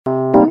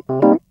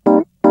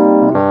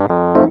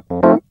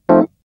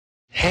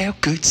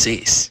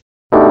Scootsies.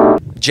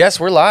 Jess,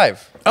 we're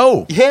live,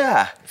 Oh,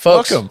 Yeah.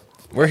 folks. welcome.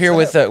 We're here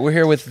with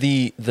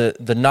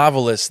the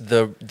novelist,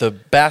 the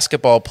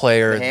basketball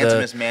player, The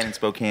handsomest man in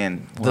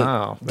Spokane.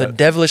 Wow, the that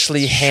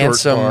devilishly short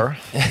handsome. bar.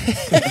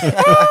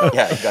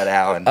 Yeah, you got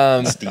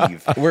Alan,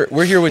 Steve.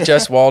 We're here with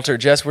Jess Walter.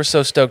 Jess, we're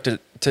so stoked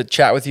to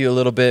chat with you a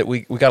little bit.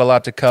 We got a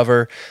lot to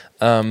cover,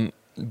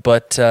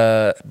 but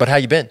how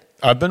you been?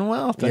 I've been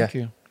well, thank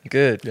you.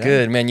 Good, Yeah.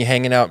 good, man. You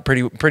hanging out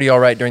pretty all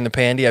right during the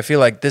pandy. I feel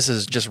like this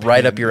is just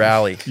right up your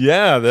alley.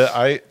 Yeah,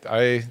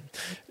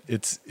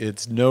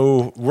 it's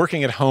no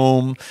working at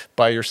home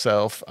by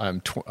yourself.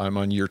 I'm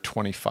on year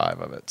 25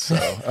 of it. So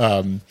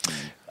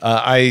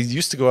I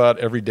used to go out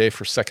every day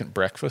for second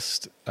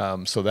breakfast.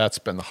 So that's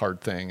been the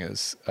hard thing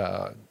is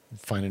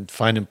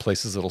finding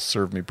places that'll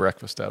serve me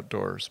breakfast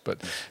outdoors.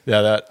 But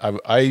yeah,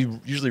 I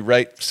usually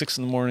write 6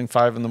 in the morning,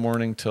 5 in the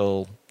morning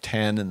till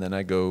 10, and then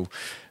I go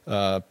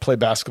play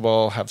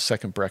basketball, have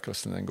second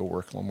breakfast, and then go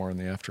work a little more in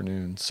the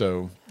afternoon.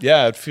 So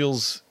yeah,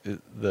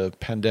 the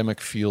pandemic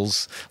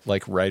feels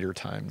like writer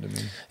time to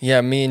me.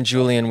 Yeah, me and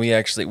Julian,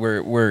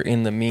 we're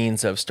in the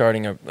means of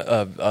starting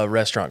a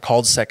restaurant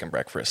called Second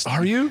Breakfast.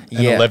 Are you?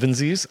 Yeah. And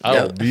 11Z's?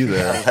 I will be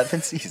there.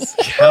 11C's.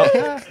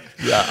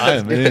 Yeah, I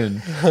am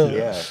in.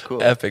 Yeah,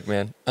 cool. Epic,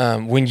 man.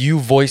 When you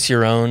voice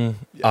your own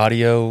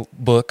audio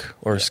book,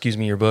 or excuse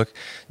me, your book,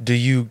 do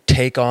you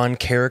take on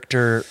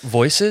character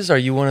voices? Are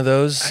you one of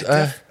those?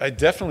 I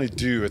definitely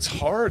do. It's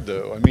hard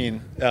though. I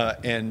mean,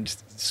 and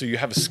so you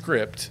have a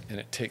script and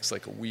it takes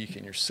like a week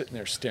and you're sitting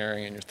there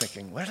staring and you're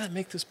thinking, what did I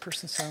make this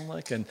person sound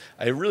like? And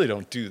I really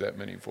don't do that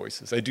many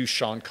voices. I do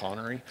Sean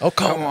Connery. Oh,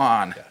 Come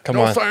on. Come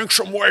No on. thanks,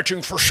 I'm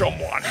waiting for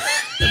someone.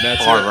 And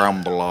that's it. I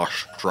am the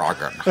last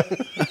dragon.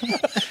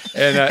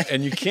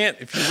 And you can't,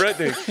 if you're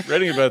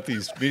reading about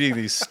meeting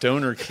these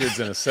stoner kids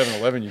in a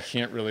 7-Eleven, you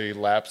can't really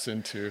lapse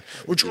into,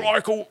 would you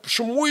like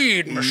some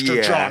weed, Mr.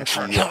 Yeah,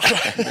 Johnson? yeah.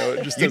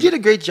 It just You doesn't- did a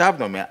great job,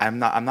 though, man. I'm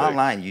not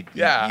lying.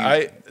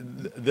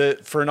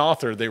 For an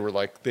author, they were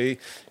like,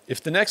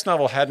 if the next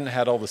novel hadn't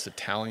had all this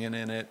Italian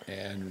in it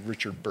and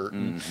Richard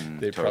Burton,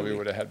 they probably totally.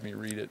 would have had me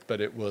read it.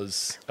 But it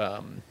was,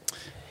 and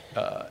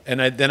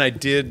I've done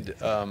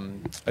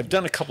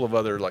a couple of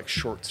other like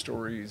short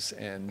stories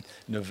and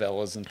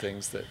novellas and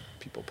things that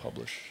people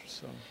publish.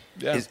 So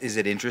yeah. Does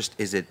it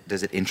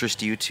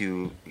interest you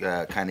to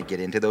kind of get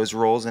into those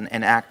roles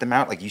and act them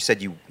out? Like you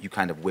said, you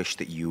kind of wish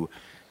that you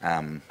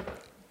had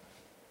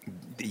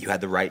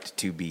the right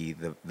to be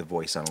the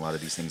voice on a lot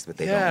of these things, but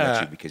they don't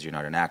let you because you're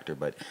not an actor.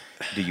 But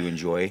do you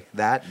enjoy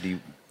that? Do you?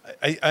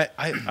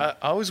 I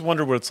always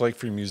wonder what it's like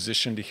for a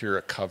musician to hear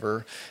a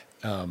cover.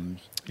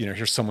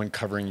 Hear someone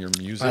covering your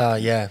music.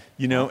 Yeah.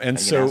 And can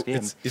so ask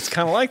him. it's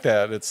kind of like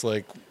that. It's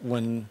like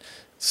when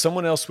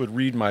someone else would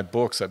read my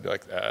books, I'd be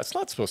like, it's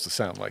not supposed to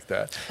sound like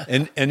that.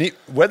 And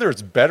whether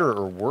it's better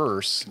or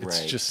worse, it's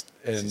Right. just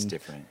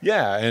different.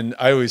 Yeah, and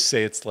I always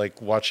say it's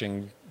like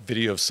watching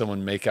video of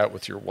someone making out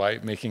with your wife.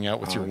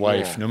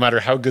 Yeah. No matter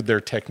how good their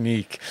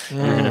technique,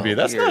 you're going to be.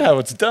 That's Weird. not how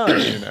it's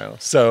done.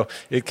 So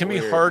it can be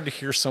Weird. hard to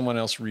hear someone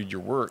else read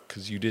your work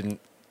because you didn't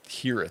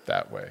hear it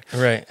that way.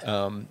 Right.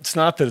 It's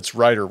not that it's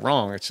right or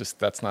wrong. It's just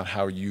that's not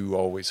how you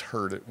always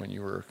heard it when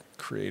you were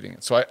creating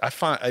it. So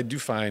I do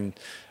find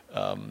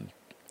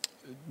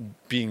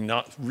being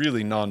not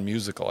really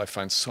non-musical, I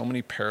find so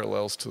many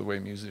parallels to the way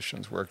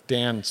musicians work.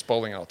 Dan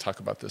Spaulding, I'll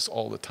talk about this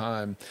all the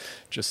time.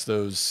 Just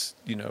those,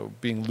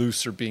 being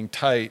loose or being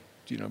tight,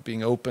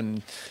 being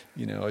open.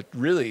 It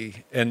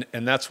really, and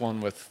that's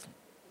one with.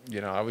 I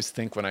always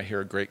think when I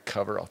hear a great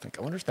cover, I'll think,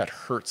 I wonder if that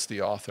hurts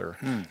the author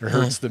or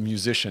hurts the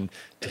musician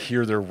to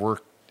hear their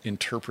work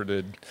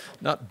interpreted,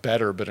 not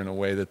better, but in a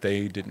way that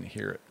they didn't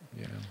hear it.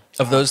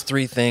 Of those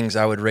three things,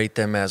 I would rate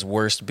them as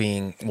worst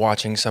being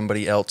watching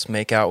somebody else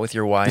make out with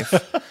your wife,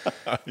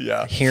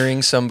 Yeah.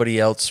 hearing somebody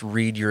else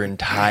read your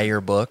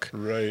entire book,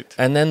 Right.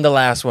 and then the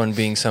last one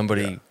being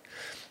somebody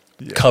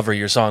cover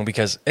your song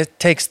because it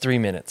takes 3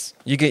 minutes.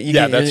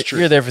 That's true.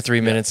 You're there for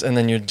 3 minutes, and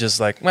then you're just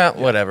like, well,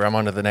 whatever. I'm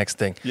on to the next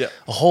thing. Yeah.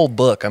 A whole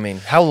book. I mean,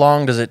 how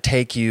long does it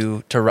take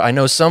you to write? I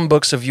know some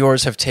books of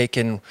yours have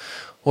taken.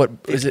 What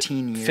is it?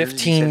 15 years,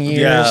 15 you said?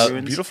 years. Yeah,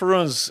 Ruins. Beautiful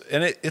Ruins,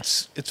 and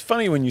it's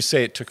funny when you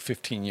say it took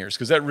 15 years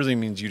because that really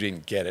means you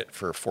didn't get it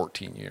for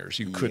 14 years.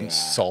 You couldn't Yeah.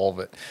 solve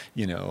it,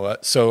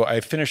 So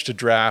I finished a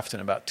draft in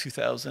about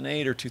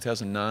 2008 or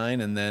 2009,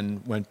 and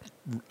then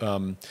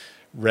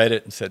read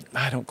it and said,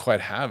 I don't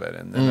quite have it,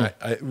 and then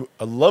I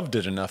loved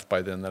it enough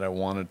by then that I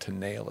wanted to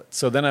nail it.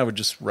 So then I would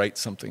just write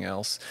something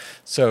else.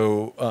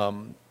 So,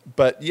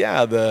 but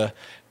yeah,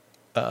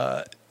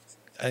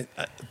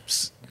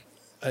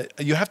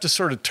 you have to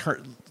sort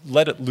of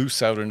let it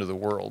loose out into the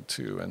world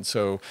too. And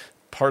so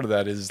part of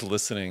that is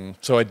listening.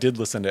 So I did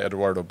listen to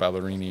Eduardo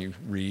Ballerini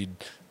read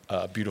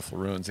Beautiful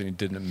Ruins, and he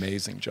did an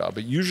amazing job.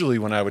 But usually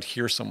when I would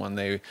hear someone,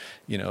 they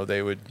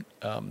would,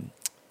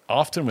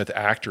 often with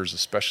actors,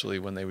 especially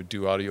when they would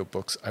do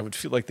audiobooks, I would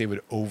feel like they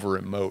would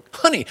over-emote.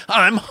 Honey,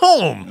 I'm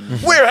home.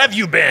 Where have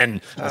you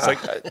been? It's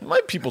like, my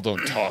people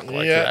don't talk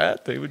like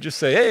that. They would just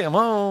say, hey, I'm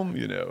home,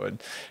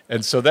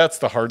 And so that's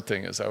the hard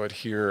thing is I would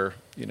hear,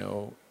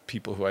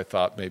 people who I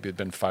thought maybe had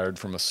been fired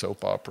from a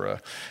soap opera,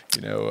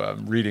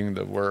 reading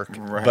the work.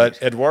 Right. But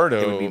It would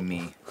Eduardo, be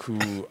me.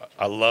 who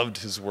I loved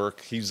his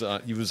work, he was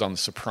on The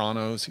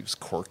Sopranos. He was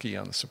Corky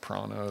on The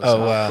Sopranos.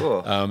 Oh, wow.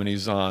 Cool. And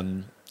he's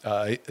on,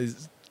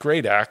 he's a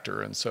great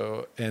actor.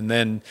 And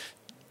then,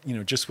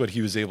 just what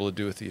he was able to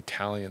do with the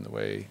Italian, the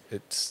way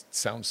it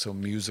sounds so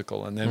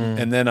musical. And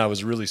then I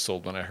was really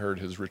sold when I heard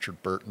his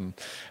Richard Burton,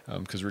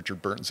 because Richard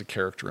Burton's a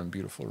character in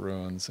Beautiful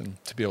Ruins,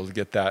 and to be able to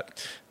get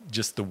that,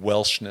 just the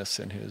Welshness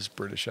in his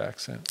British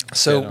accent.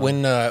 So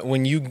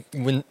when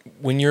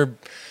you're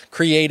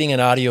creating an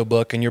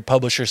audiobook and your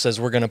publisher says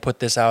we're going to put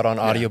this out on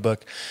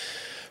audiobook,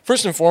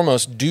 first and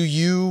foremost, do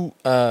you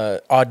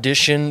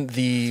audition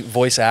the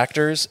voice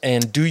actors,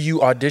 and do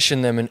you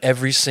audition them in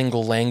every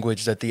single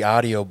language that the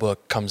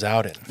audiobook comes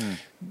out in?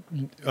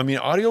 I mean,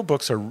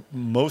 audiobooks are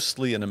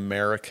mostly an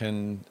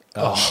American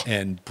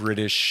and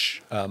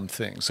British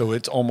thing. So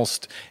it's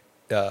almost,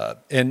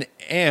 and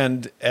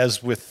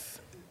as with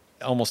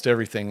almost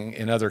everything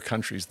in other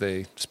countries,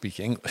 they speak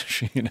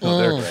English.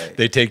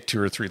 They take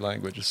 2 or 3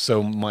 languages.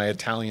 So my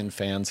Italian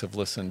fans have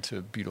listened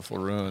to Beautiful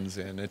Ruins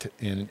in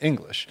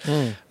English.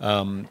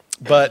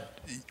 But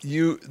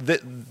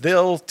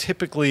they'll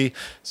typically,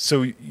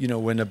 so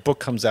when a book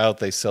comes out,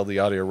 they sell the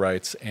audio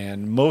rights,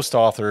 and most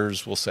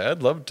authors will say,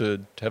 I'd love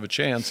to have a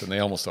chance, and they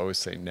almost always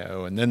say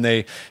no. And then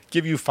they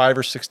give you 5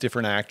 or 6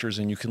 different actors,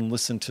 and you can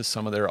listen to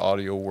some of their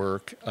audio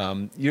work.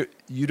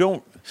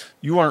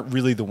 You aren't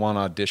really the one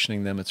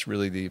auditioning them; it's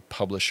really the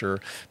publisher.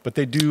 But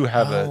they do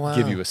have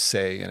give you a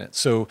say in it.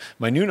 So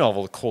my new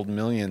novel, The Cold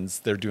Millions,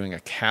 they're doing a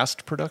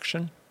cast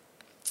production.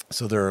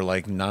 So there are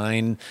like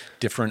 9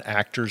 different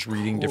actors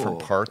reading different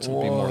parts.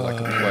 It'll be more like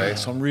a play.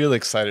 So I'm really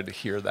excited to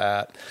hear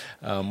that,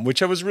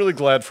 which I was really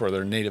glad for.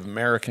 They're Native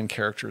American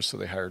characters, so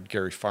they hired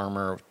Gary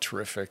Farmer,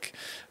 terrific.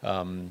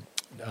 I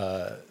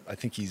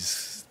think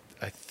he's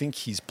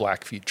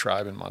Blackfeet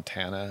Tribe in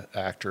Montana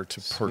actor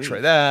to portray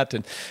that,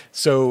 and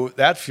so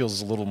that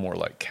feels a little more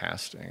like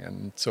casting.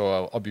 And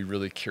so I'll be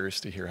really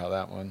curious to hear how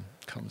that one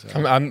comes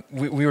out.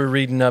 We were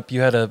reading up. You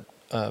had a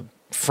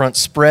front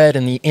spread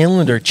in the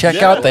Inlander.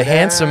 Check out the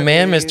handsome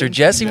man, dude. Mr.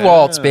 Jesse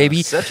Waltz,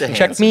 baby. Such a Check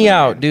handsome me man.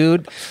 out,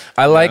 dude.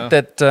 I like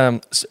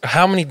that.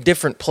 How many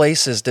different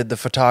places did the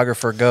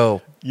photographer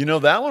go?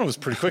 That one was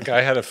pretty quick.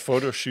 I had a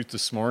photo shoot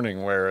this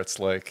morning where it's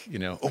like,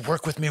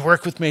 work with me,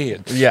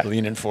 and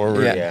leaning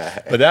forward. Yeah.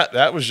 But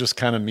that was just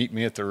kind of meet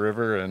me at the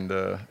river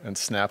and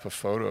snap a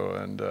photo.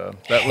 And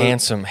that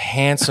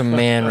handsome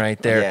man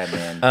right there.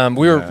 Yeah, man.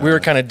 We were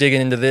kind of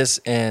digging into this,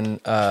 and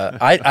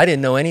I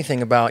didn't know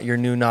anything about your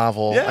new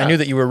novel. Yeah. I knew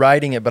that you were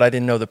writing it, but I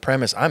didn't know the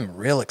premise. I'm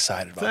real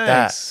excited about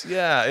Thanks. that.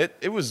 Yeah,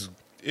 it was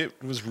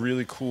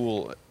really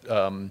cool.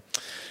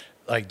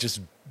 Like just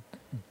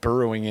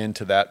burrowing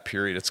into that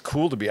period. It's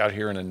cool to be out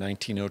here in a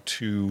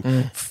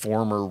 1902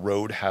 former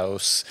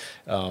roadhouse,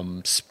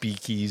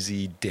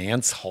 speakeasy,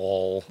 dance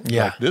hall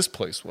like this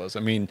place was.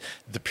 I mean,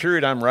 the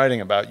period I'm writing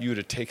about, you would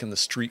have taken the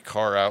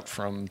streetcar out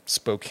from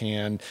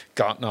Spokane,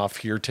 gotten off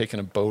here, taken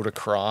a boat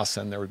across,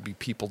 and there would be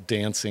people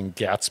dancing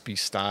Gatsby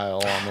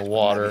style on the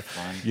water.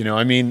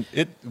 I mean,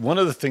 one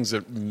of the things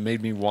that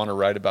made me want to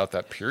write about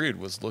that period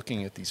was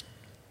looking at these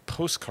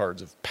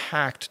postcards of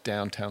packed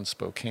downtown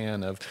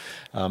Spokane.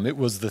 It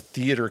was the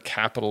theater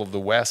capital of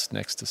the West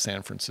next to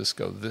San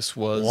Francisco. This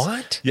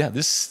was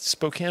this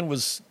Spokane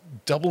was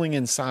doubling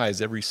in size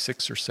every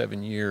 6 or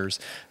 7 years.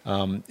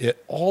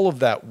 All of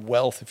that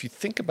wealth. If you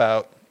think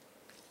about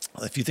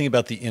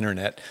the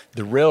internet,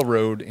 the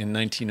railroad in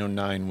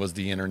 1909 was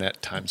the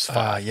internet times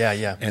 5.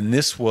 And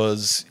this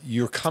was,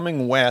 you're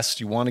coming west,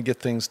 you want to get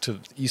things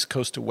to East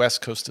Coast to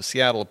West Coast to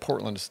Seattle,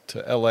 Portland to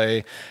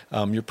LA.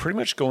 You're pretty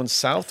much going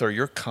south or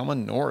you're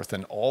coming north.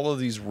 And all of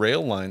these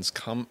rail lines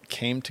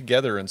came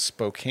together in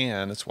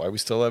Spokane. That's why we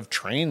still have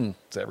trains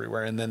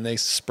everywhere. And then they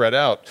spread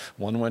out.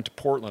 One went to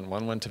Portland,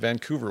 one went to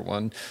Vancouver,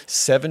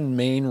 7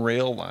 main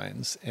rail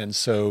lines. And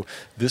so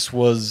this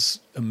was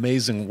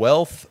amazing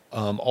wealth,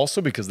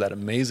 also because that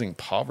amazing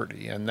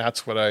poverty. And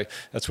that's what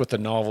the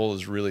novel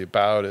is really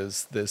about,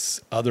 is this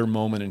other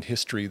moment in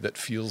history that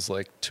feels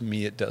like, to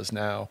me it does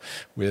now,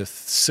 with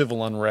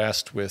civil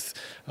unrest, with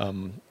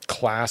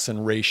class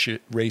and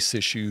race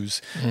issues,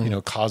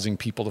 causing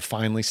people to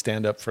finally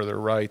stand up for their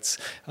rights,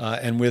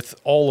 and with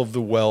all of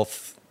the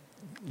wealth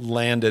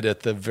landed at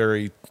the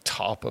very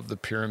top of the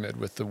pyramid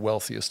with the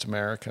wealthiest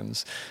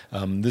Americans.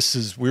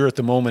 We're at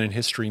the moment in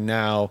history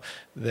now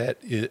that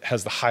it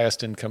has the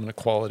highest income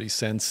inequality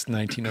since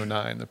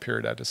 1909, the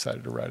period I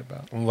decided to write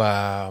about.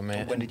 Wow,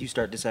 man. When did you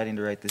start deciding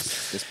to write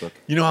this book?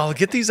 I'll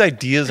get these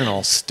ideas and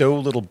I'll stow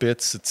little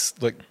bits. It's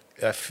like,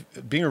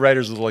 being a writer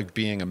is a little like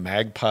being a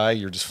magpie.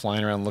 You're just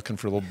flying around looking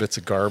for little bits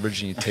of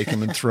garbage, and you take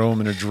them and throw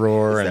them in a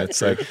drawer. And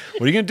it's like,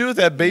 what are you going to do with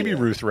that Baby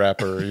Ruth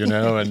wrapper? You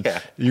know, and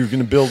you're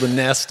going to build a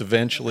nest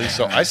eventually.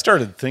 So I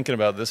started thinking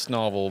about this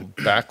novel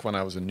back when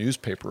I was a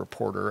newspaper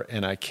reporter,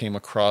 and I came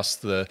across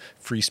the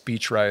free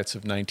speech riots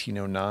of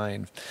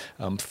 1909.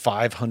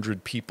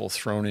 500 people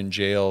thrown in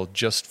jail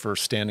just for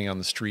standing on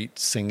the street,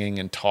 singing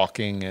and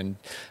talking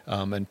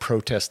and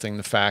protesting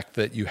the fact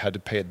that you had to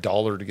pay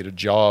 $1 to get a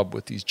job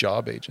with these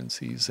job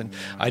agencies. And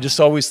I just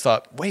always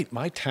thought, wait,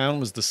 my town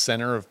was the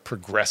center of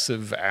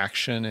progressive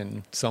action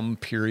in some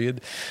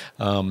period.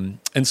 And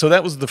so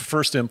that was the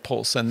first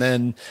impulse. And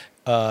then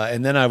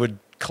I would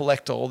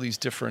collect all these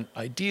different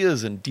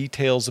ideas and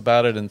details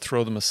about it and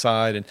throw them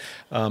aside.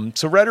 And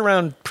so right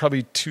around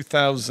probably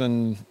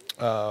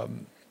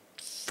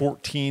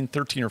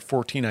 13 or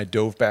 14, I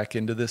dove back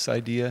into this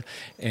idea,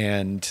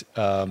 and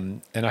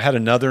I had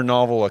another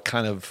novel, a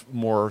kind of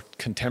more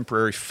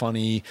contemporary,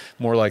 funny,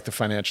 more like The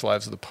Financial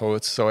Lives of the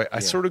Poets. So I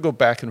sort of go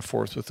back and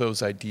forth with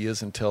those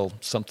ideas until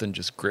something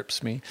just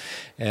grips me.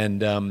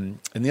 And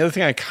the other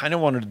thing I kind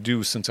of wanted to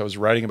do, since I was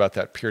writing about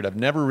that period, I've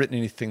never written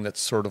anything that's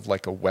sort of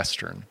like a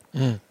Western.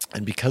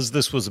 And because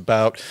this was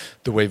about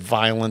the way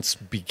violence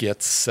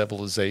begets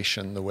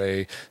civilization, the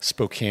way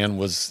Spokane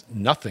was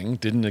nothing,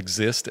 didn't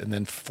exist, and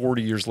then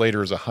 40 years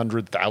later is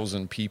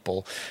 100,000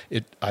 people,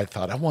 I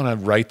thought, I want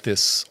to write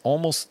this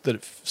almost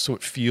so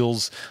it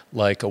feels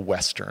like a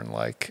Western,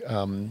 like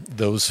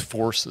those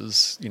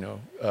forces,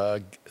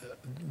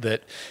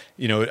 that,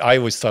 I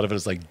always thought of it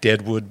as like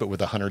Deadwood, but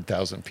with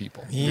 100,000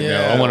 people.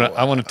 Yeah.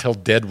 I want to tell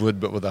Deadwood,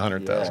 but with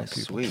 100,000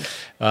 people. Sweet.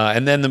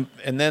 And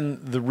then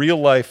the real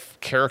life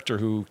character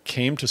who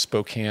came to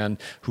Spokane,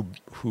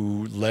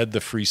 who led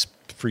the free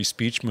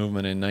speech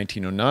movement in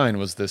 1909,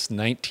 was this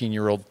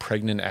 19-year-old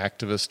pregnant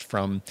activist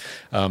from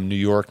New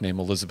York named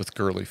Elizabeth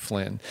Gurley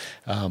Flynn,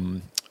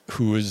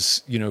 who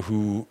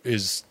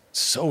is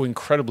so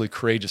incredibly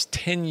courageous.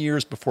 10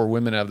 years before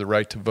women have the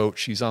right to vote,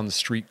 she's on the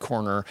street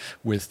corner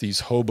with these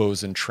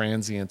hobos and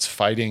transients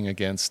fighting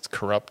against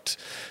corrupt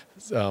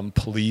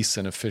police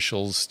and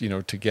officials,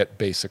 to get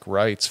basic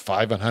rights.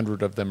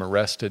 500 of them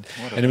arrested.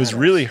 And it was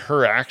really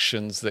her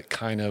actions that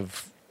kind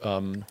of,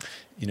 in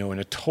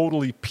a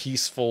totally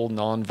peaceful,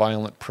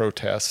 nonviolent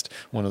protest,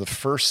 one of the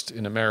first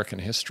in American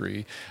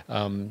history,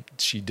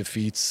 she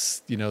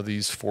defeats,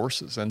 these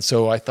forces. And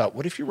so I thought,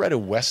 what if you write a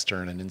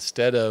Western, and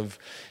instead of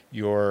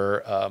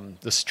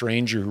the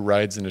stranger who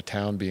rides into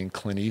town being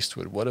Clint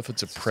Eastwood, what if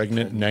it's a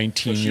pregnant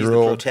 19-year-old? She's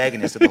the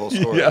protagonist of the whole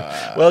story.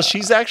 Yeah. Well,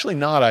 she's actually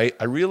not.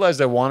 I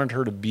realized I wanted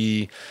her to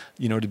be,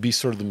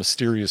 sort of the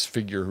mysterious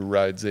figure who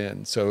rides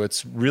in. So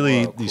it's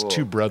really these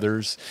two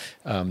brothers,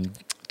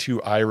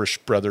 two Irish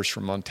brothers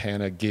from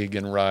Montana, Gig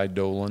and Rye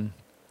Dolan.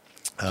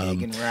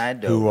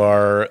 Who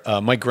are,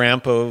 my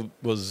grandpa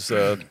was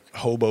a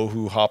hobo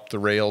who hopped the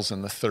rails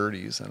in the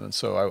 30s. And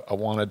so I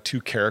wanted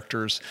two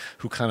characters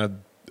who kind of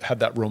had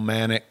that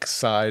romantic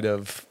side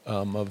of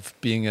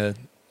being an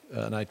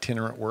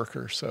itinerant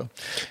worker. So,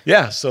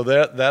 so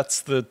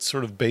that's the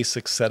sort of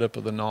basic setup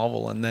of the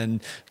novel. And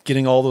then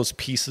getting all those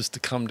pieces to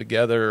come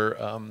together,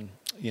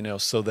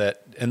 so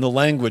that, and the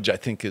language, I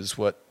think, is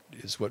what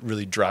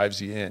really drives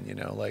you in,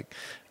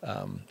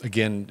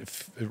 again,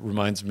 it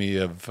reminds me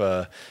of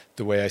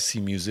the way I see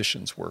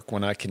musicians work.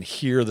 When I can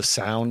hear the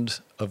sound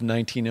of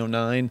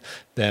 1909,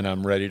 then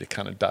I'm ready to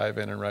kind of dive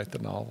in and write the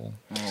novel.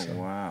 Oh,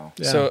 wow.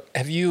 Yeah. So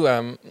have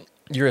you,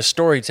 you're a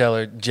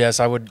storyteller, Jess.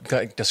 I would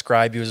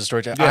describe you as a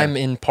storyteller. Yeah. I'm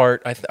in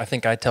part, I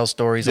think I tell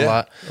stories a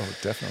lot. Oh,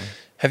 definitely.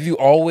 Have you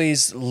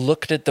always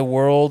looked at the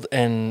world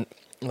and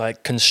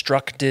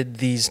constructed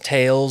these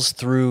tales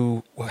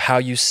through how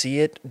you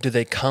see it? Do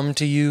they come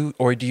to you,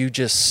 or do you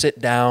just sit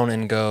down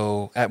and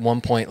go at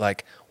one point,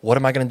 what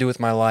am I going to do with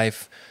my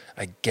life?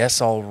 I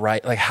guess I'll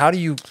write. How do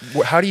you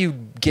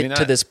get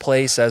to this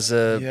place as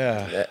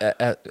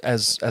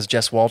as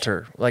Jess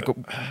Walter?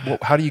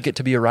 How do you get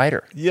to be a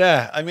writer?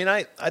 Yeah, I mean,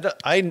 I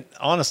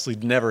honestly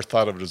never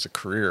thought of it as a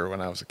career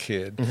when I was a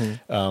kid.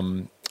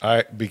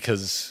 Mm-hmm.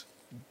 Because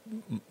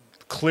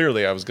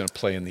clearly I was going to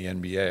play in the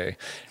NBA.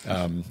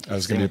 I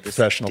was going to be a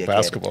professional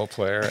basketball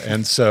player.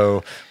 And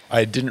so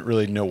I didn't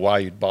really know why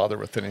you'd bother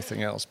with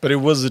anything else. But it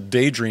was a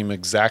daydream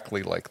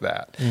exactly like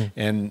that.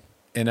 And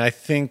I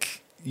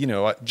think,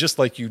 just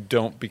like you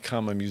don't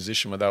become a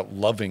musician without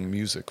loving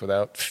music,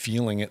 without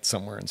feeling it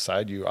somewhere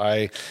inside you.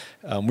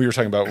 We were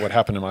talking about what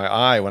happened to my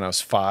eye when I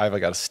was 5. I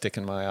got a stick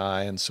in my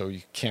eye, and so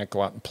you can't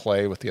go out and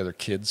play with the other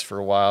kids for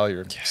a while.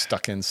 You're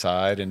stuck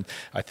inside, and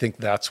I think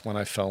that's when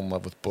I fell in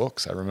love with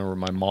books. I remember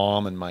my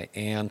mom and my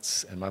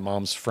aunts and my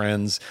mom's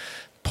friends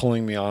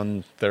pulling me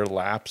on their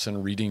laps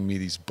and reading me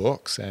these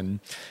books, and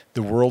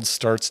the world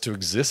starts to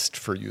exist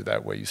for you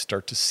that way. You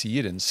start to see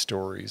it in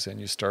stories, and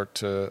you start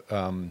to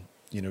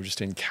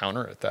just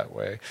encounter it that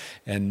way.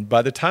 And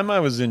by the time I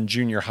was in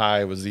junior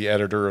high, I was the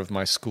editor of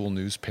my school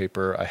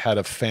newspaper. I had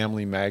a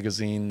family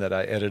magazine that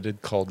I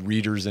edited called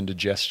Reader's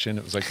Indigestion.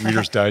 It was like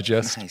Reader's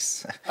Digest.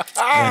 Nice.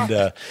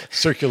 And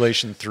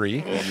Circulation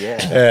 3.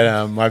 Yeah.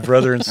 And my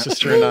brother and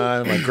sister and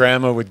I, my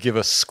grandma would give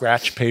us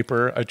scratch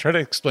paper. I try to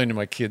explain to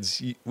my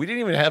kids, we didn't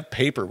even have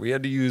paper. We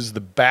had to use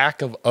the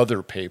back of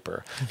other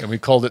paper, and we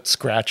called it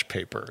scratch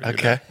paper.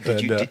 Okay.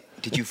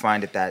 Did you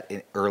find that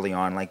early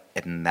on, like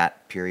in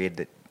that period,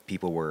 that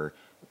people were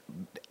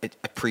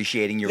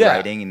appreciating your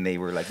writing and they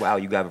were like, wow,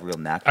 you got a real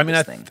knack for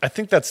this thing? I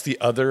think that's the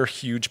other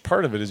huge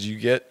part of it is you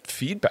get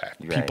feedback.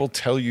 Right. People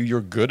tell you you're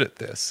good at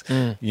this,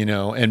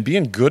 and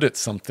being good at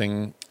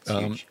something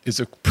is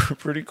a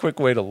pretty quick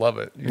way to love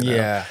it.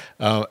 Yeah.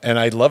 And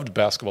I loved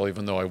basketball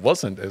even though I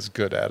wasn't as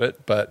good at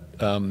it, but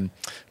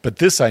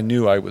this I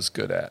knew I was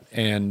good at.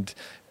 And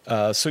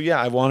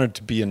I wanted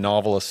to be a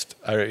novelist.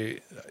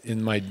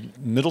 In my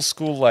middle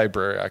school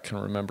library, I can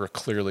remember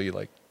clearly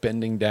like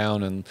bending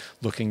down and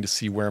looking to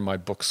see where my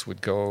books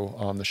would go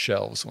on the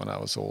shelves when I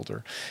was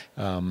older.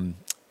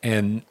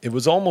 And it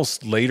was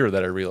almost later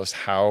that I realized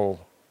how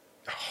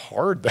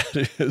hard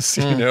that is,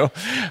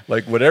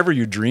 like whatever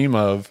you dream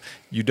of,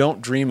 you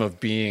don't dream of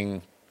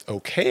being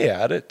okay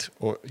at it,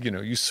 or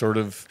you sort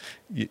of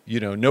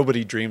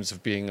nobody dreams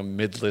of being a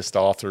mid-list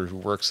author who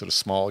works at a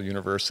small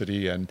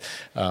university and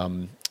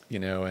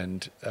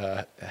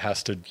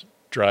has to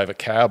drive a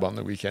cab on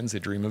the weekends. They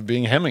dream of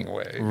being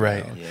Hemingway,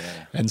 right?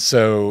 Yeah. And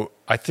so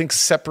I think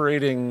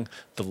separating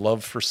the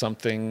love for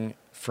something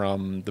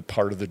from the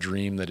part of the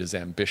dream that is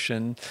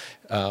ambition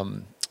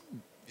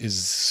is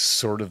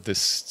sort of this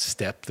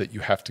step that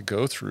you have to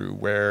go through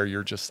where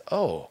you're just,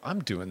 I'm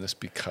doing this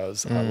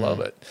because I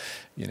love it,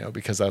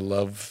 because I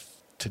love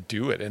to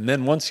do it. And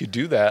then once you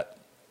do that,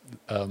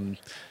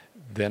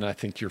 then I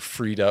think you're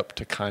freed up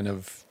to kind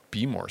of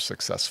be more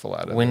successful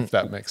at it, if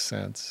that makes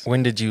sense.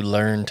 When did you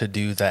learn to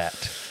do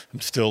that? I'm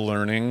still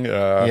learning.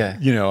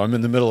 I'm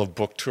in the middle of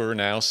book tour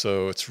now,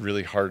 so it's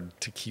really hard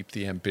to keep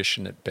the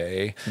ambition at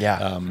bay.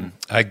 Yeah.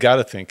 I got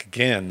to think,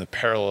 again, the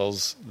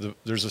parallels,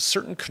 there's a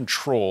certain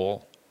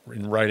control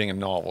in writing a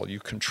novel.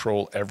 You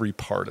control every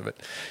part of it.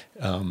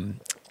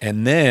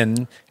 And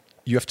then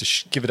you have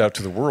to give it out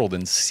to the world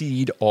and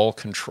cede all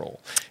control,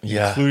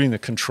 including the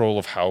control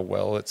of how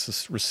well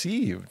it's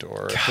received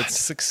or if it's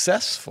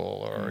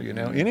successful or,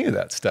 any of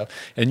that stuff.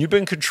 And you've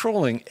been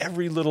controlling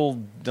every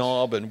little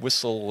knob and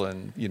whistle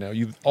and,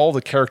 all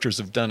the characters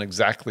have done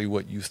exactly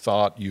what you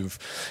thought. You've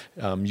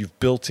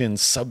built in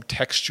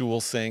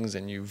subtextual things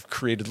and you've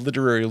created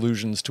literary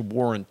allusions to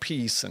war and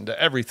peace and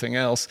to everything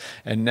else.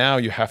 And now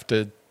you have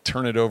to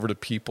turn it over to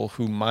people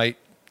who might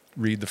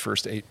read the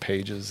first 8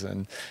 pages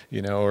and,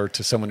 or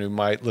to someone who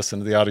might listen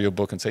to the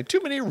audiobook and say,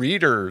 too many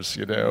readers,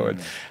 And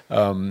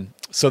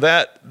so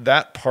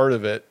that part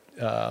of it,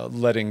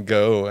 letting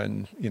go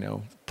and,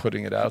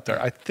 putting it out there.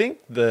 I think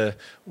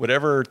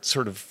whatever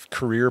sort of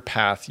career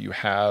path you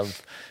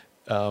have,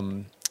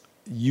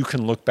 you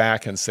can look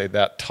back and say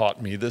that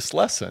taught me this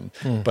lesson,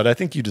 but I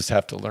think you just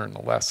have to learn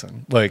the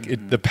lesson.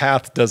 Like the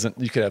path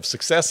you could have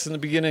success in the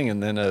beginning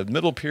and then a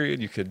middle period.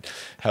 You could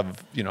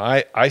have,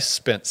 I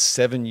spent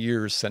 7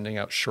 years sending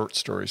out short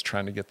stories,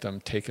 trying to get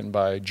them taken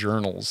by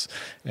journals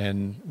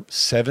and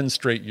 7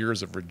 straight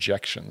years of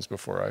rejections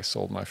before I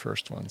sold my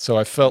first one. So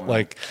I felt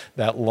like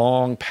that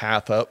long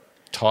path up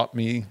taught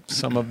me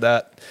some of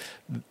that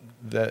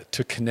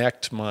to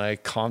connect my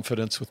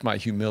confidence with my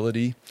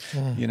humility,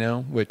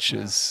 which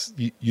is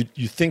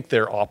you think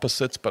they're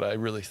opposites, but I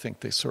really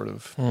think they sort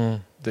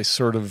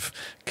of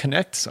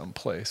connect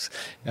someplace.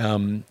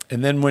 And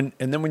then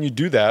when you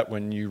do that,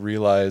 when you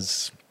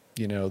realize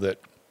that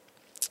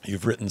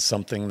you've written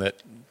something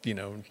that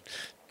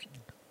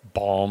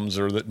bombs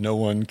or that no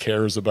one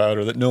cares about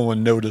or that no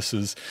one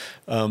notices,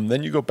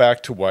 then you go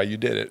back to why you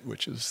did it,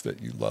 which is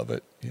that you love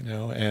it,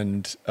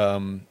 and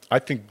I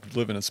think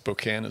living in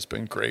Spokane has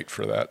been great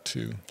for that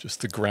too,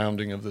 just the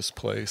grounding of this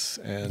place.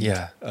 And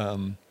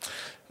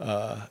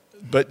I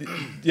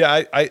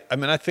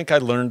think I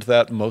learned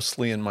that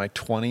mostly in my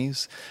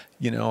 20s.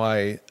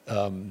 The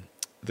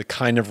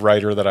kind of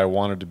writer that I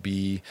wanted to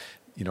be,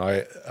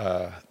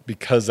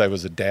 because I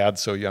was a dad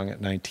so young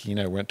at 19,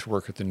 I went to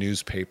work at the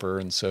newspaper,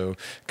 and so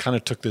kind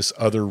of took this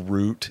other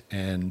route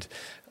and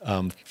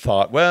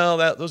thought, well,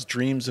 those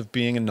dreams of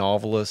being a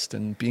novelist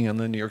and being on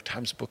the New York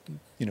Times book,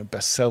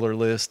 bestseller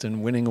list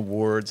and winning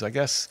awards, I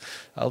guess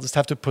I'll just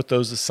have to put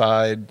those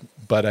aside.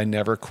 But I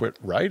never quit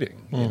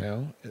writing,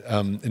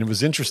 and it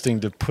was interesting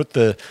to put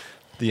the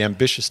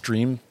ambitious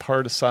dream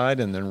part aside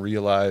and then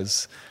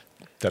realize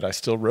that I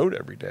still wrote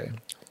every day.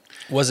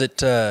 Was it,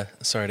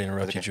 sorry to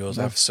interrupt you, Jules.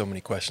 I have so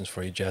many questions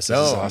for you, Jess. This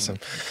is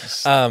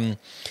awesome.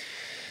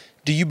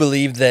 Do you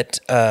believe that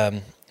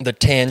the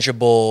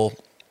tangible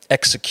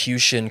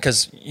execution,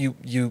 because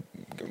you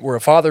were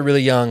a father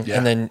really young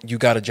and then you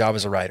got a job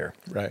as a writer.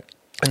 Right.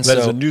 And that so,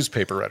 is a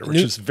newspaper writer, which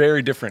is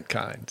very different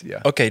kind.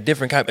 Yeah. Okay,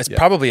 different kind. It's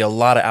probably a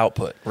lot of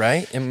output,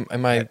 right?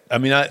 Am I? I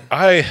mean, I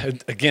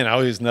again,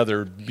 I'll use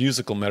another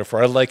musical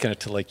metaphor. I liken it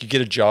to like you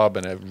get a job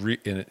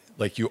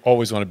like you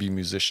always want to be a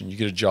musician. You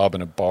get a job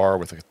in a bar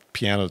with a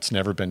piano that's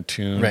never been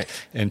tuned, right,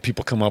 and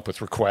people come up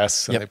with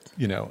requests, and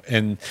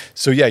and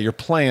so you're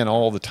playing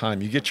all the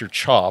time. You get your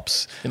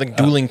chops. You're like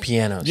dueling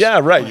pianos. Yeah,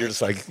 right. You're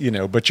just like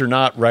but you're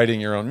not writing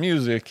your own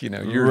music.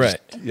 You're right.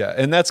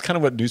 And that's kind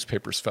of what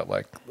newspapers felt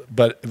like.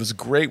 But it was a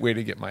great way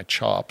to get my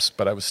chops,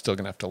 but I was still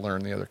going to have to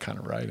learn the other kind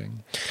of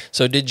writing.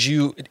 So did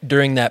you,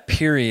 during that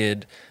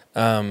period,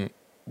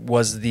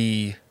 was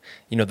the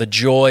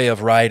joy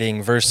of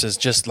writing versus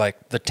just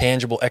like the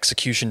tangible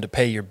execution to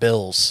pay your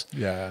bills?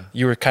 Yeah.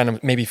 You were kind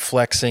of maybe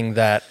flexing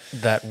that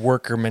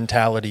worker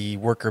mentality,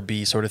 worker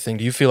bee sort of thing.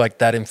 Do you feel like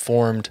that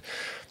informed,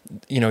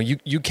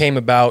 you came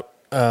about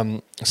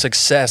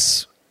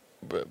success,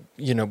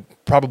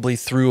 probably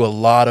through a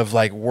lot of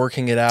like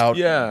working it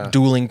out,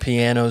 dueling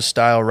piano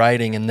style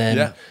writing, and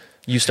then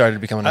you started to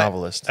become a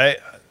novelist.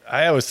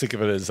 I always think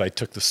of it as I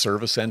took the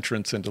service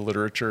entrance into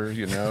literature.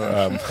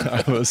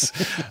 I was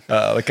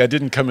I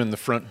didn't come in the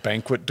front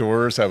banquet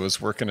doors. I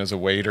was working as a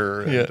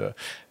waiter. And,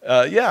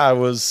 I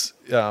was.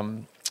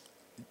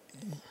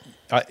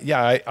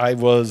 I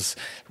was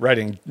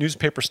writing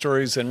newspaper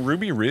stories, and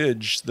Ruby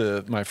Ridge,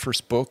 my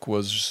first book,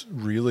 was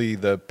really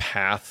the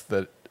path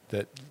that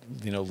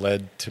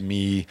led to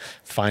me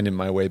finding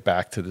my way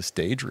back to this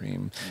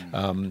daydream.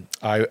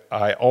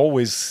 I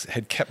always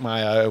had kept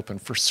my eye open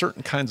for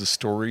certain kinds of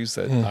stories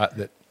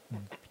that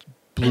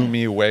blew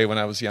me away when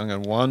I was young,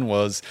 and one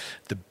was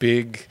the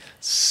big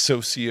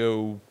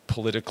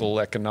socio-political,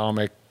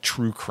 economic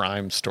true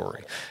crime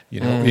story,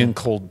 In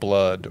Cold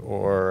Blood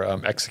or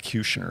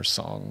Executioner's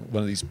Song,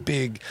 one of these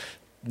big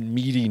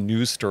meaty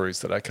news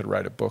stories that I could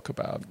write a book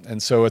about.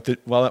 And so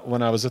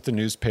when I was at the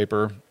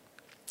newspaper,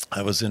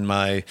 I was in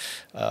my,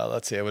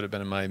 let's say I would have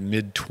been in my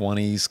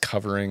mid-20s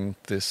covering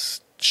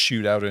this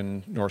shootout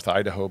in North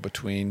Idaho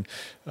between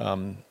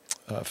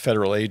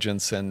federal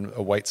agents and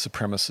a white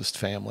supremacist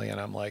family.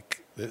 And I'm like,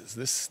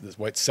 this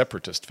white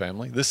separatist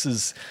family, this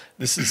is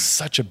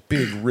such a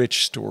big,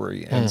 rich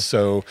story. And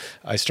so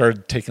I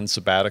started taking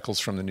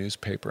sabbaticals from the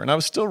newspaper. And I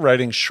was still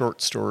writing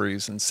short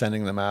stories and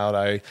sending them out.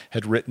 I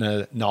had written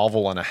a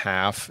novel and a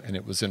half, and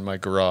it was in my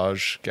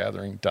garage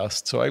gathering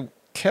dust. So I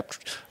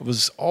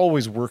was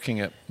always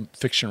working at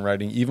fiction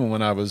writing, even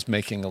when I was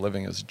making a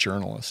living as a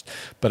journalist.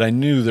 But I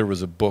knew there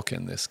was a book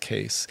in this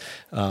case.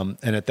 And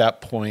at that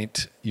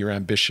point, your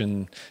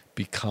ambition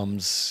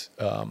becomes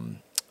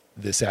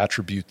this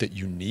attribute that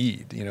you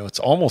need. It's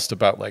almost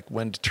about like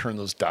when to turn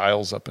those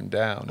dials up and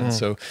down. And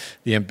so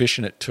the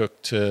ambition it took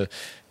to,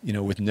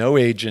 with no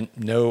agent,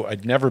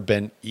 I'd never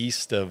been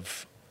east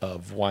of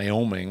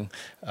Wyoming.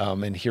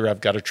 And here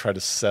I've got to try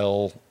to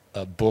sell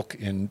a book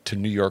into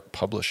New York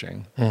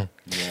publishing. Yeah.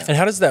 And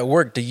how does that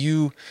work? Do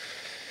you,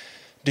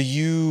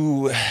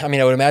 I mean,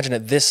 I would imagine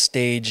at this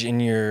stage in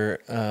your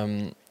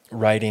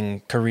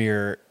writing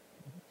career,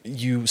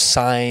 you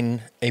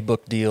sign a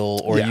book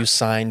deal or you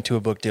sign to a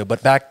book deal.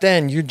 But back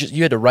then you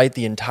had to write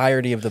the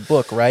entirety of the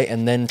book, right?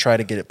 And then try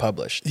to get it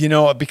published.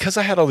 Because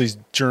I had all these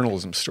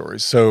journalism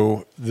stories.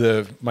 So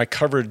my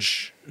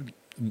coverage,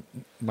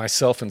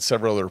 myself and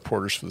several other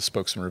reporters for the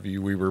Spokesman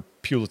Review, we were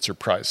Pulitzer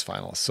Prize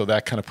finalists. So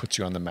that kind of puts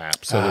you on the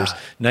map. So there's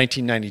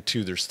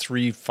 1992, there's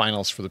 3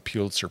 finalists for the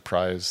Pulitzer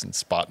Prize in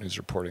spot news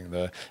reporting.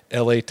 The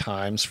LA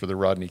Times for the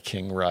Rodney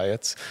King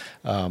riots,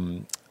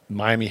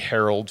 Miami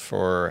Herald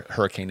for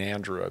Hurricane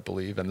Andrew, I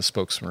believe, and the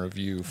Spokesman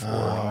Review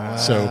for.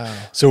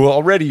 So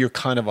already you're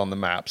kind of on the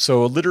map.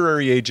 So a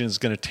literary agent is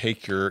going to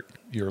take your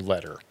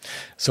letter.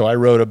 So I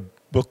wrote a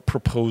book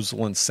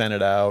proposal and sent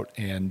it out,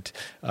 and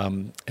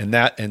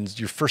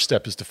your first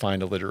step is to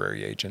find a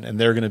literary agent, and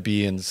they're going to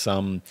be in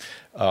some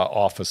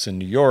office in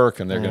New York,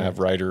 and they're going to have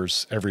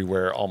writers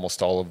everywhere,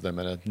 almost all of them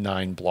in a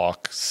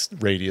 9-block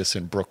radius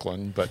in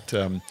Brooklyn,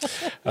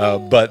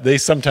 but they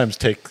sometimes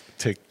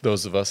take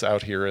those of us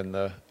out here in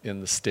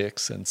the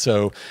sticks. And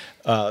so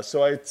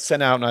I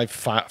sent out and I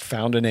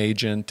found an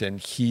agent, and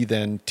he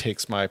then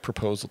takes my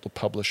proposal to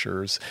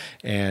publishers,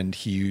 and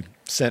he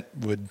and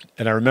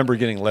I remember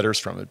getting letters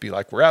from it. It'd be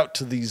like, we're out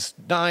to these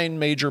 9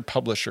 major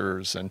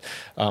publishers, and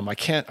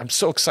I'm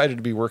so excited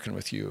to be working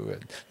with you,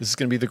 and this is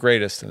going to be the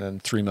greatest. And then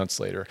 3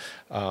 months later,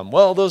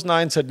 well, those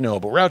 9 said no,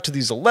 but we're out to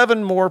these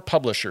 11 more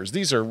publishers.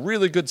 These are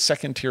really good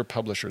second-tier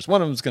publishers.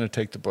 One of them is going to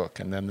take the book.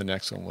 And then the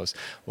next one was,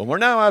 well, we're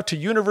now out to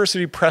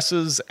university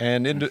presses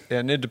and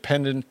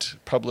independent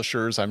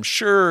publishers. I'm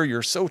sure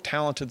you're so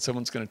talented,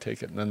 someone's going to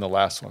take it. And then the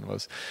last one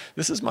was,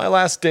 this is my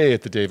last day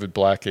at the David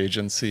Black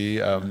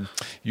Agency.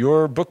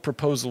 Your book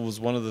proposal was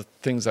one of the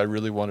things I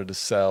really wanted to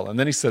sell. And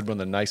then he said one of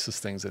the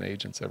nicest things an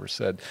agent's ever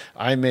said: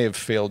 I may have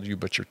failed you,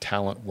 but your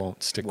talent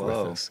won't stick with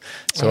us.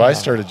 So I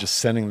started just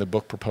sending the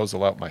book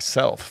proposal out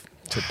myself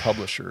to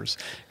publishers.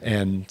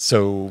 And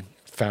so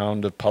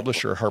found a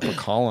publisher,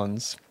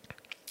 HarperCollins,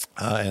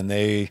 and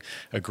they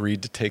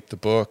agreed to take the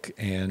book.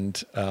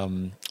 And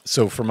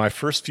so for my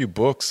first few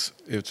books,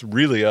 it's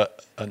really an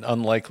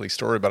unlikely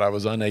story, but I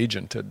was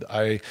unagented.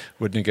 I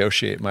would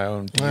negotiate my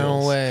own deals.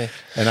 No way.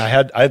 And I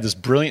had this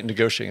brilliant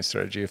negotiating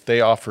strategy. If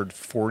they offered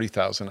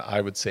 40,000,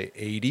 I would say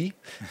 80,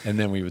 and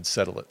then we would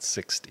settle at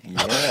 60.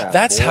 Yeah,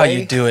 That's boy. how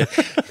you do it.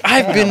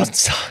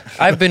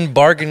 I've been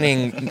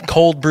bargaining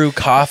cold brew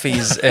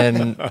coffees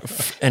and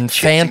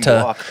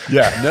Fanta. Walk.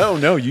 Yeah,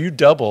 no, you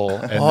double.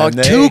 And Oh,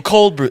 then 2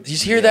 cold brews. You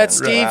hear that,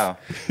 Steve? Wow.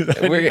 You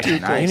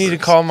need to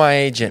call my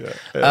agent.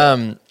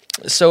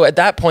 So at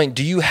that point,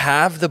 do you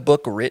have the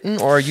book written,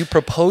 or are you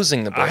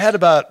proposing the book? I had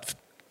about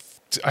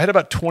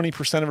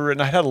 20% of it written.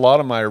 I had a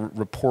lot of my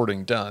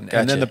reporting done.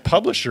 And then Gotcha. the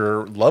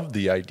publisher loved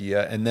the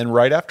idea. And then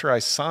right after I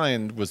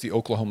signed was the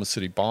Oklahoma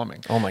City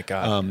bombing. Oh my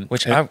God!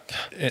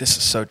 This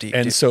is so deep.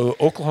 And dude. so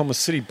Oklahoma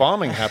City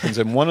bombing happens,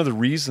 and one of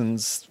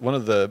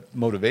the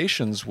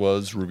motivations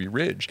was Ruby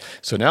Ridge.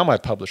 So now my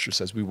publisher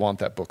says, we want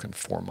that book in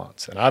 4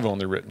 months. And I've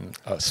only written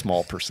a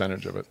small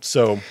percentage of it.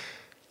 So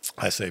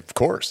I say, of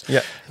course.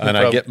 Yeah, no And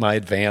I problem. get my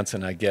advance,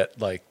 and I get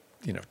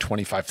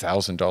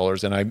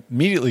 $25,000. And I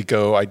immediately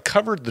I'd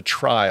covered the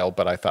trial,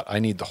 but I thought I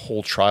need the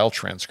whole trial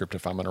transcript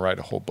if I'm going to write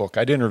a whole book.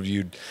 I'd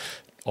interviewed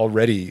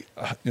already,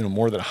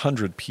 more than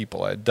 100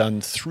 people. I had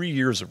done 3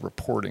 years of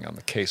reporting on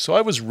the case. So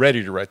I was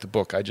ready to write the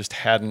book. I just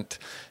hadn't,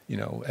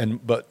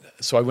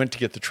 so I went to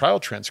get the trial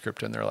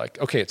transcript, and they're like,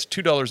 okay, it's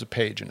 $2 a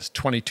page, and it's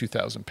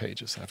 22,000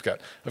 pages. And I've got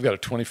a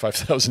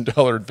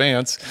 $25,000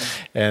 advance,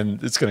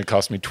 and it's going to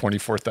cost me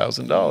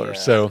 $24,000. Yeah.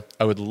 So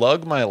I would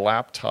lug my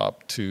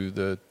laptop to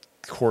the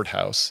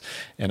courthouse,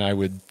 and I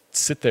would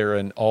sit there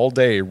and all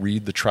day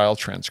read the trial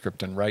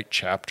transcript and write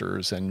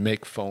chapters and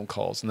make phone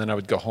calls. And then I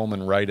would go home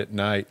and write at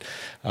night,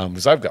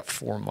 because I've got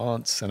 4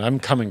 months, and I'm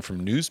coming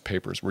from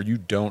newspapers where you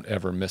don't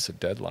ever miss a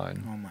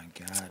deadline. Oh my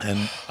God.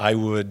 And I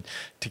would,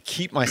 to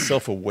keep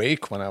myself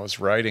awake when I was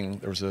writing,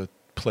 there was a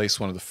place,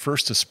 one of the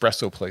first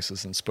espresso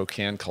places in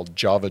Spokane called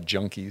Java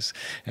Junkies,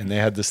 and they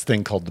had this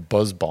thing called the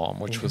Buzz Bomb,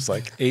 which was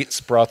like 8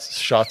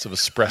 shots of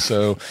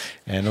espresso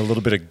and a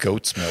little bit of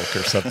goat's milk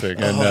or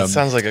something. And it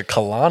sounds like a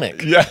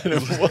colonic. yeah,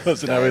 it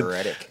was. And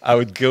Diuretic. I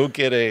would go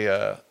get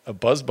a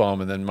Buzz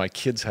Bomb, and then my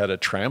kids had a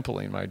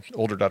trampoline. My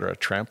older daughter had a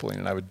trampoline,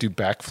 and I would do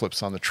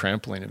backflips on the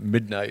trampoline at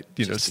midnight,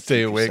 Just to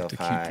stay keep awake yourself to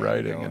high keep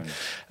writing. and going.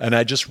 And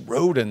I just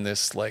wrote in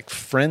this like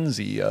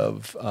frenzy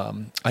of,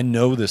 I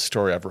know this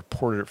story. I've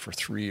reported it for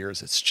 3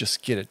 years. It's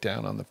just get it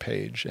down on the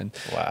page. And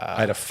Wow.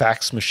 I had a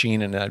fax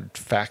machine, and I'd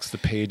fax the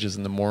pages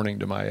in the morning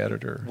to my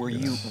editor. Were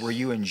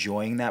you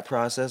enjoying that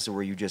process, or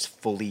were you just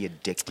fully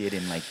addicted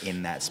and like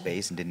in that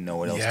space and didn't know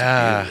what else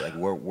Yeah. to do? Like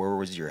where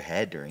was your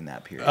head during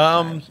that period?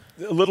 A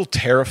little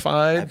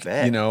terrified. I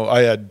bet.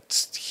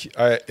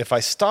 If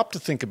I stopped to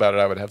think about it,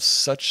 I would have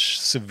such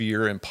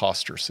severe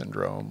imposter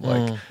syndrome.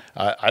 Like,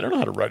 I don't know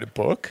how to write a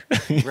book.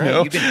 You've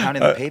been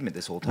pounding the pavement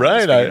this whole time, Right.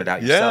 just figuring it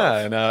out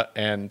yourself. Yeah.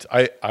 And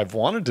I've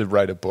wanted to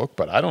write a book,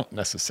 but I don't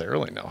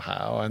necessarily know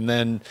how. And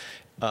then,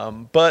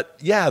 but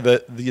yeah,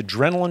 the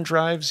adrenaline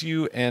drives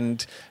you.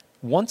 And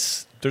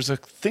once there's a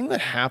thing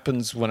that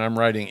happens when I'm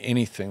writing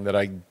anything that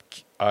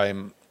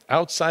I'm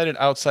outside it,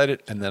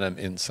 and then I'm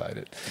inside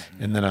it.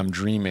 Mm-hmm. And then I'm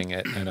dreaming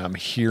it, and I'm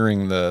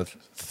hearing the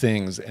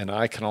things, and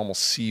I can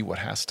almost see what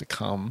has to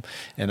come.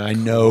 And I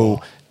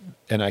know,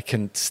 and I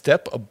can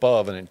step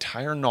above an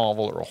entire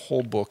novel or a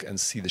whole book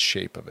and see the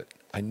shape of it.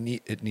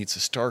 It needs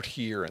to start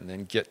here and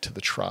then get to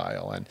the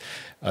trial. And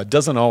it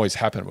doesn't always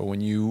happen, but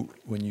when you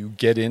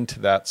get into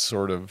that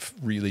sort of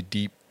really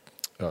deep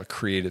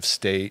creative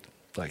state,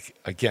 like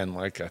I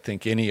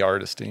think any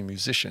artist, any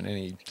musician,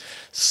 any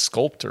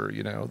sculptor,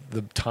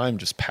 the time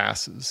just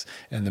passes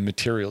and the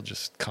material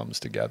just comes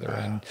together.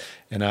 Wow.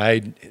 And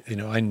I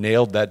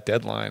nailed that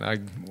deadline.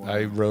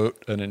 I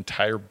wrote an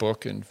entire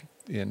book in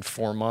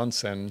 4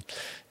 months, and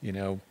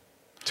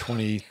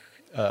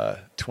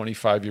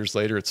 25 years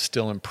later, it's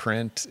still in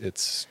print.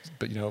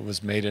 But it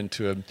was made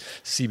into a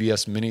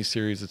CBS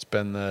miniseries. It's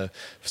been the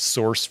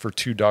source for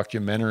 2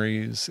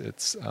 documentaries.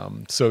 It's I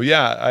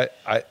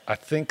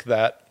think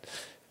that.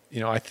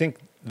 I think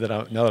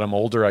that now that I'm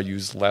older, I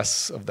use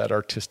less of that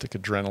artistic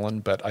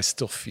adrenaline, but I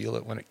still feel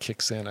it when it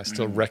kicks in. I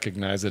still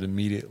recognize it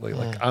immediately.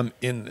 Like I'm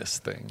in this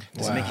thing.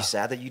 Does it make you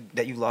sad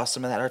that you lost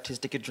some of that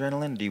artistic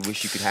adrenaline? Do you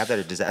wish you could have that,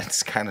 or does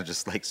that kind of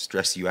just like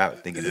stress you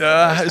out thinking?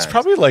 It's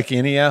probably like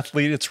any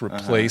athlete. It's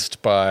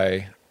replaced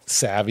by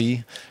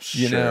savvy.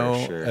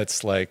 Sure.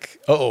 It's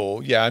like,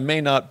 I may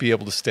not be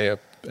able to stay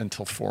up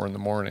until 4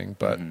 a.m,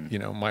 but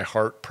my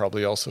heart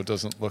probably also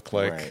doesn't look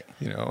like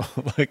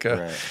like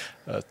a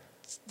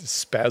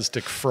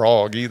spastic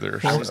frog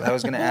either. I was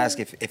going to ask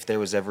if there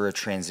was ever a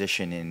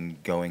transition in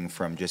going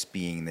from just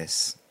being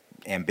this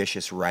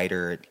ambitious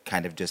writer,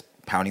 kind of just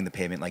pounding the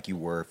pavement like you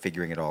were,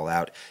 figuring it all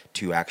out,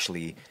 to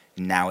actually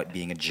now it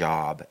being a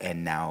job,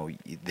 and now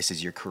this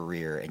is your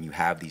career and you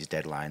have these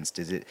deadlines.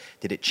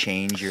 Did it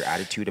change your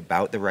attitude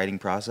about the writing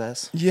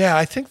process? Yeah,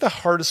 I think the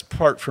hardest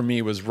part for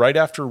me was right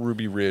after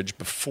Ruby Ridge,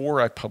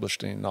 before I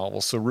published any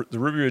novels. So the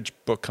Ruby Ridge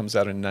book comes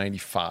out in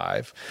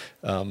 95.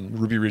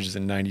 Ruby Ridge is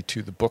in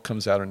 92. The book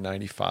comes out in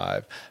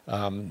 95.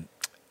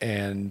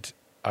 And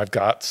I've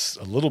got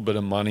a little bit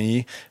of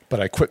money, but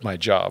I quit my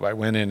job. I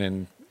went in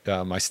and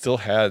I still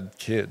had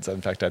kids.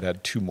 In fact, I'd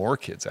had 2 more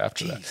kids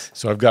after that.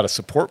 So I've got to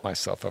support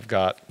myself. I've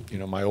got,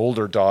 my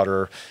older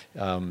daughter,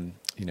 in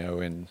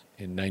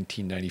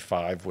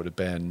 1995 would have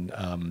been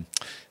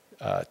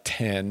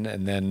 10,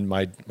 and then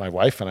my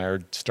wife and I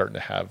are starting to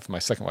have, my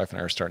second wife and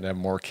I are starting to have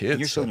more kids.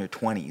 You're still in your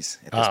 20s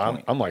at this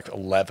point. I'm like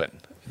 11.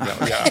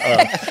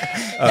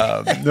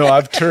 No,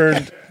 I've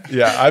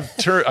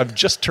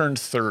just turned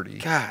 30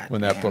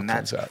 when that book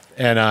comes out,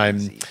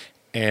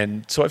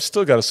 and so I've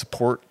still got to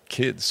support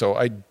kids. So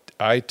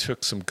I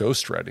took some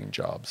ghostwriting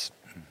jobs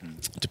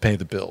to pay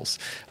the bills.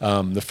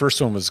 The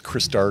first one was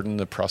Chris Darden,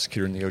 the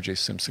prosecutor in the O.J.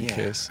 Simpson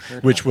case,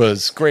 which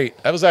was great.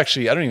 I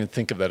don't even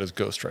think of that as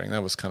ghostwriting.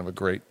 That was kind of a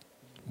great,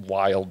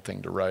 wild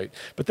thing to write.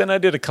 But then I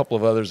did a couple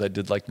of others. I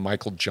did like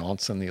Michael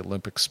Johnson, the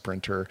Olympic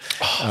sprinter.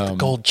 The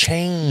gold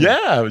chain.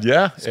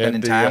 Yeah.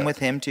 Spending time with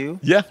him too.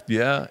 Yeah.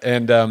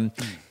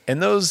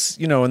 And those,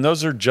 and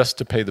those are just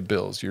to pay the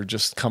bills. You're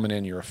just coming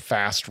in, you're a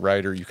fast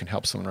writer, you can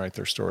help someone write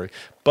their story.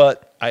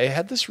 But I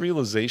had this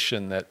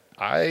realization that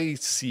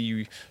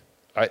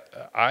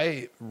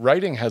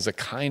writing has a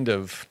kind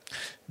of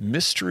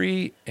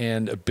mystery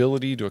and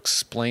ability to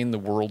explain the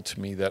world to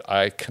me that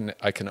I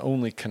can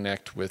only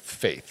connect with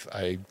faith.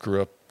 I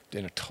grew up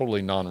in a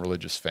totally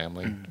non-religious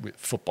family.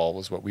 Football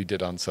was what we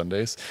did on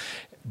Sundays,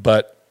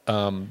 but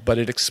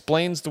it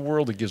explains the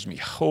world. It gives me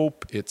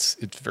hope. It's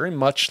very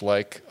much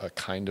like a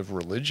kind of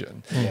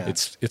religion. Yeah.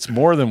 It's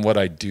more than what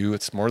I do.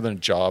 It's more than a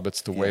job.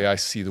 It's the way I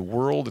see the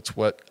world. It's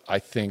what I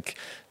think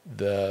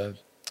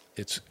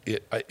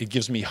it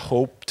gives me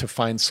hope to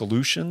find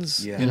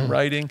solutions in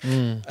writing.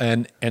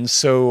 And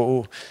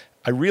so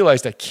I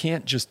realized I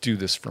can't just do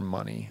this for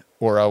money,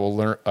 or I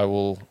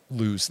will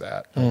lose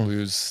that. I'll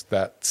lose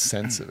that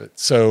sense of it.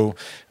 So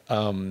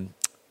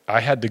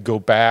I had to go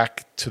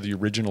back to the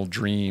original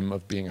dream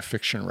of being a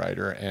fiction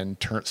writer and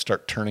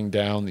start turning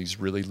down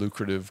these really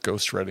lucrative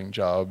ghostwriting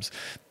jobs,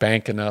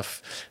 bank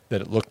enough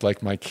that it looked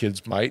like my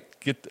kids might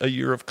get a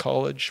year of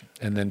college,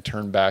 and then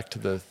turn back to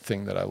the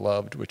thing that I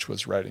loved, which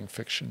was writing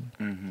fiction.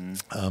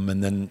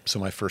 And then, so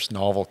my first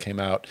novel came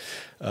out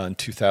in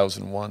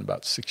 2001,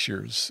 about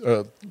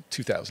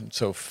 2000,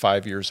 so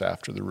 5 years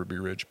after the Ruby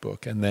Ridge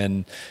book. And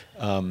then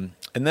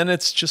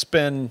it's just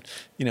been,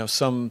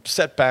 some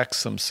setbacks,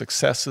 some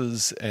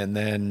successes, and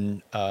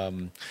then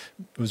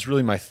it was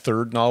really my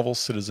third novel,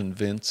 Citizen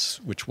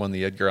Vince, which won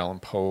the Edgar Allan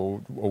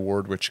Poe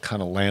Award, which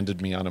kind of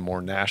landed me on a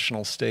more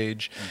national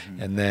stage.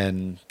 And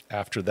then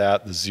after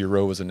that, The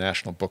Zero was a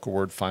National Book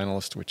Award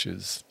finalist, which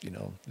is,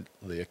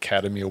 the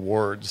Academy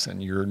Awards,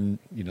 and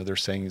they're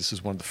saying this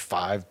is one of the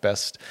 5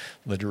 best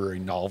literary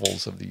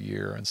novels of the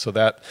year. And so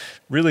that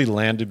really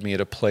landed me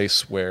at a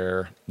place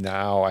where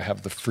now I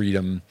have the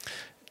freedom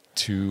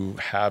to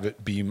have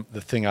it be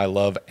the thing I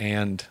love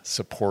and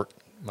support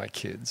my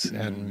kids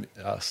and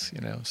us,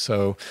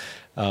 So,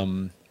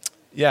 in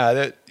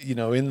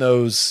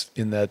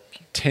that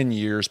 10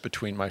 years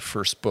between my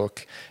first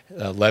book,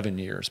 11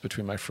 years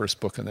between my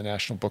first book and the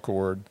National Book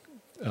Award,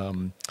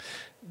 I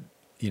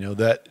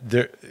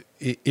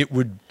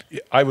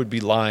would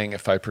be lying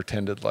if I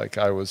pretended like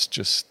I was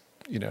just,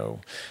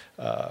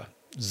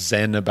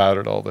 zen about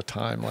it all the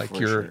time. Like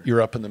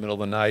you're up in the middle of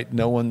the night.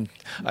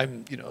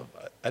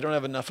 I don't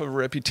have enough of a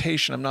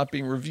reputation. I'm not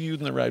being reviewed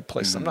in the right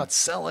place. I'm not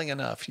selling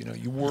enough.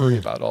 You worry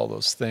about all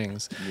those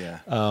things.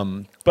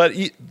 But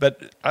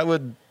I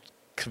would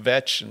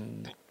kvetch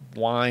and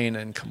whine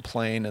and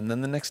complain, and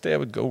then the next day I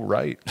would go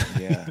write.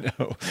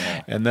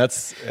 And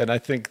I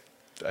think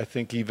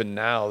even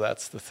now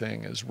that's the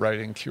thing, is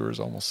writing cures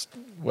almost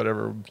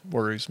whatever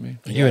worries me.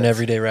 Are you an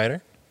everyday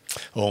writer?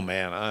 Oh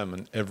man, I'm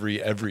an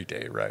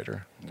everyday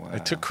writer. Wow. I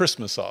took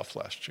Christmas off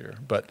last year,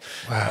 but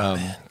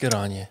man. Good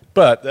on you.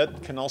 But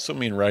that can also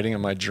mean writing in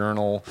my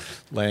journal,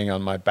 laying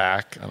on my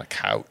back on a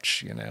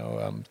couch.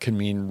 Can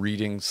mean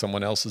reading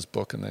someone else's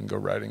book and then go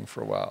writing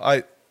for a while.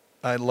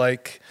 I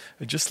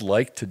just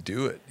like to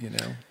do it.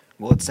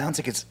 Well, it sounds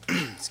like it's,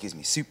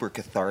 super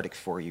cathartic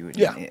for you,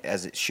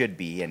 as it should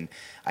be. And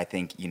I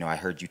think, I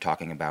heard you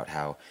talking about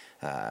how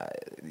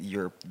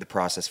the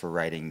process for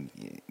writing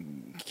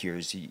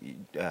cures, you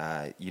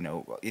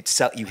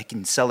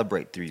can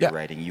celebrate through your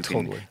writing. You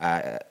can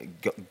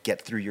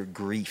get through your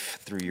grief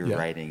through your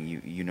writing.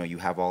 You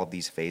have all of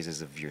these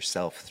phases of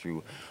yourself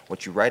through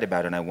what you write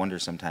about. And I wonder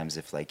sometimes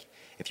if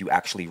you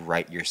actually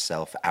write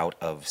yourself out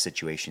of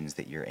situations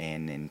that you're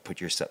in and put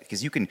yourself,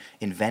 because you can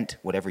invent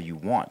whatever you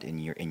want in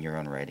your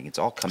own writing. It's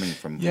all coming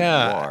from who you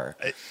are.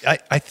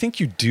 I think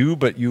you do,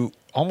 but you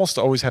almost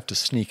always have to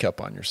sneak up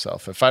on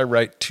yourself. If I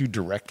write too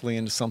directly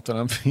into something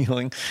I'm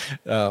feeling,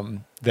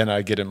 then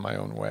I get in my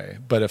own way.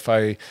 But if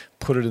I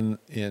put it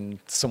in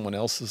someone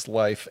else's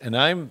life, and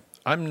I'm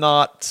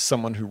not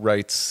someone who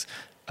writes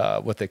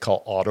what they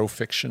call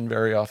autofiction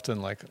very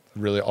often, like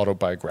really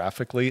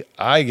autobiographically.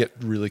 I get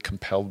really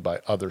compelled by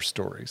other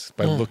stories,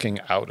 by looking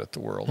out at the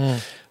world.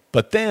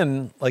 But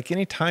then, like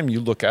anytime you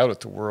look out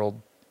at the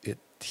world,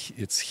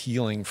 it's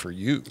healing for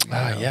you.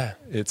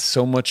 It's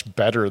so much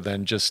better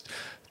than just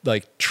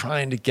like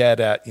trying to get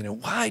at,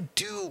 why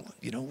do,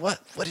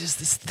 what is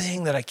this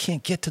thing that I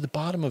can't get to the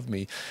bottom of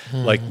me?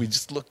 Like we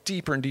just look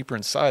deeper and deeper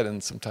inside.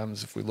 And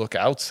sometimes if we look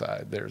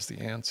outside, there's the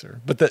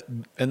answer. But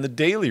and the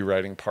daily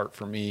writing part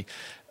for me,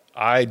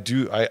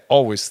 I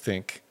always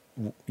think,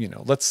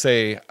 let's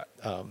say,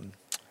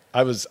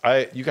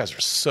 you guys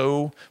are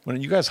so,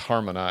 when you guys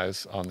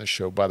harmonize on this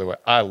show, by the way,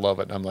 I love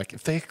it. I'm like,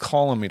 if they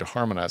call on me to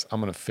harmonize, I'm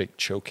going to fake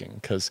choking.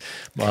 Because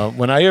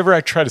whenever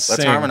I try to sing.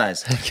 Let's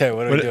harmonize. Okay,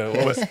 what are we doing?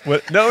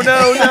 No.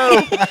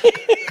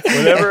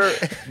 Whenever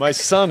my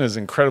son is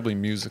incredibly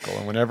musical,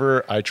 and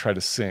whenever I try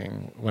to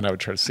sing, when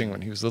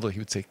he was little, he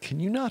would say, "Can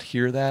you not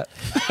hear that?"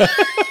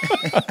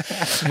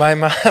 My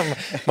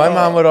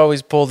mom would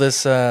always pull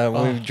this when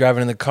we were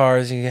driving in the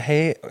cars.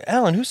 Hey,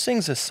 Alan, who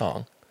sings this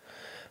song?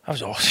 I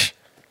was all,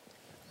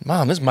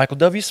 Mom, this is Michael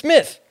W.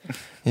 Smith.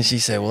 And she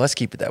said, well, let's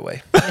keep it that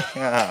way.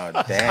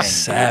 Oh, dang.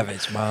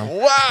 Savage, Mom.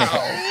 Wow.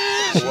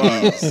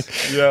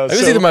 Yeah, It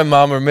was either my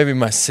mom or maybe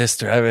my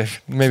sister. I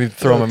maybe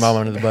throw my mom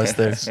under the bus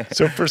there.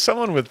 So for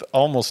someone with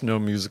almost no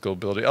musical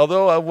ability,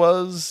 although I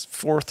was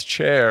fourth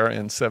chair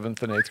in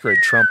 7th and 8th grade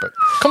trumpet.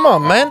 Come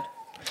on, man.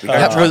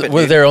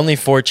 Were there only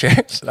 4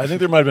 chairs? I think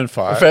there might have been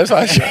 5. The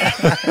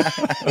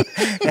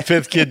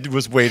 5th kid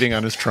was waiting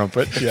on his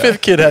trumpet. Yeah.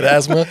 5th kid had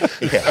asthma.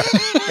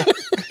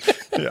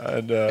 Yeah,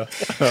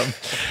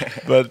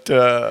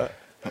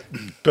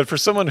 but for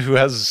someone who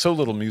has so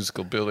little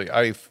musical ability,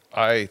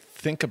 I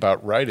think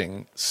about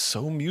writing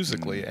so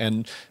musically,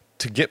 and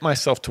to get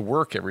myself to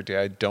work every day,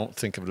 I don't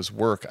think of it as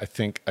work. I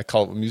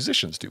call it what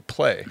musicians do,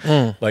 play.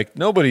 Like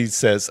nobody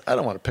says, I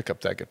don't want to pick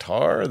up that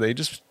guitar. They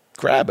just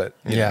grab it.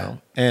 You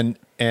know? And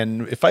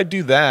if I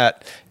do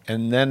that,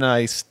 and then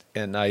I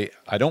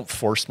don't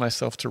force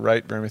myself to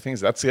write very many things.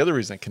 That's the other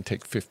reason it can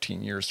take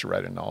 15 years to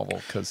write a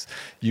novel, because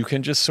you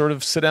can just sort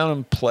of sit down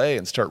and play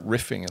and start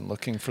riffing and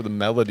looking for the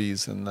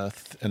melodies and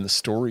the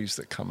stories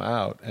that come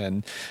out.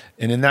 And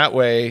in that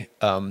way,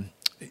 I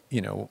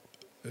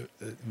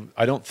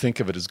don't think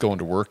of it as going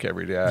to work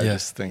every day. I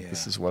just think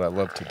this is what I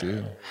love to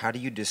do. How do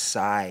you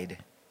decide,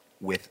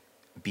 with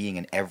being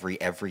an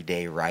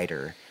everyday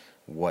writer,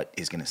 what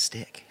is going to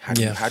stick? How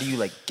do you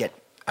like get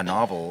a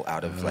novel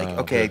out of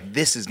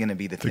this is going to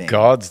be the thing? The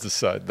gods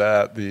decide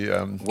that.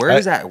 Where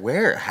is that?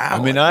 Where? How? I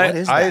mean, what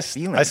is that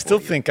feeling I still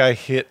for you? think I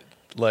hit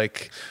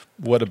like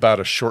what about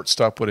a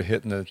shortstop would have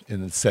hit in the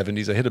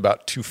 70s. I hit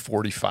about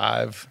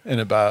 245, and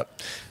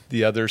about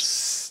the other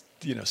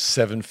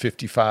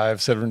 755,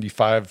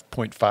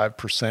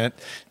 75.5%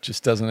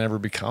 just doesn't ever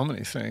become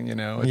anything.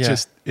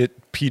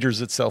 It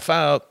peters itself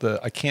out.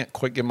 I can't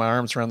quite get my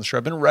arms around the story.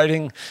 I've been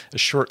writing a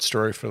short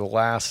story for the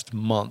last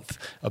month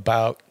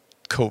about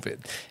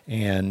COVID,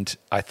 and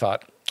I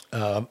thought,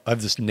 I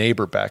have this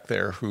neighbor back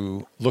there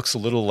who looks a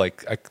little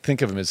like, I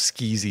think of him as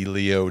skeezy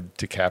Leo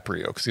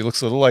DiCaprio, because he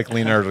looks a little like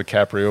Leonardo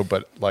DiCaprio,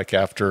 but like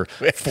after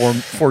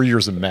 4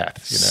 years of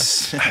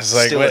meth, I was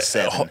like, Still a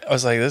 7. I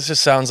was like, this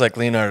just sounds like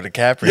Leonardo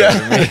DiCaprio.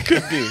 Yeah, it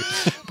could be.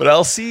 But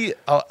I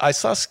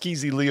saw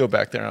skeezy Leo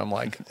back there, and I'm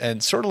like,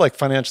 and sort of like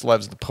Financial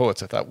Lives of the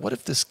Poets, I thought, what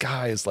if this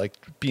guy is like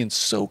being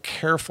so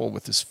careful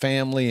with his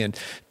family and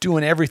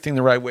doing everything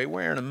the right way,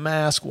 wearing a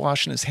mask,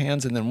 washing his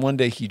hands, and then one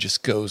day he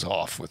just goes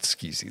off with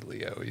skeezy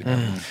Leo,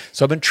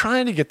 So I've been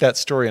trying to get that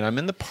story, and I'm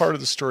in the part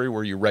of the story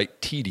where you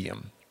write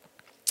tedium,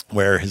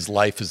 where his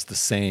life is the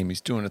same.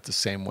 He's doing it the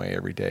same way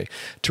every day.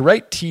 To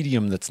write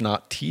tedium that's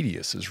not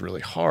tedious is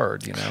really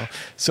hard,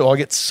 So I'll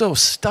get so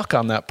stuck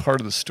on that part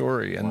of the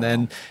story, and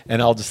then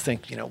I'll just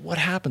think, what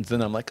happens?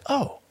 Then I'm like,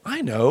 oh,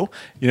 I know,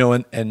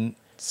 and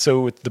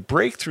so the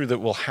breakthrough that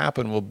will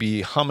happen will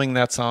be humming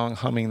that song,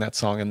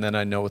 and then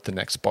I know what the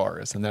next bar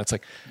is. And that's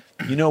like,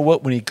 you know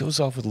what? When he goes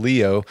off with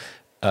Leo,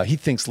 he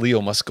thinks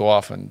Leo must go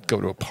off and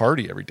go to a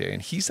party every day.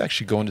 And he's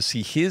actually going to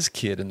see his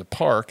kid in the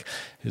park.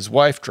 His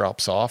wife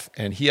drops off,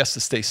 and he has to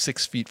stay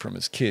 6 feet from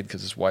his kid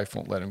because his wife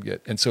won't let him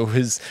get. And so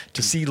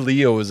to see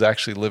Leo is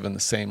actually living the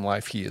same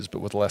life he is, but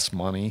with less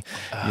money.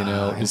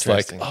 It's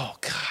like, oh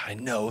God, I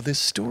know this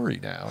story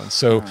now. And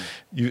so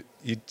you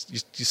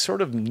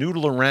sort of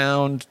noodle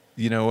around,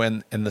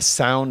 and the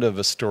sound of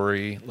a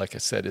story, like I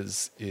said,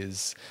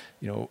 is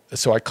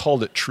so I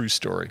called it True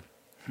Story.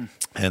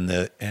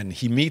 And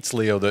he meets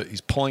Leo.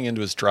 He's pulling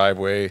into his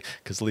driveway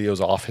because Leo's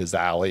off his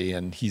alley,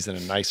 and he's in a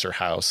nicer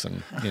house,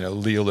 and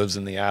Leo lives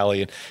in the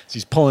alley. And so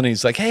he's pulling, and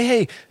he's like,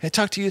 "Hey, I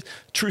talked to you.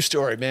 True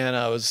story, man.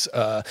 I was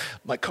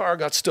my car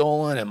got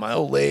stolen, and my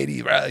old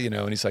lady,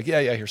 And he's like, "Yeah,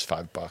 here's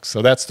 $5."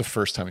 So that's the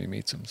first time he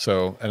meets him.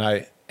 So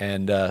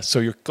so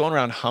you're going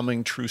around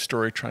humming True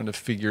Story, trying to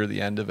figure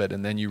the end of it,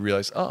 and then you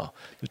realize, oh,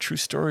 the true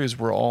story is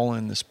we're all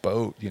in this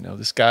boat.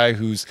 This guy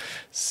who's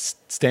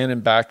standing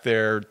back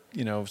there,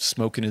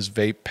 smoking his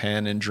vape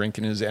pen and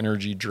drinking his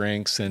energy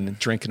drinks and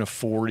drinking a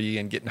 40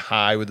 and getting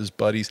high with his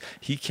buddies.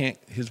 He can't.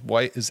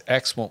 His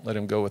ex won't let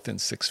him go within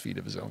 6 feet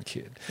of his own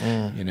kid.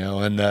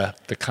 And the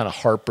kind of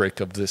heartbreak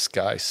of this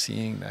guy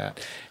seeing that,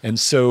 and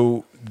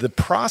so the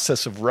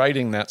process of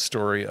writing that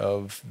story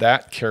of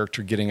that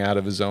character getting out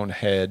of his own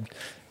head.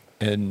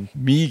 and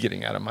me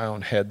getting out of my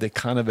own head, they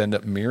kind of end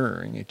up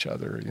mirroring each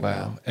other. You Wow.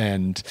 know?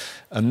 And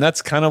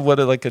that's kind of what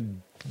like a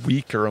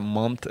week or a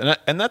month,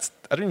 and that's,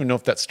 I don't even know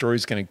if that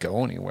story's going to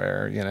go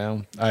anywhere. You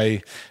know,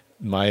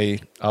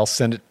 I'll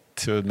send it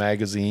to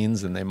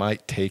magazines and they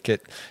might take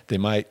it. They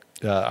might.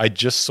 I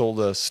just sold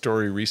a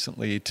story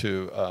recently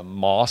to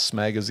Moss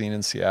magazine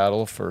in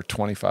Seattle for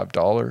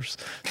 $25.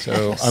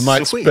 So I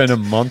might Sweet. spend a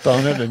month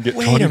on it and get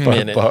Wait a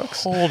minute.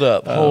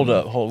 $25. Hold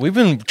up. We've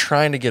been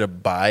trying to get a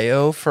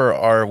bio for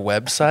our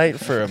website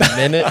for a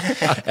minute,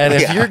 and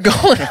if Yeah. you're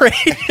going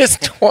rate is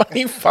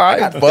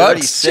 $25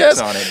 36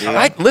 just on it,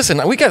 dude.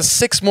 listen, we got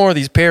 6 more of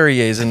these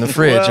Perriers in the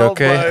fridge, Well,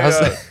 okay?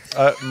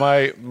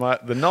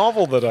 The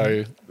novel that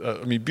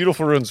I mean,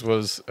 Beautiful Ruins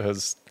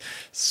has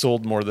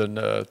sold more than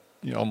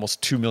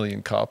almost 2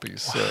 million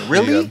copies. So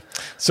Really?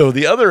 So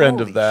the other end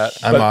Holy of that,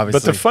 I'm but the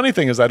obviously- funny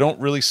thing is, I don't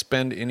really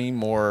spend any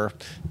more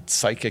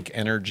psychic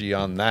energy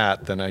on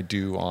that than I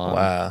do on,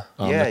 Wow.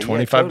 on Yeah, the yeah,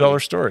 $25 totally.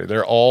 story.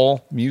 They're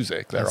all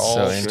music. They're That's all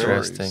so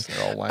stories. interesting.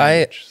 They're all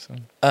language.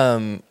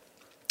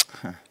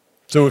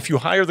 So if you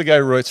hire the guy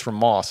who writes for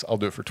Moss, I'll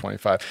do it for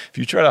 25. If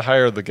you try to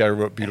hire the guy who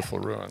wrote Beautiful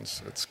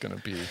Ruins, it's going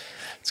to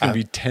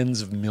be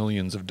tens of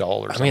millions of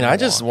dollars. I mean, on I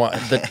the just lawn. want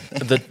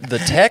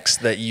the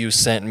text that you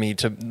sent me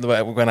to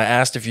when I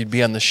asked if you'd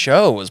be on the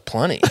show was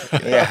plenty.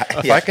 Yeah,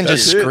 If I can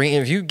just that's it.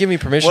 screen, if you give me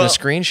permission Well, to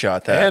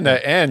screenshot that,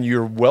 and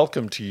you're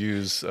welcome to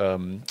use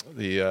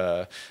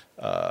the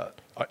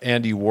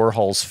Andy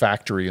Warhol's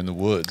Factory in the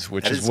Woods,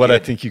 which That is is what I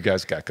good. think you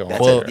guys got going.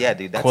 That's on it. there. Yeah,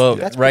 dude. That's quote,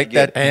 that's write pretty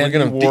good. that- we're Andy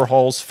gonna-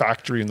 Warhol's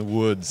Factory in the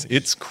Woods.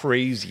 It's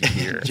crazy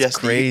here. Just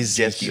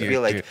crazy Just you here,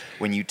 feel like dude.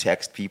 when you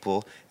text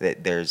people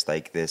that there's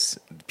like this,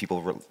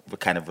 people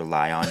kind of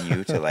rely on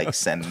you to like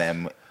send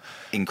them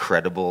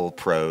incredible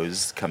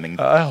prose coming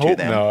I to hope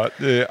them. not.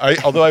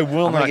 Although I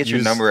will I'm gonna not get use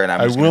your number and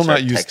I'm I just gonna will not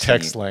start use texting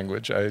text you.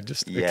 language. I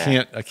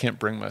Yeah. can't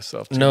bring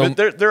myself to. No.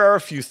 But there are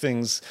a few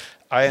things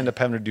I end up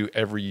having to do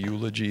every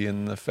eulogy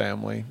in the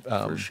family.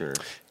 For sure.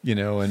 You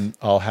know, and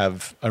I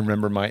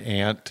remember my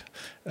aunt,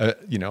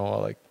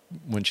 like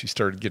when she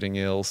started getting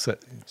ill,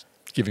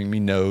 giving me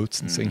notes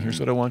and saying, "Here's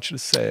what I want you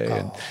to say."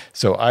 And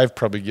so I've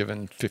probably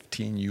given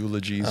 15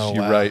 eulogies. Oh,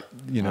 you wow. write,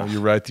 you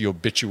write the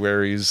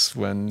obituaries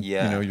when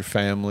Yeah. your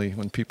family,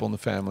 when people in the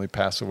family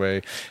pass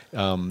away.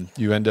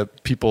 You end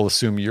up, people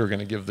assume you're going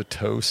to give the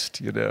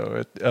toast.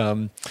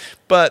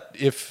 But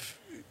if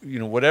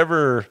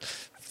whatever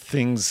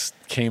things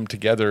came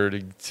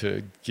together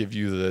to give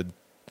you the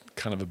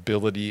kind of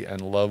ability and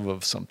love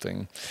of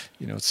something,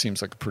 it seems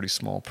like a pretty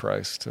small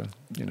price to.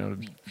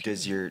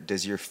 Does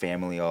your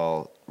family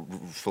all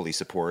fully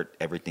support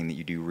everything that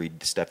you do?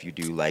 Read the stuff you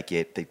do, like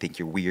it? They think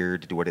you're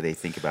weird. What do they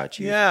think about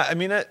you? Yeah, I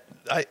mean,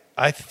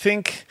 I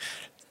think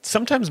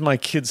sometimes my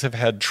kids have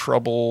had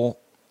trouble,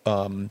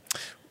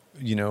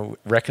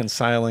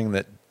 reconciling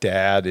that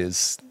dad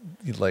is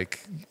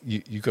like,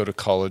 you go to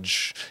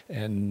college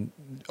and,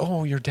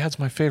 oh, your dad's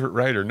my favorite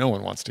writer. No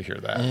one wants to hear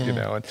that,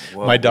 And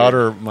Whoa,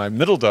 my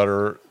middle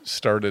daughter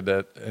started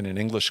in an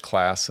English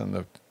class, and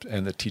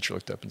the teacher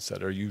looked up and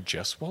said, "Are you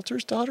Jess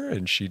Walter's daughter?"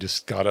 And she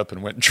just got up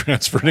and went and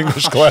transferred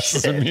English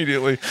classes shit.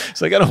 immediately.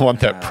 It's like, I don't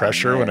want that Oh,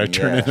 pressure when I man,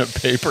 turn yeah. in a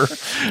paper.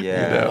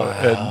 Yeah.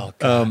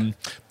 Wow,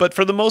 But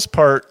for the most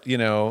part,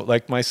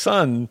 like my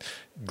son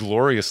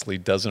gloriously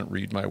doesn't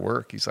read my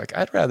work. He's like,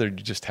 I'd rather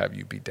just have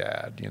you be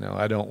dad.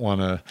 I don't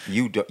want to.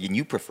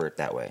 You prefer it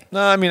that way.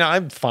 No, I mean,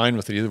 I'm fine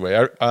with it either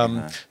way.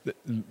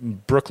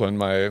 Brooklyn,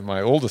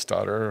 my oldest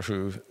daughter,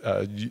 who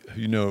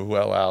you know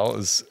well, Al,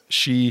 is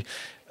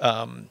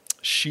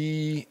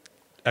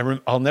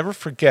I'll never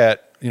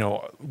forget.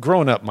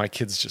 Growing up, my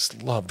kids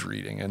just loved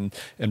reading,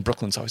 and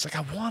Brooklyn's always like,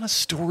 I want a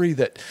story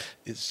that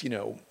is,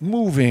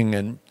 moving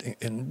and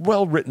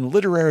well written,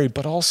 literary,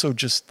 but also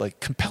just like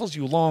compels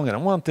you along. And I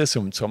want this,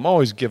 and so I'm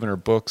always giving her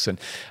books. And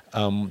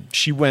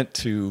she went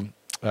to.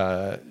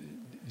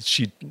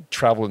 She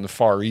traveled in the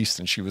Far East,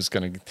 and she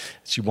wanted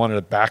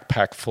a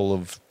backpack full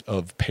of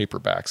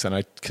paperbacks, and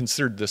I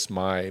considered this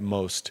my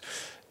most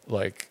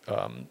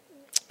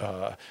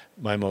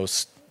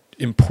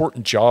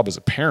important job as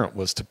a parent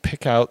was to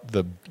pick out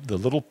the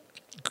little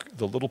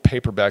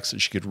paperbacks that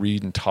she could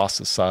read and toss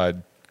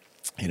aside,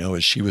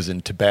 as she was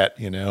in Tibet,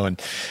 and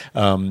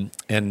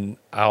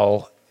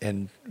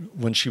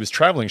when she was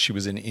traveling, she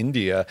was in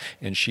India,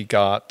 and she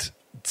got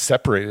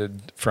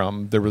separated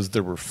from, there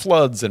were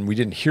floods, and we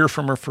didn't hear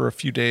from her for a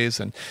few days,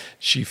 and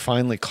she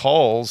finally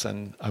calls,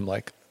 and I'm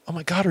like, oh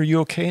my God, are you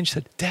okay? And she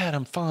said, Dad,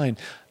 I'm fine.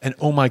 And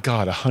oh my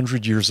God,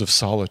 100 Years of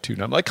Solitude.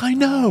 And I'm like, I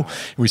know.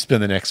 And we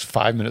spend the next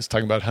 5 minutes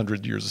talking about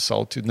 100 Years of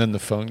Solitude. And then the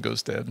phone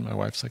goes dead. And my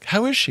wife's like,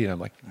 how is she? And I'm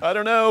like, I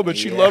don't know, but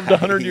she loved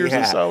 100 Years of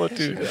Yeah.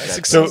 Solitude.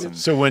 That's So, awesome.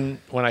 so when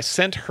I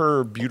sent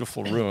her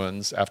Beautiful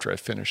Ruins after I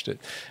finished it,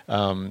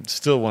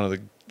 still one of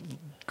the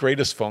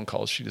greatest phone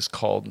calls, she just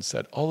called and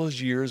said, all those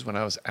years when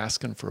I was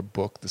asking for a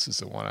book, this is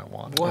the one I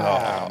wanted.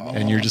 Wow.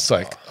 And you're just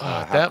like,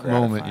 at how that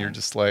moment, gratifying. you're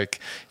just like,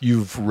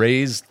 you've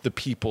raised the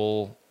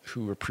people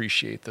who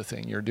appreciate the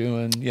thing you're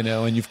doing, you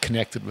know, and you've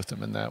connected with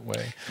them in that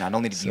way. Not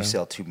only did you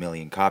sell 2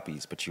 million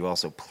copies, but you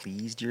also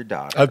pleased your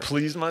daughter. I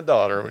pleased my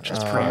daughter, which is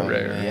pretty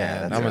rare. Man,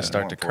 Yeah, I'm that's gonna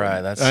start more to important.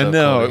 cry. That's I so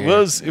know cool to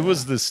hear. it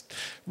was this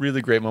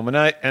really great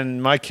moment.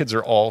 And my kids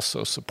are all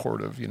so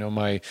supportive. You know,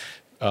 my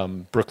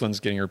Brooklyn's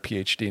getting her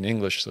PhD in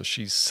English, so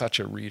she's such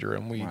a reader,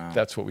 and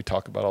that's what we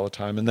talk about all the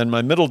time. And then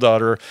my middle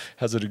daughter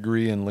has a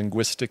degree in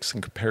linguistics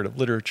and comparative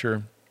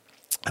literature.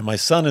 And my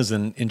son is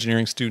an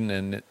engineering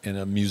student and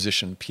a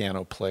musician,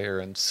 piano player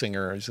and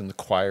singer. He's in the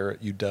choir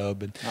at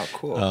UW. And, Oh,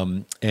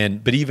 cool.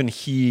 But even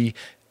he,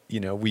 you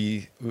know,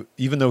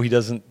 even though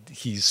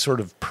he's sort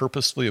of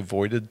purposely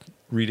avoided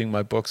reading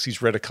my books.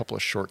 He's read a couple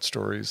of short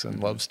stories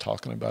and loves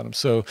talking about them.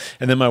 So,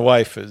 and then my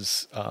wife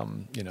is,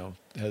 you know,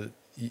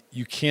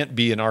 you can't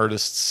be an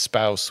artist's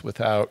spouse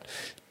without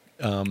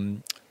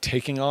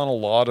taking on a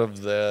lot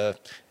of the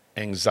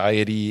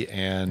anxiety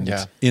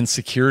and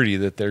insecurity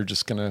that they're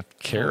just going to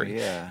carry.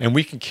 Yeah. And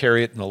we can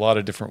carry it in a lot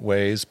of different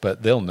ways,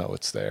 but they'll know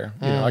it's there.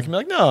 You know, I can be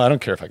like, no, I don't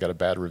care if I got a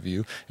bad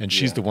review. And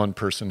she's the one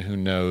person who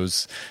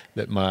knows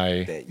that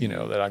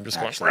that I'm just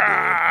going, Actually do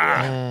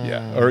it.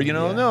 yeah. Or, you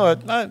know,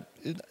 no,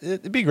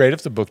 it'd be great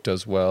if the book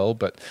does well,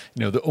 but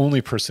you know, the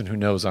only person who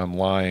knows I'm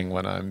lying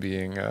when I'm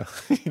being, and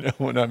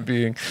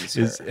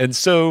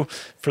so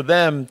for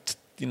them,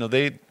 you know,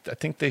 I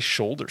think they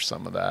shoulder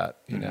some of that,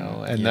 you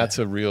know, and that's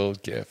a real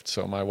gift.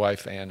 So my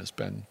wife, Anne, has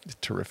been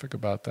terrific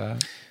about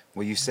that.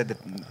 Well, you said that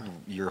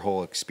your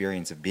whole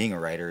experience of being a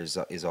writer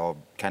is all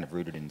kind of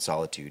rooted in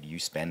solitude. You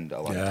spend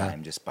a lot of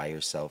time just by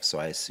yourself. So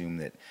I assume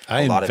that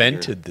I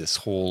invented this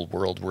whole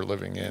world we're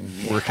living in,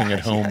 working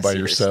at home by seriously.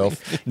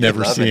 yourself,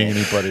 never seeing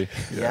anybody.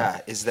 Yeah.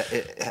 Is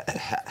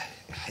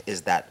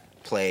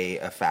that play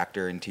a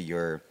factor into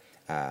your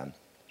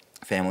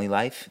family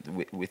life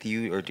with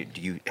you, or do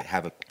you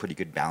have a pretty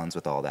good balance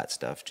with all that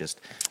stuff?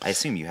 I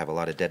assume you have a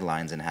lot of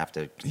deadlines and have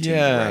to continue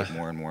to write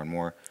more and more and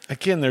more.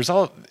 Again,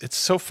 it's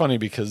so funny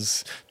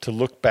because to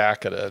look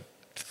back at a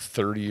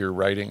 30-year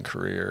writing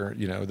career,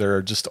 you know, there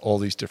are just all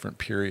these different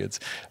periods.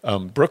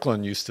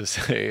 Brooklyn used to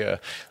say,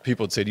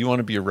 people would say, do you want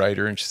to be a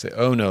writer? And she'd say,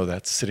 oh no,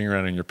 that's sitting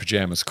around in your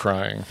pajamas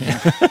crying.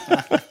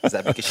 Is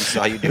that because she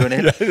saw you doing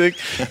it? I think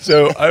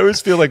so. I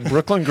always feel like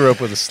Brooklyn grew up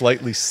with a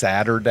slightly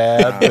sadder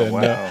dad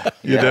than,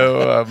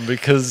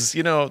 because,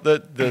 you know,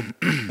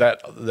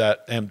 that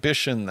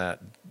ambition, that,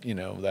 you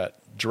know, that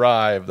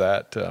drive,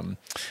 that,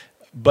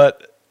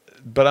 but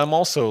I'm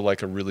also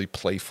like a really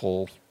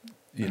playful,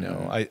 you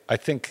know, I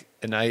think,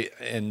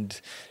 and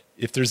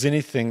if there's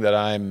anything that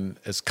I'm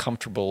as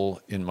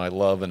comfortable in my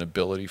love and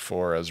ability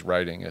for as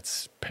writing,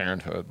 it's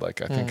parenthood.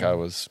 Like, I think I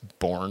was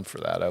born for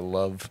that. I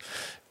love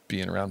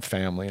being around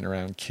family and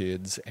around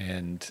kids,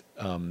 and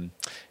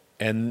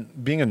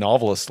being a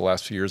novelist the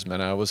last few years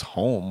meant I was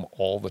home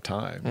all the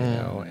time, you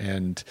know,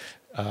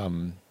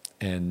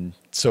 and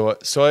so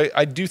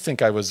I do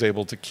think I was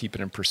able to keep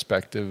it in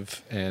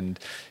perspective. And,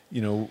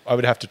 you know, I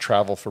would have to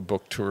travel for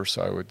book tours,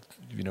 so I would,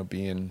 you know,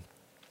 be in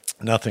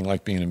nothing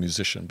like being a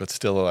musician, but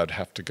still I'd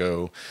have to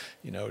go,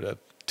 you know, to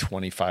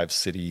 25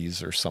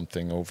 cities or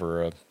something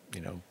over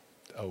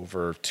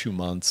 2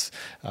 months,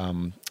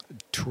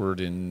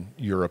 toured in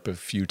Europe a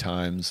few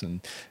times.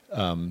 And,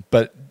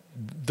 but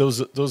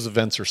those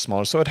events are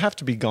smaller, so I'd have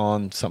to be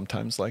gone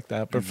sometimes like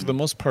that. But for the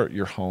most part,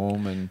 you're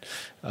home,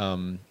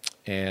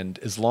 and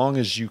as long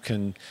as you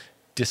can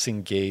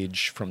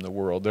disengage from the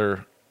world,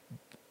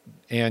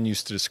 Anne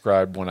used to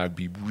describe when I'd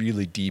be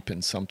really deep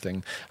in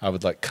something, I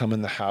would like come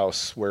in the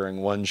house wearing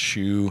one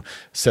shoe,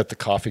 set the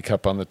coffee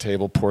cup on the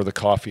table, pour the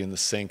coffee in the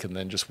sink, and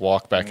then just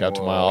walk back out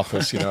to my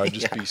office. You know, I'd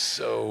just be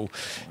so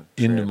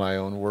into my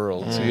own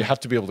world. So you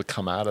have to be able to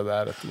come out of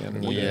that at the end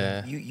of the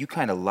day. You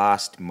kind of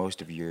lost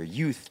most of your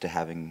youth to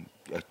having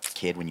a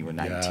kid when you were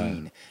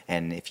 19,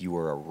 and if you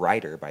were a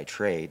writer by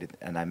trade,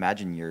 and I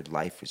imagine your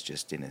life was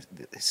just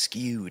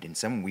skewed in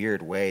some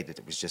weird way, that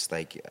it was just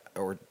like,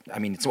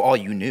 it's all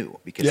you knew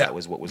because that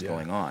was what was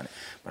going on.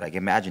 But I can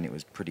imagine it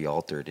was pretty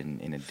altered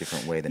in a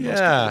different way than most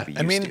people would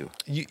be used to.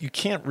 You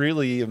can't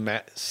really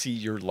see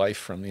your life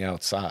from the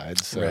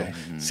outside, so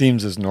it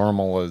seems as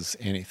normal as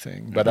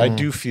anything. But I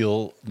do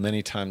feel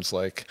many times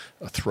like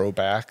a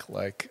throwback,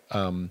 like,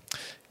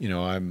 you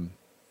know,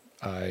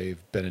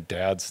 I've been a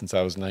dad since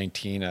I was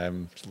 19.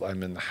 I'm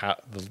in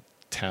the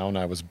town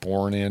I was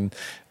born in.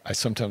 I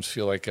sometimes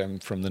feel like I'm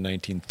from the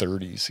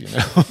 1930s, you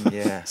know?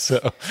 Yeah.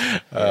 So,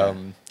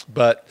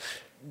 but,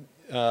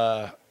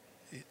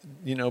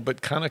 you know,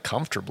 but kind of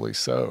comfortably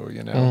so,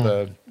 you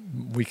know,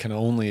 we can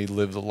only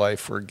live the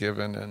life we're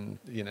given. And,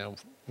 you know,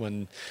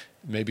 when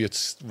maybe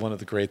it's one of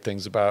the great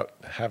things about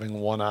having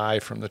one eye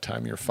from the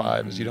time you're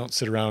 5 is you don't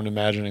sit around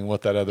imagining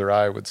what that other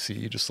eye would see.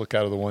 You just look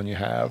out of the one you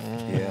have.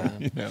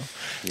 You know?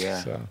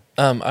 Yeah. So.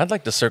 I'd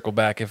like to circle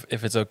back, if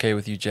it's okay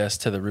with you, Jess,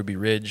 to the Ruby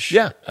Ridge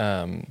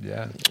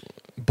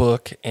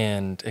book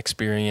and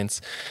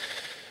experience.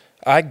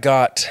 I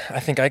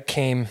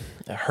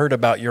heard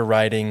about your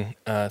writing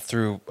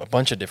through a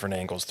bunch of different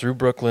angles, through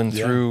Brooklyn,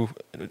 through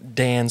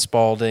Dan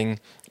Spalding,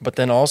 but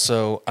then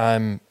also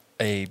I'm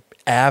a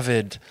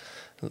avid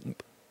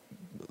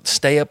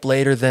stay up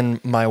later than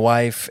my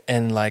wife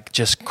and like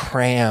just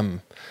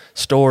cram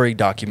story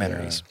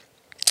documentaries.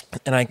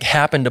 And I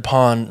happened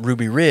upon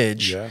Ruby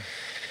Ridge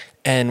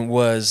and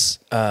was,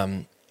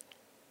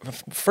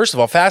 first of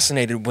all,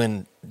 fascinated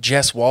when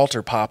Jess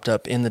Walter popped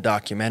up in the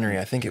documentary.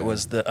 I think it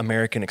was the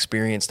American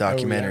Experience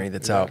documentary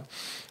that's out.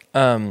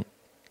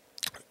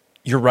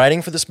 You're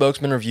writing for the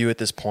Spokesman Review at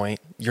this point.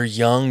 You're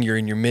young. You're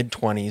in your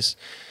mid-20s.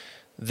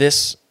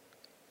 This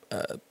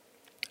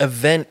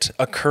event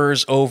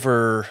occurs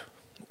over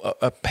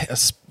a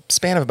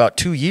span of about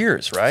 2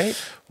 years, right?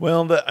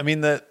 Well,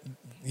 the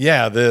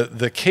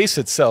case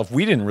itself,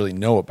 we didn't really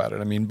know about it.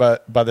 I mean,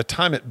 but by the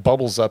time it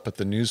bubbles up at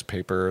the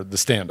newspaper, the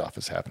standoff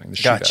is happening. The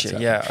shootout's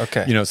happening. Yeah,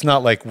 okay. You know, it's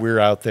not like we're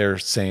out there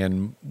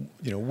saying,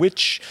 you know,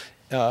 which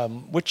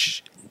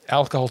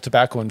alcohol,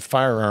 tobacco, and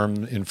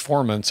firearm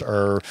informants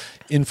are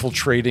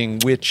infiltrating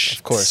which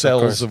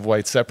cells of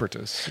white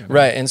separatists. You know?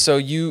 Right, and so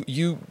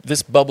you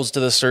this bubbles to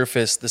the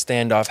surface, the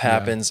standoff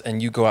happens,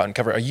 and you go out and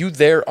cover. Are you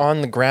there on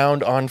the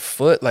ground, on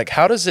foot? Like,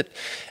 how does it,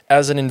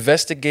 as an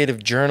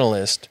investigative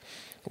journalist,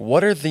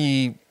 what are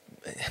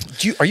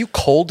are you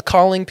cold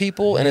calling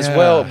people? And as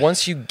well,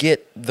 once you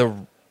get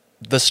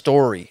the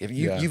story, if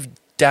you've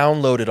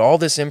downloaded all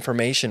this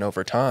information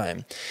over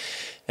time,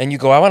 and you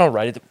go, I want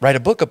to write a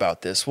book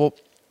about this. Well,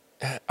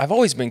 I've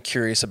always been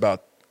curious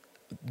about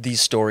these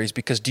stories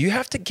because do you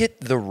have to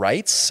get the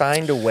rights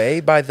signed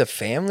away by the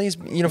families?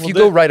 You know, if you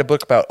go write a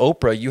book about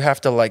Oprah, you have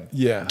to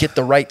get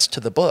the rights to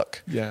the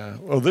book. Yeah.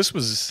 Well, this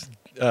was,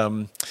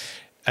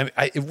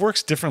 it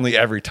works differently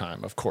every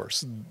time, of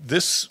course.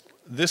 This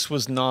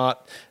was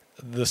not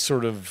the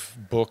sort of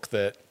book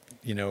that,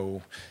 you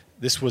know,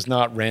 this was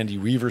not Randy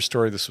Weaver's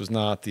story. This was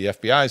not the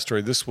FBI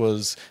story. This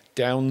was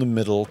down the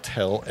middle,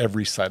 tell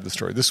every side of the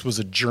story. This was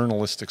a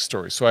journalistic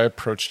story. So I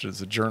approached it as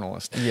a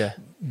journalist. Yeah.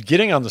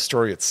 Getting on the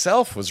story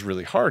itself was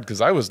really hard because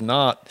I was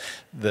not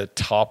the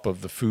top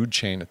of the food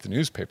chain at the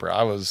newspaper.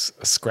 I was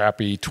a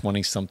scrappy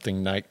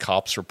 20-something night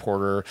cops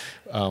reporter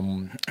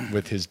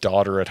with his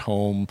daughter at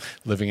home,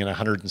 living in a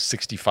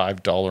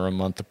 $165 a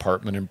month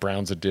apartment in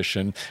Brown's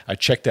Addition. I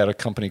checked out a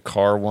company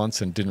car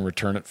once and didn't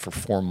return it for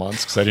 4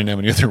 months because I didn't have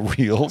any other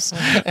wheels.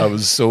 I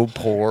was so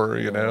poor,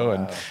 you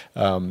know,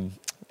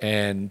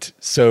 and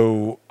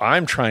so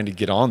I'm trying to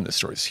get on this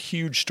story. This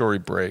huge story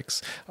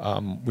breaks.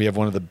 We have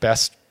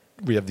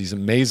we have these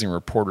amazing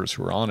reporters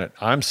who are on it.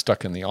 I'm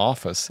stuck in the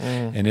office,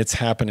 and it's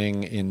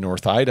happening in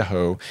North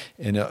Idaho.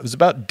 And it was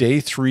about day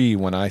 3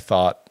 when I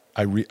thought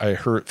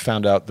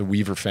found out the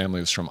Weaver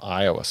family was from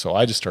Iowa. So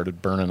I just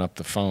started burning up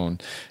the phone.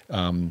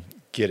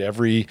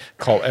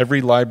 Call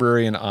every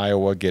library in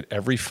Iowa, get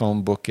every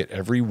phone book, get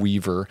every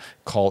Weaver,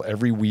 call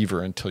every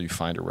Weaver until you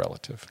find a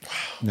relative. Wow.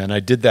 And then I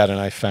did that, and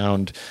I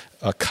found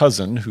a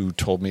cousin who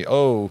told me,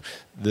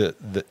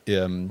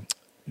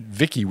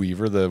 Vicky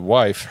Weaver, the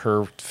wife,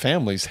 her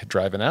family's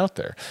driving out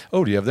there.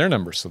 Oh, do you have their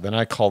number? So then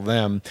I call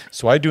them.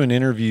 So I do an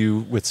interview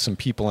with some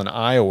people in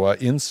Iowa,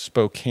 in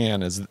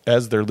Spokane,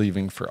 as they're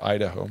leaving for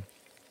Idaho.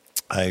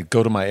 I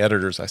go to my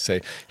editors. I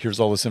say, here's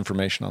all this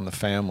information on the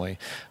family.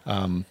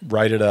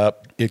 Write it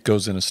up. It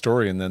goes in a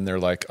story. And then they're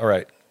like, all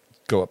right,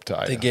 go up to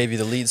Idaho. They gave you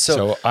the lead.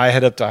 So I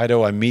head up to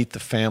Idaho. I meet the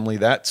family.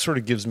 That sort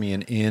of gives me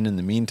an in. In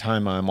the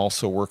meantime, I'm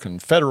also working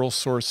federal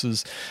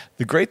sources.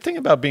 The great thing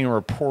about being a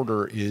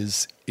reporter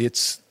is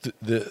it's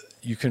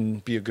you can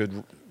be a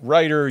good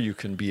writer, you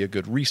can be a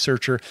good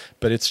researcher,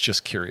 but it's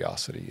just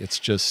curiosity. It's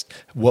just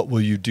what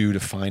will you do to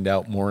find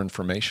out more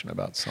information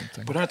about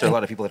something. But aren't there a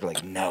lot of people that are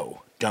like,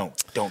 no, don't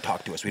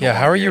talk to us. We yeah, don't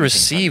how want are to hear you anything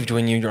received from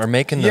when you are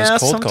making those cold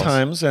calls? Yeah,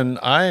 sometimes, and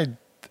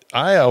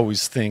I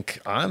always think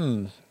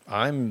I'm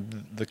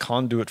the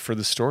conduit for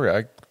the story.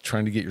 I'm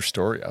trying to get your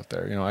story out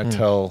there. You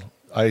know,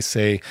 I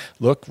say,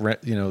 look,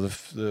 you know,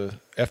 the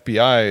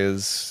FBI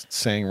is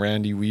saying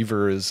Randy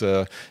Weaver is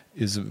a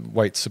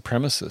white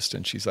supremacist,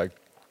 and she's like,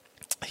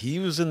 he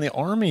was in the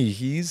Army.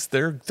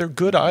 They're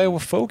good Iowa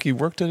folk. He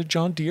worked at a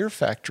John Deere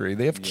factory.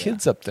 They have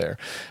kids up there.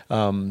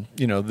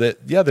 You know,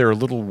 they're a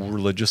little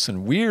religious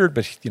and weird,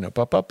 but you know,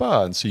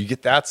 And so you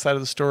get that side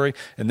of the story,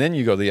 and then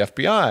you go to the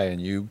FBI,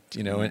 and you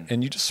know,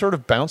 and you just sort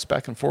of bounce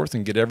back and forth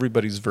and get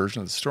everybody's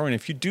version of the story. And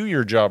if you do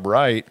your job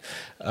right,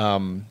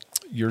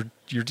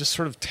 you're just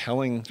sort of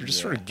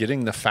sort of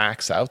getting the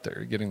facts out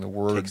there, getting the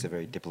word. It takes a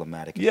very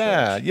diplomatic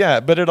approach. Yeah,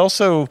 but it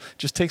also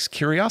just takes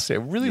curiosity.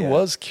 I really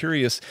was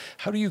curious,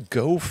 how do you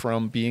go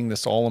from being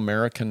this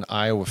all-American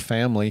Iowa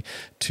family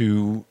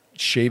to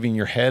shaving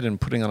your head and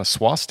putting on a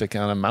swastika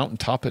on a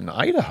mountaintop in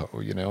Idaho?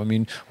 You know, I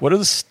mean, what are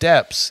the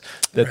steps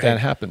that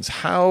happens?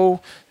 How,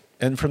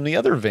 and from the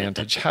other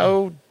vantage,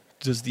 how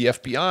does the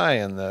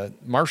FBI and the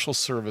Marshal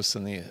Service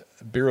and the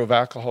Bureau of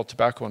Alcohol,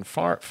 Tobacco, and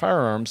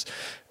Firearms,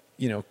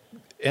 you know,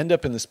 end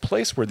up in this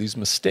place where these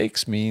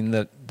mistakes mean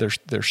that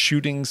they're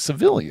shooting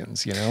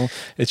civilians? You know,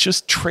 it's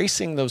just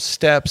tracing those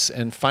steps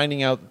and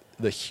finding out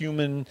the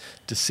human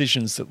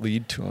decisions that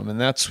lead to them, and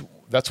that's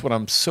what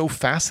I'm so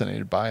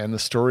fascinated by, and the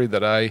story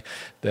that I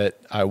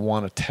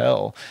want to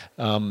tell,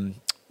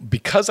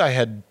 because I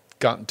had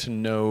gotten to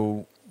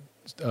know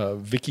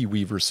Vicky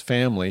Weaver's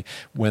family,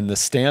 when the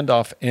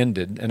standoff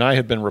ended, and I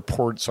had been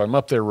so I'm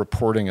up there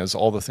reporting as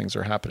all the things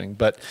are happening.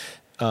 But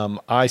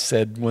I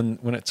said, when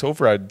it's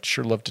over, I'd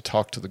sure love to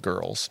talk to the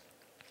girls.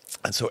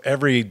 And so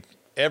every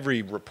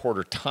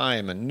reporter,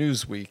 Time and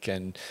Newsweek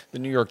and the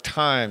New York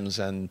Times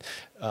and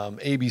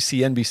ABC,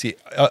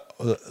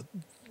 NBC,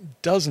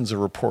 dozens of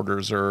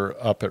reporters are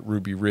up at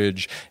Ruby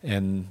Ridge,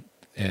 and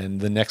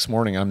the next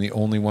morning I'm the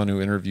only one who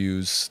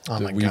interviews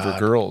the Weaver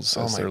girls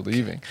as they're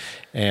leaving.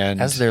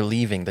 And as they're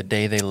leaving, the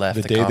day they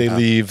left the day compound. they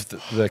leave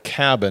the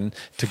cabin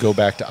to go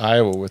back to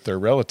Iowa with their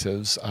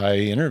relatives, I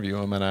interview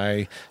them and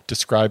I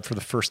describe for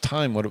the first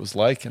time what it was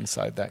like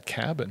inside that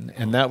cabin.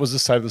 And that was a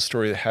side of the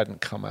story that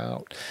hadn't come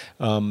out.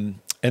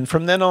 And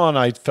from then on,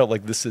 I felt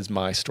like this is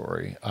my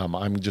story.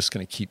 I'm just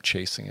going to keep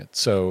chasing it.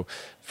 So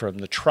from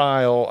the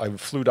trial, I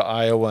flew to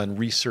Iowa and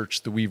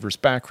researched the Weavers'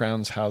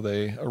 backgrounds, how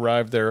they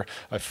arrived there.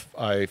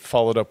 I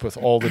followed up with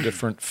all the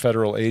different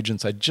federal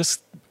agents.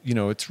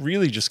 It's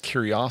really just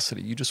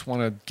curiosity. You just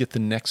want to get the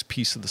next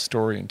piece of the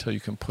story until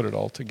you can put it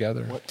all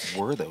together. What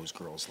were those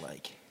girls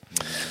like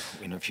when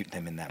you interviewed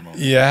them in that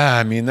moment? Yeah,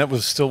 I mean, that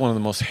was still one of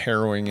the most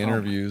harrowing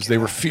interviews. They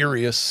were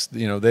furious.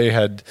 They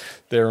had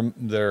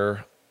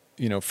their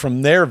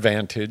from their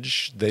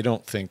vantage, they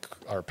don't think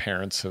our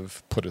parents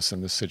have put us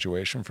in this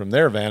situation. From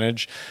their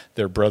vantage,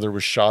 their brother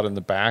was shot in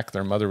the back,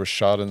 their mother was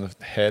shot in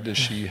the head as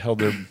she held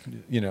their,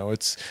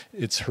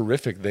 it's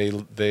horrific.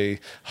 They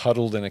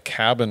huddled in a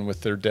cabin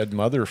with their dead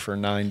mother for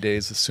 9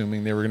 days,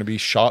 assuming they were going to be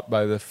shot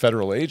by the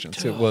federal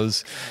agents. It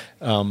was,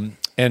 and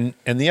the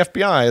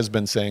FBI has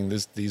been saying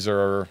these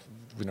are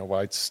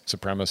white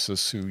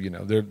supremacists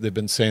who, they've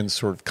been saying this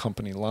sort of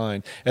company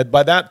line. And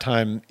by that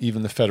time,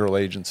 even the federal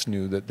agents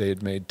knew that they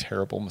had made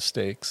terrible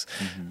mistakes.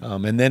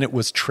 Mm-hmm. And then it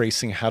was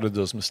tracing how did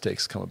those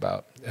mistakes come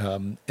about.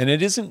 And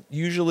it isn't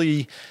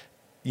usually,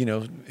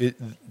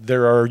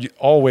 there are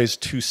always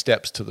two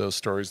steps to those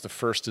stories. The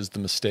first is the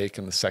mistake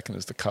and the second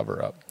is the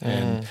cover-up.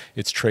 And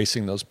it's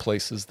tracing those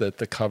places that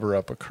the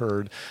cover-up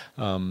occurred.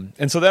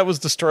 And so that was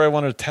the story I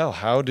wanted to tell.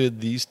 How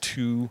did these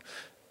two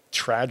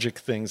tragic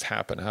things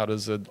happen? How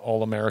does an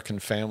all-American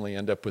family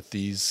end up with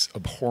these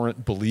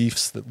abhorrent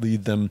beliefs that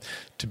lead them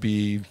to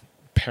be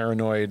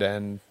paranoid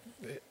and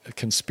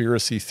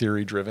conspiracy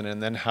theory driven? And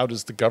then how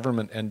does the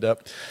government end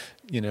up,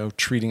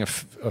 treating a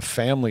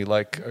family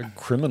like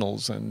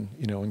criminals and,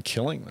 and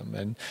killing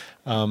them?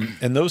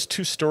 And those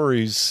two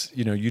stories,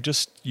 you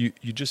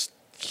just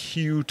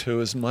cue to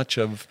as much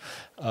of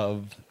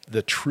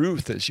the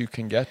truth as you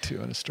can get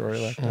to in a story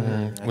like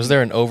that. Was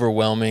there an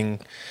overwhelming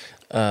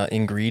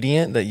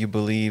ingredient that you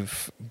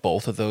believe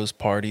both of those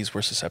parties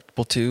were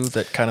susceptible to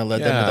that kind of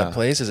led them to that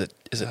place? Is it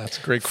that's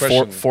a great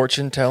question.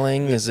 Fortune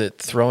telling? Is it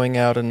throwing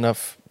out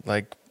enough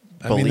belief?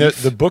 I mean,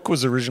 the book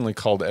was originally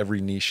called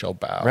Every Knee Shall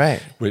Bow,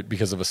 right?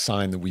 Because of a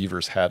sign the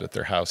Weavers had at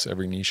their house,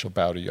 Every Knee Shall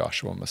Bow to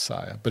Yahshua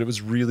Messiah. But it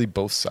was really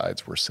both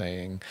sides were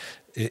saying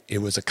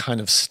it was a kind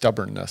of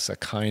stubbornness, a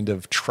kind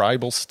of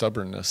tribal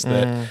stubbornness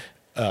that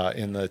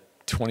in the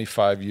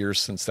 25 years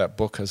since that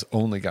book has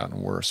only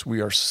gotten worse. We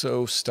are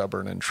so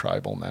stubborn and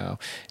tribal now,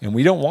 and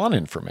we don't want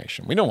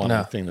information. We don't want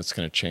anything that's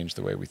going to change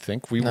the way we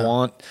think.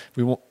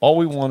 All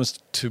we want is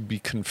to be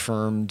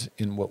confirmed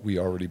in what we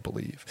already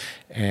believe,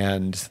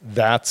 and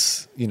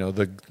that's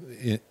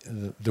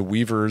the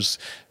Weavers,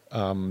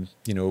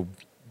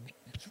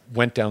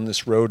 went down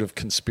this road of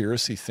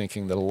conspiracy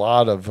thinking that a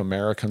lot of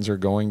Americans are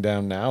going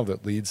down now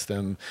that leads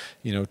them,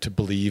 to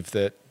believe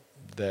that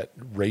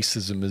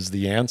racism is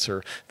the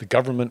answer. The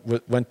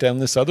government went down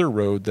this other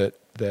road that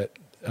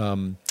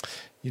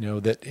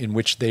in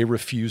which they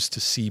refuse to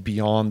see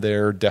beyond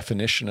their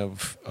definition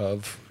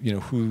of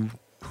who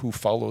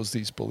follows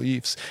these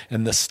beliefs,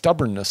 and the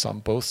stubbornness on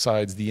both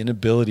sides, the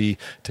inability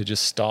to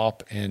just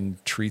stop and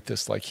treat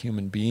this like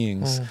human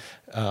beings,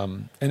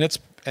 and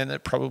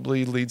it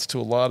probably leads to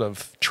a lot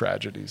of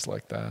tragedies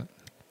like that.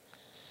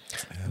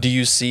 Yeah. Do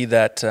you see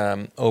that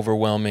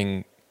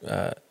overwhelming?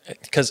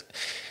 Because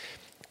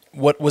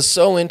what was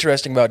so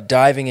interesting about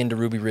diving into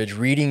Ruby Ridge,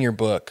 reading your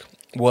book,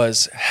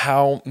 was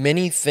how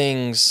many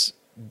things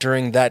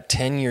during that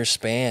 10-year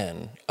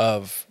span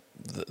of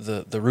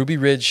the Ruby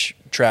Ridge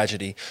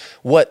tragedy,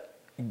 what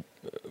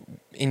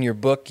in your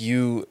book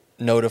you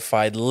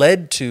notified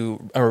led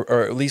to,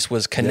 or at least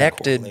was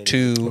connected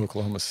to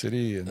Oklahoma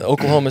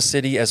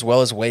City as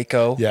well as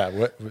Waco.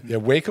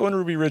 Waco and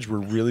Ruby Ridge were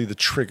really the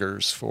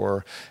triggers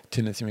for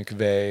Timothy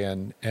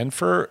McVeigh and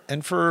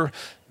for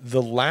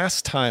the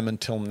last time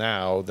until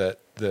now that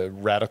the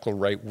radical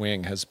right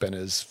wing has been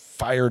as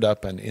fired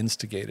up and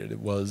instigated. It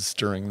was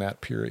during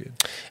that period.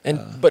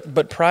 And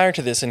but prior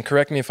to this, and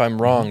correct me if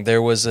I'm wrong,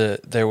 there was a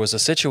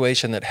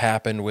situation that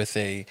happened with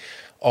a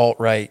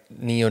alt-right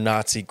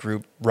neo-Nazi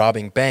group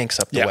robbing banks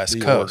up the West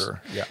Coast.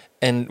 Order. Yeah.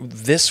 And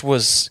this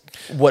was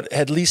what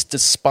at least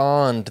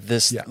spawned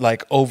this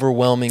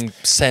overwhelming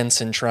sense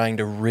in trying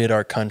to rid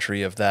our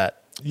country of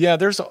that. Yeah,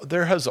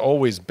 there has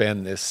always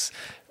been this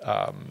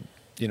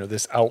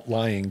this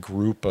outlying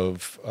group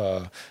of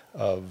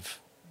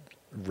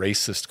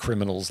racist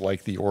criminals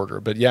like the Order.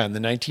 But in the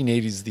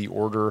 1980s, the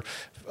Order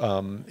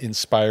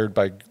inspired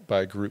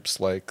by groups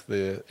like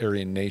the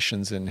Aryan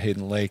Nations in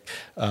Hayden Lake,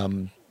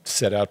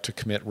 set out to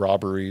commit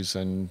robberies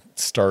and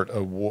start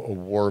a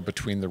war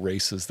between the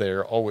races.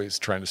 They're always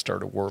trying to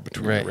start a war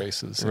between the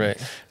races. And,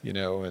 right.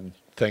 And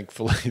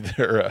thankfully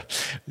they're,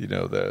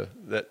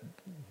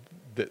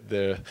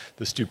 the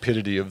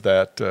stupidity of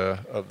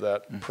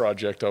that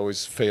project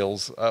always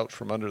fails out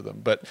from under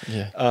them. But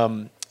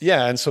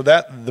and so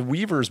that the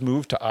Weavers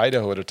moved to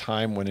Idaho at a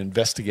time when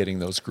investigating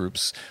those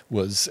groups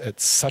was at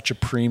such a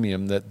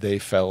premium that they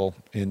fell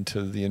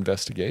into the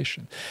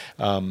investigation.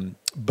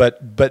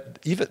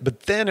 But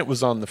then it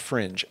was on the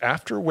fringe.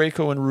 After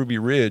Waco and Ruby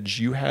Ridge,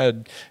 you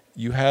had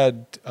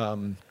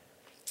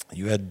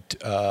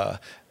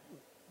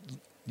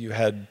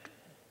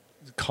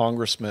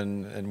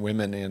congressmen and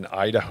women in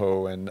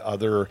Idaho and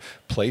other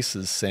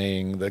places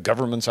saying the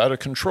government's out of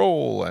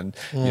control and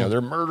they're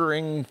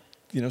murdering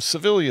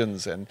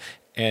civilians and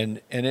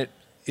it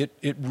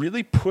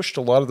really pushed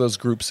a lot of those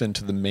groups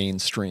into the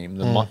mainstream.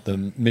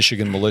 The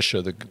Michigan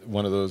Militia,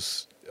 one of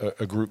those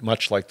a group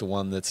much like the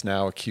one that's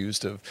now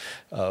accused of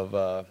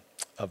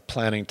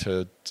planning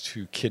to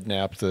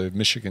kidnap the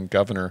Michigan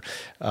governor,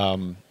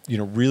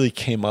 really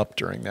came up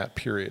during that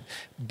period.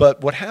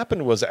 But what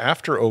happened was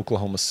after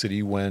Oklahoma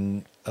City,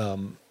 when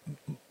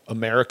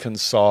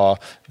Americans saw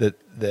that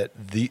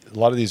a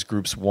lot of these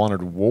groups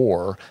wanted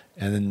war,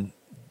 and then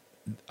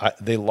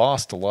they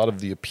lost a lot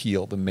of the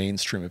appeal, the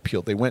mainstream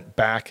appeal. They went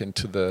back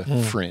into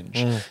the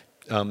fringe.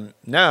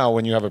 Now,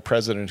 when you have a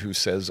president who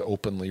says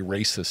openly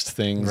racist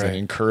things and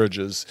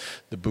encourages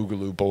the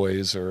Boogaloo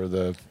Boys or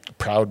the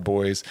Proud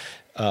Boys,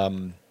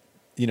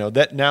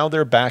 that now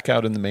they're back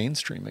out in the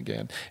mainstream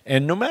again.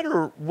 And no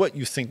matter what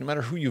you think, no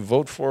matter who you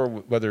vote for,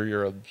 whether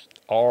you're a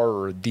R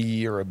or a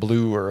D or a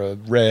blue or a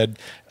red,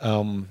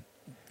 to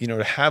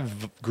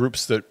have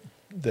groups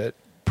that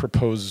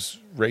propose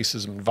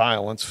racism and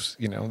violence,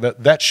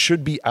 that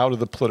should be out of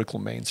the political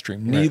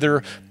mainstream.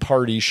 Neither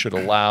party should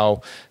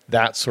allow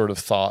that sort of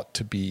thought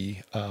to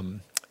be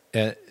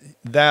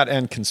that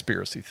and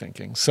conspiracy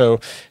thinking. So,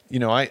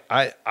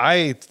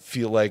 I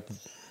feel like,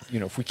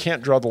 if we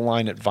can't draw the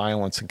line at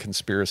violence and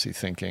conspiracy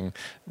thinking,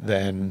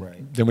 then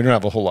we don't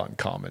have a whole lot in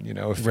common.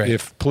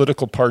 If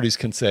political parties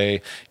can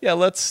say,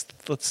 let's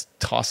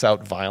toss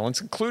out violence,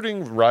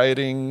 including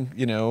rioting.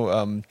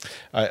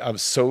 I'm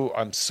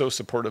so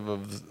supportive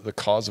of the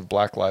cause of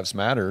Black Lives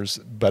Matters,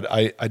 but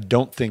I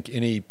don't think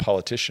any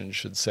politician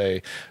should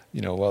say,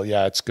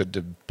 it's good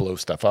to blow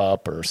stuff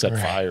up or set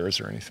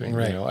fires or anything.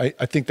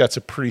 I think that's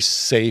a pretty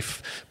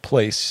safe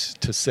place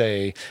to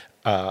say.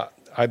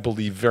 I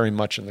believe very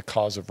much in the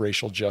cause of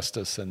racial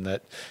justice, and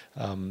that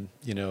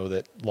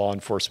that law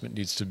enforcement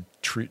needs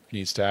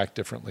to act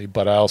differently.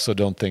 But I also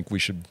don't think we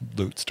should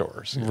loot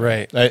stores.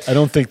 Right. I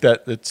don't think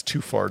that it's too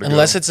far to go.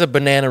 Unless it's a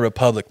Banana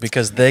Republic,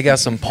 because they got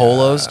some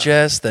polos,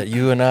 Jess, that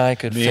you and I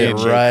could fit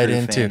right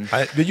into.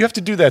 But you have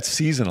to do that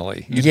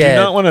seasonally. You do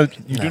not want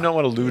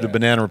to loot a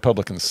Banana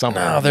Republic in the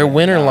summer. No, their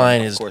winter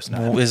line is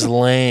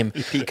lame.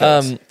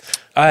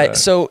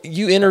 So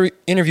you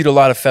interviewed a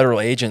lot of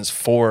federal agents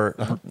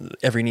for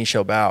Every Knee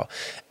Shall Bow,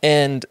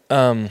 and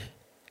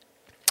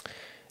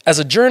as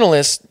a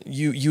journalist,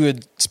 you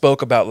had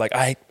spoke about like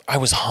I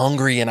was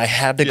hungry and I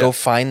had to go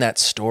find that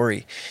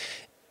story.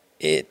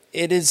 It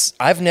is.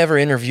 I've never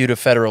interviewed a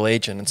federal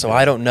agent, and so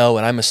I don't know,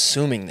 and I'm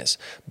assuming this,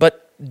 but.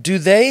 Do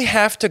they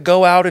have to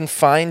go out and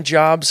find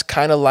jobs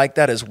kind of like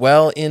that as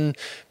well? In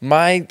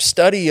my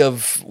study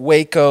of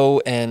Waco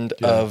and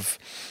of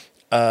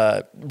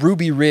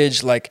Ruby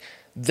Ridge,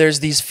 there's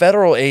these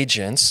federal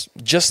agents,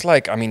 just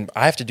like, I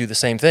have to do the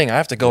same thing. I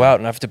have to go out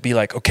and I have to be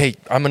like, okay,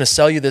 I'm going to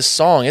sell you this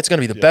song. It's going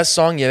to be the best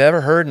song you've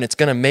ever heard, and it's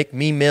going to make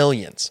me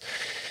millions.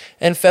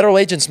 And federal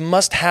agents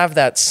must have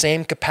that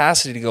same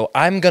capacity to go,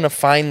 I'm going to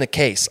find the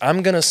case.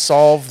 I'm going to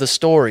solve the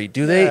story.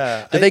 Do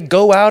they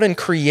go out and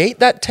create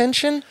that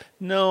tension?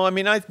 No,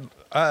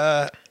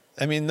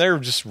 they're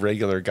just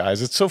regular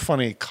guys. It's so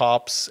funny.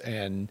 Cops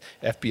and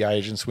FBI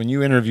agents, when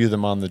you interview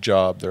them on the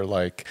job, they're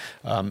like,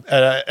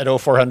 at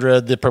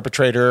 0400, the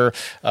perpetrator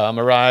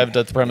arrived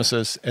at the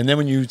premises. And then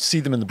when you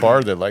see them in the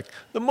bar, they're like,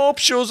 the mope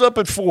shows up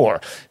at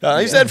 4.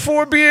 He's had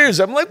 4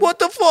 beers. I'm like, what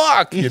the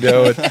fuck? You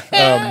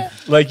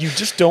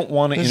just don't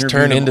want to interview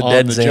turn them into on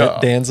Dead the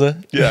job.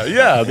 Danza.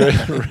 Yeah.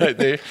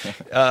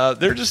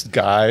 They're just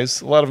guys.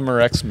 A lot of them are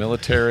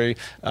ex-military.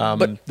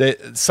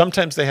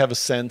 Sometimes they have a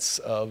sense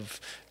of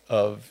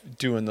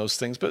doing those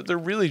things, but they're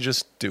really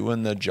just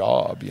doing the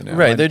job,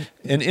 Right.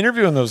 And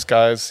interviewing those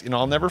guys,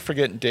 I'll never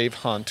forget Dave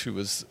Hunt, who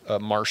was a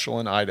marshal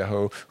in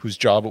Idaho, whose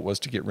job it was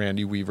to get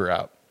Randy Weaver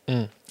out.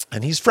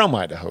 And he's from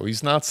Idaho.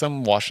 He's not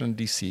some Washington,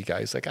 D.C.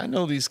 guy. He's like, I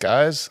know these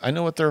guys. I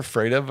know what they're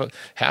afraid of.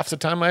 Half the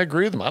time I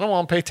agree with them. I don't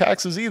want to pay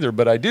taxes either,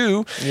 but I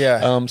do.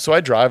 Yeah. So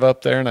I drive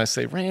up there and I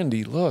say,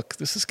 Randy, look,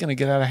 this is going to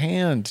get out of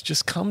hand.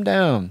 Just come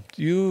down.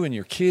 You and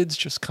your kids,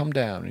 just come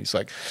down. And he's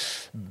like,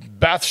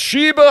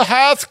 Bathsheba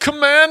hath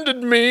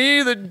commanded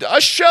me that I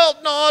shall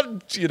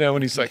not,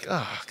 and he's like,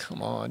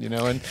 come on,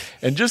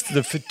 and just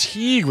the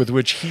fatigue with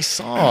which he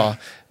saw.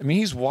 I mean,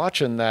 he's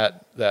watching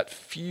that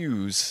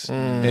fuse,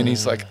 and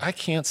he's like, I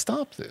can't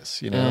stop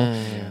this,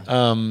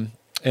 And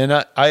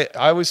I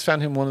always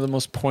found him one of the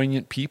most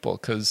poignant people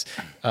because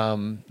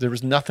there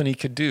was nothing he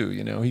could do.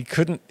 He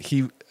couldn't.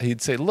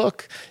 He'd say,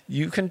 "Look,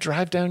 you can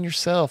drive down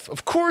yourself."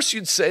 Of course,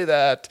 you'd say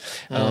that.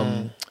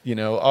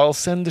 I'll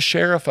send the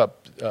sheriff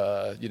up.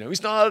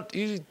 He's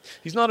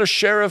not a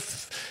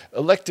sheriff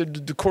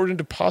elected according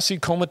to posse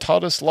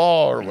comitatus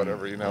law or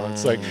whatever.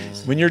 It's like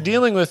when you're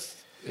dealing with.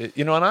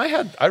 And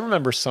I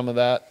remember some of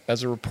that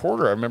as a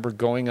reporter. I remember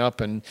going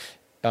up and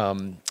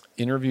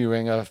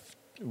interviewing a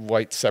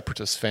white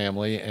separatist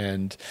family,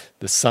 and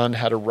the son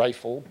had a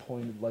rifle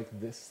pointed like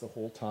this the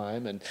whole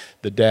time, and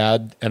the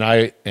dad and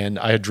I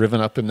had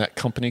driven up in that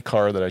company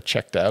car that I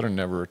checked out and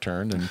never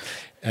returned,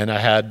 and I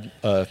had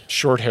a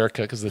short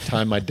haircut because at the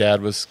time my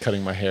dad was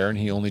cutting my hair, and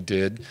he only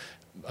did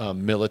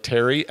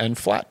military and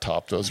flat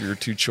top. Those are your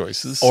two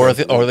choices. Or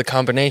the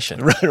combination.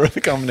 Right, or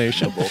the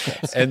combination.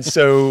 And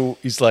so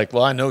he's like,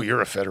 well, I know you're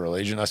a federal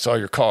agent. I saw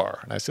your car.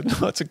 And I said,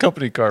 no, it's a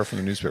company car from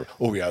the newspaper.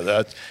 Oh,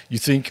 yeah, you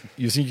think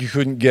you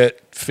couldn't get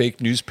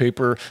fake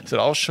newspaper? I said,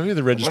 I'll show you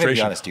the registration. Let me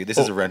be honest, dude. This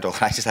is a rental.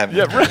 I just haven't.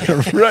 Yeah,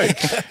 right.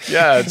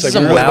 Yeah, it's This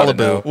like, is a well,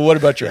 Malibu. what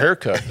about your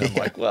haircut? And I'm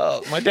like,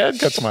 well, my dad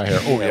cuts my hair.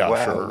 Oh, yeah,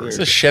 wow, sure. weird. It's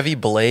a Chevy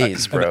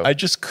Blaze, bro. And I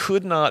just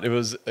could not. It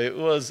was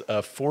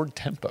a Ford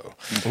Tempo.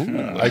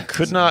 I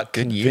could not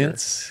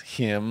convince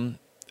him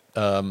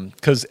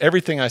because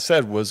everything I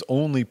said was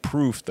only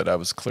proof that I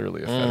was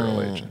clearly a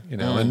federal agent.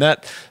 And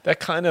that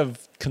kind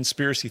of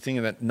conspiracy thing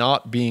and that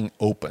not being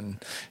open.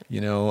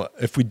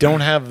 If we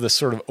don't have the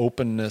sort of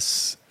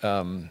openness,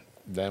 then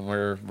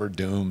we're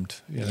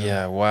doomed.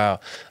 Yeah. Wow.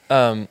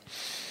 I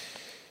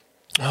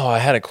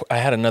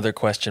had another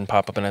question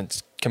pop up and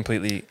it's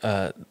completely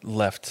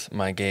left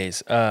my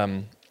gaze.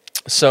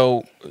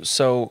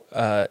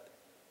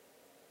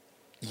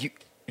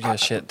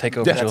 Take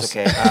over, That's Jules.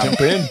 okay. Jump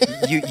in.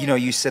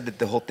 You said that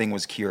the whole thing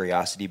was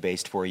curiosity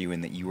based for you,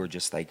 and that you were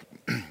just like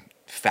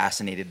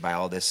fascinated by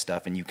all this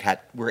stuff, and you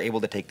were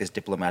able to take this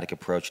diplomatic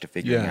approach to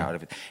figuring out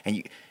of it.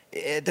 And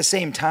at the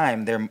same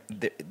time,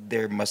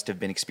 there must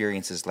have been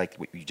experiences like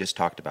what you just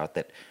talked about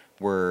that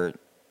were,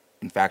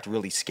 in fact,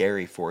 really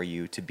scary for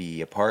you to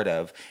be a part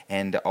of,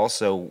 and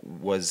also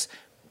was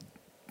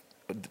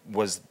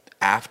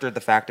after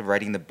the fact of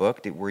writing the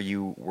book.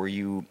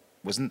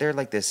 Wasn't there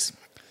like this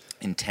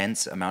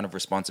intense amount of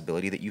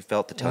responsibility that you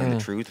felt to telling the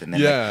truth, and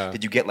then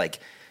did you get like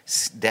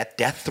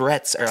death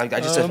threats, or like I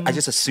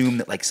just assume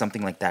that like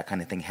something like that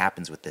kind of thing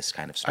happens with this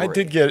kind of story?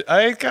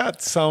 I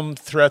got some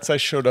threats. I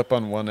showed up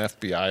on one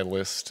FBI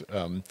list.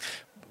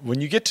 When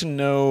you get to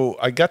know,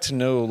 I got to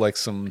know like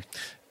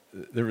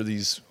there were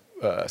these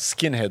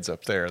skinheads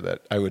up there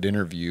that I would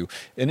interview,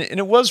 and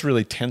it was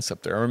really tense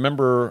up there. I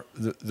remember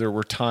there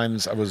were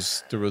times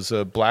there was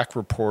a black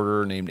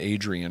reporter named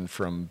Adrian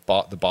from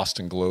the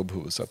Boston Globe who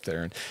was up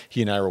there, and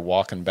he and I were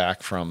walking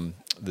back from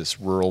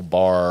this rural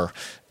bar,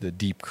 the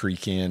Deep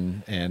Creek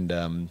Inn,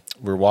 and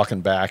we're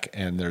walking back,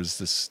 and there's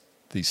these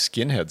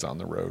skinheads on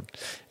the road,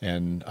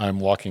 and I'm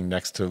walking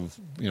next to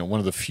one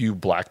of the few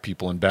black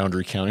people in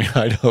Boundary County,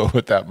 Idaho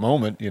at that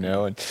moment,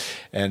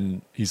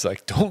 and he's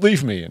like, "Don't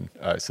leave me," and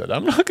I said,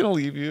 "I'm not going to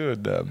leave you,"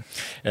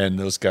 and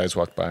those guys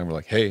walked by and we're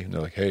like, "Hey," and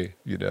they're like, "Hey,"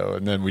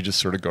 and then we just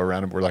sort of go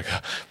around and we're like,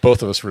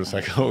 both of us were just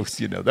like, "Oh,"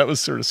 that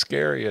was sort of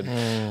scary,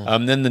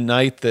 and then the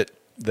night that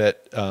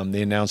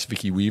they announced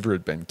Vicki Weaver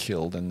had been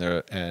killed,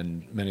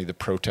 and many of the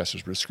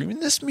protesters were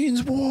screaming, "This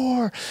means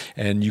war,"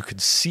 and you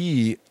could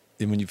see.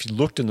 And if you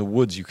looked in the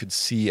woods, you could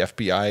see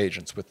FBI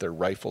agents with their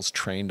rifles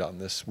trained on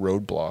this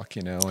roadblock,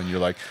 and you're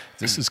like,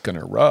 this is going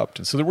to erupt.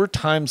 And so there were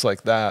times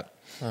like that.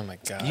 Oh my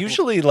God.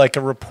 Usually, like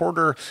a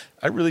reporter,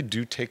 I really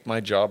do take my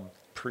job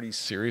pretty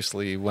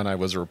seriously when I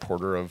was a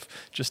reporter, of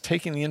just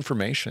taking the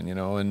information,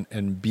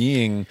 and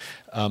being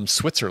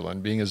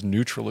Switzerland, being as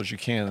neutral as you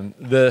can.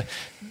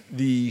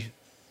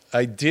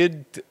 I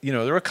did,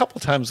 there were a couple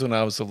of times when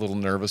I was a little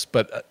nervous,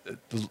 but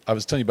I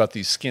was telling you about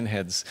these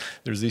skinheads.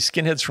 There's these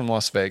skinheads from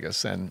Las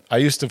Vegas, and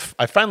I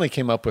finally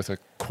came up with a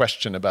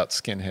question about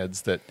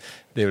skinheads that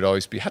they would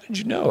always be, how did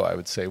you know? I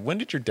would say, when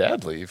did your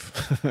dad leave?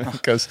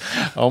 Because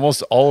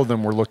almost all of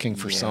them were looking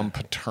for some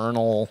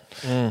paternal,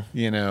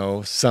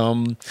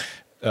 some,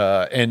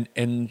 there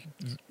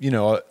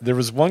was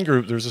this one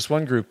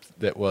group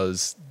that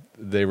was,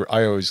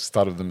 I always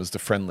thought of them as the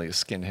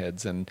friendliest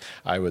skinheads, and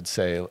I would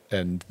say,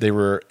 and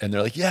they're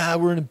like, yeah,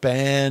 we're in a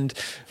band,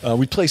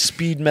 we play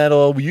speed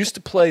metal, we used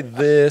to play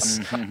this,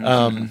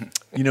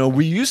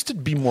 we used to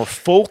be more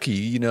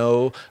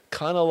folky,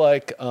 kind of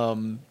like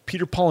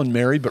Peter, Paul, and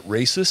Mary, but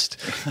racist.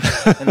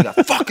 And we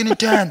got fucking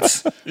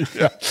intense.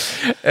 Yeah.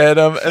 And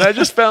I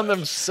just found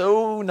them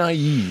so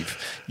naive,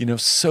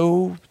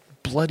 so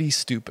bloody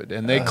stupid.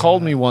 And they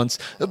called me once,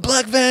 a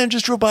black van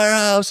just drove by our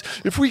house.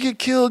 If we get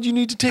killed, you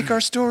need to take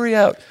our story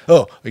out.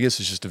 Oh, I guess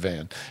it's just a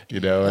van,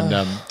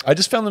 and I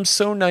just found them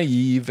so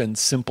naive and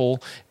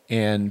simple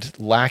and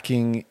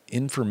lacking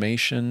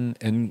information.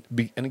 And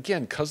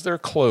again, because they're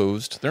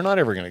closed, they're not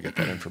ever going to get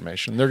that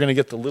information. They're going to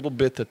get the little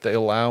bit that they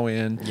allow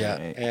in. Yeah.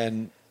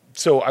 And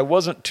so I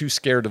wasn't too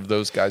scared of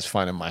those guys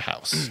finding my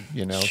house.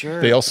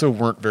 Sure. They also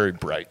weren't very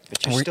bright.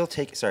 But you're still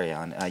taking. Sorry,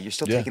 Alan. You're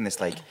still taking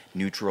this like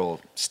neutral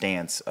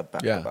stance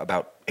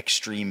about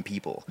extreme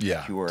people.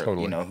 Yeah, who are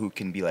totally. Who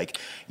can be like,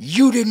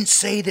 you didn't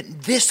say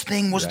that this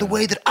thing was the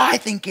way that I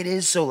think it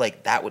is. So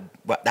like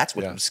that's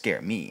what would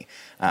scare me.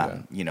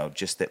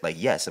 Just that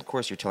like, yes, of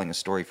course you're telling a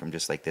story from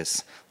just like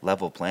this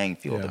level playing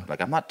field. Yeah.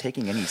 Like I'm not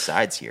taking any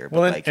sides here. But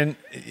Well, like, and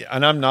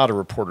I'm not a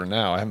reporter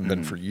now. I haven't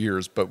been for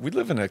years. But we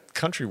live in a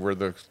country where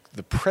the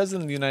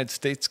president of the United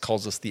States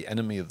calls us the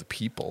enemy of the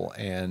people,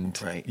 and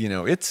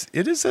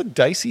it is a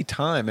dicey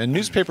time. And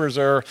newspapers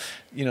are,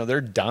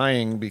 they're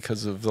dying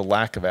because of the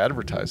lack of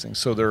advertising.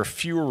 So there are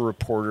fewer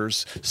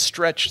reporters,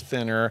 stretched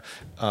thinner,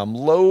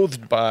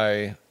 loathed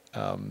by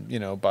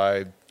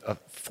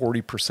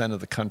 40% of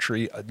the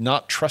country,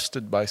 not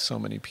trusted by so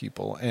many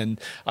people. And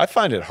I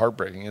find it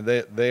heartbreaking.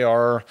 They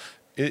are.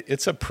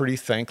 It's a pretty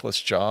thankless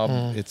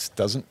job. It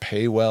doesn't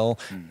pay well.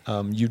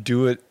 You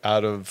do it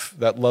out of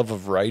that love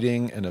of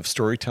writing and of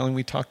storytelling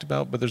we talked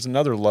about. But there's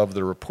another love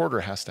the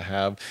reporter has to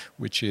have,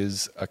 which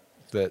is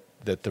that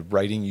the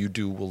writing you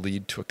do will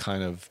lead to a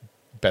kind of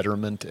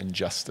betterment and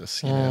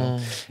justice.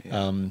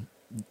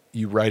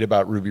 You write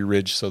about Ruby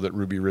Ridge so that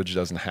Ruby Ridge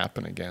doesn't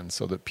happen again,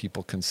 so that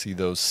people can see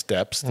those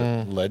steps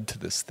that led to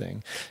this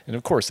thing. And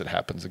of course it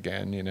happens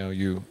again.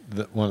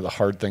 One of the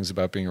hard things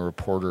about being a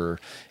reporter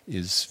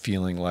is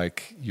feeling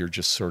like you're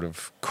just sort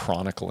of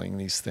chronicling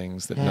these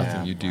things, that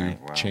nothing you do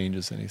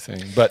changes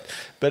anything. But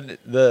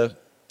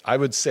I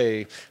would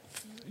say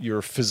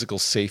your physical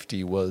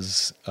safety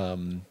was,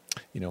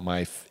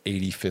 my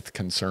 85th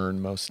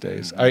concern most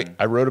days.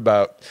 I wrote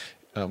about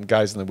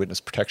guys in the witness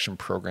protection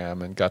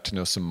program and got to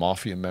know some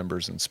mafia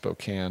members in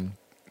Spokane.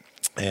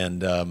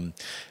 And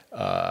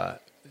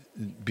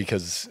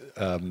because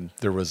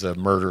there was a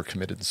murder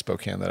committed in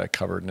Spokane that I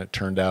covered, and it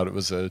turned out it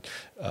was a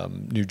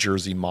New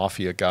Jersey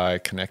mafia guy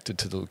connected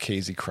to the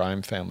Lucchese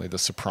crime family, the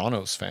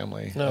Sopranos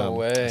family, No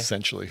way.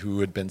 essentially, who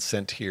had been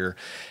sent here.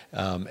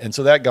 And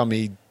so that got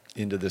me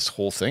into this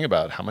whole thing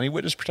about how many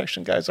witness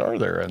protection guys are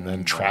there, and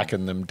then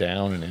tracking them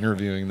down and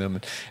interviewing them.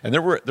 And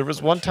there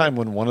was one time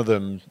when one of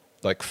them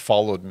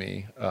followed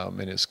me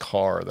in his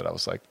car that I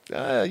was like,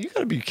 you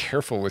got to be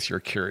careful with your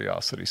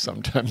curiosity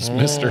sometimes,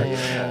 mister.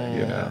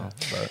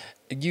 But.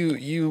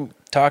 You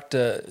talked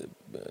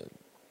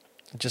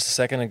just a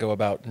second ago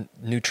about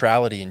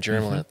neutrality in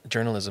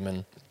journalism,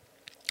 and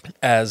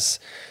as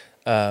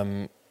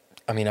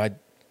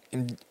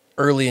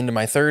early into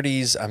my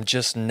 30s, I'm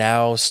just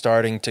now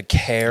starting to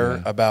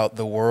care about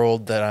the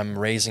world that I'm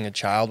raising a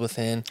child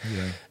within.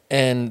 Yeah.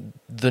 And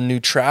the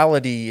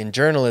neutrality in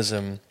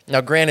journalism,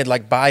 now granted,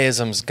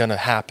 biasm's going to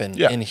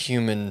happen in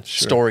human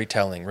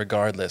storytelling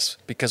regardless,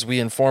 because we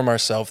inform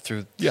ourselves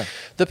through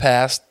the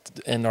past,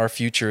 and our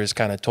future is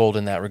kind of told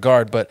in that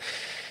regard. But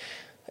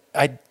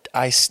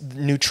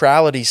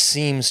neutrality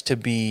seems to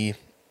be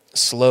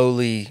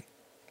slowly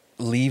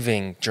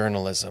leaving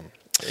journalism.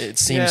 It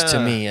seems to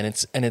me, and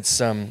it's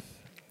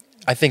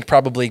I think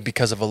probably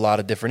because of a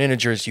lot of different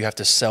integers. You have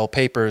to sell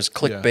papers,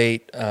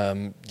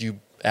 clickbait,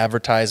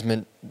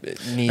 advertisement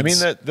needs. I mean,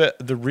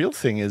 the real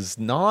thing is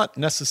not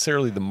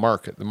necessarily the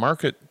market. The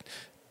market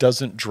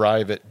doesn't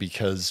drive it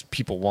because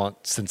people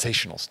want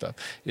sensational stuff.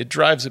 It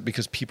drives it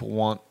because people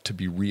want to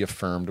be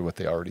reaffirmed what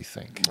they already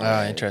think.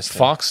 Interesting.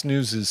 Fox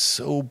News is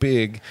so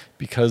big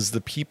because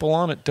the people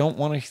on it don't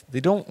want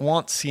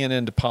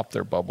CNN to pop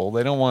their bubble.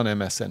 They don't want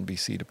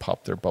MSNBC to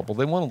pop their bubble.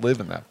 They want to live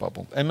in that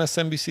bubble.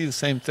 MSNBC, the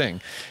same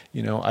thing.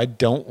 I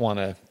don't want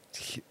to.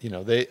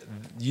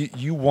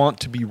 You want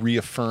to be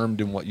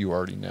reaffirmed in what you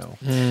already know.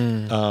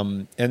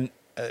 And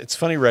it's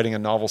funny writing a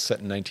novel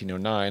set in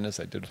 1909, as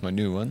I did with my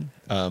new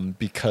one,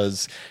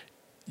 because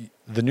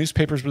the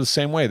newspapers were the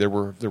same way. There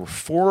were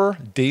 4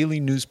 daily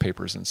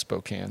newspapers in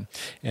Spokane,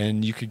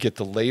 and you could get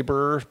the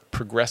labor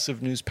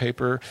progressive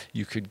newspaper.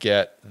 You could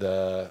get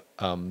the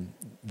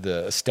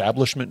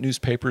establishment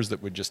newspapers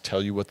that would just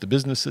tell you what the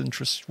business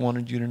interests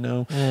wanted you to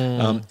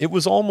know. It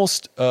was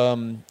almost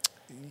the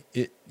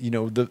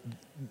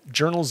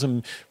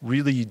journalism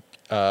really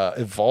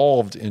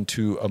evolved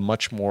into a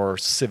much more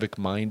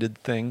civic-minded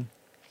thing.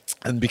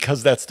 And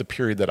because that's the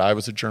period that I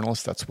was a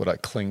journalist, that's what I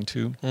cling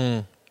to.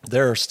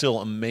 There are still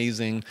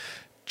amazing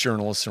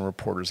journalists and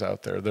reporters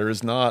out there. There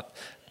is not,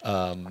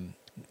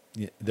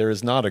 there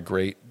is not a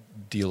great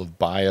deal of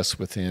bias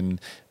within,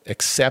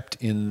 except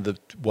in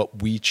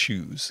what we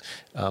choose.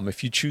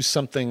 If you choose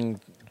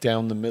something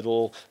down the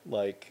middle,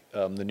 like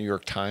the New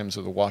York Times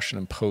or the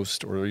Washington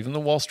Post or even the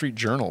Wall Street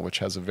Journal, which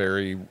has a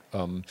very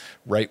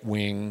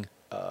right-wing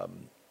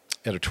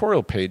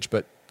editorial page,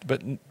 but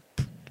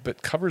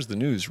covers the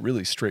news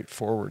really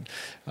straightforward.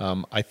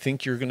 I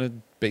think you're going to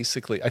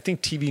I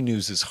think TV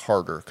news is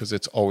harder because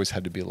it's always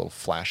had to be a little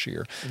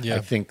flashier. Yeah. I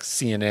think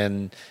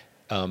CNN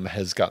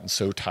has gotten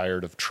so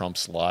tired of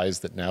Trump's lies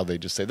that now they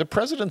just say the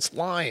president's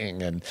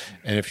lying, and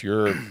if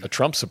you're a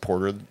Trump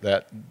supporter,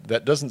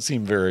 that doesn't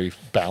seem very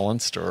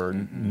balanced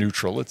or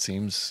neutral. It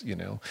seems,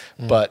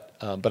 but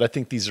I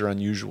think these are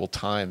unusual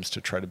times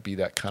to try to be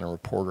that kind of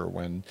reporter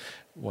when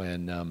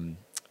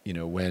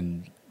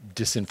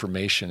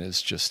disinformation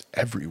is just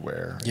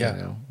everywhere.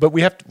 Yeah. But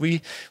we have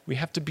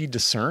to be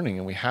discerning,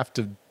 and we have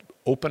to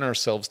open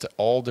ourselves to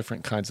all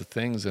different kinds of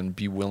things and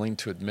be willing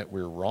to admit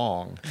we're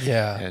wrong.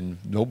 Yeah. And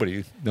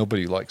nobody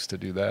likes to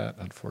do that,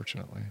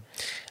 unfortunately.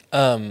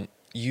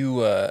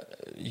 You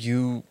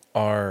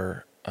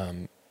are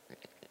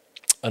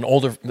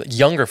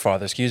younger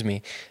father,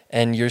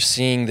 and you're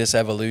seeing this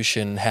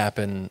evolution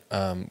happen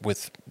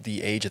with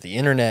the age of the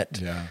internet.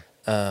 Yeah.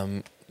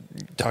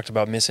 Talked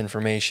about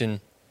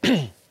misinformation.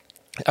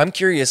 I'm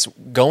curious,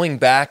 going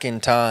back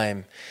in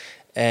time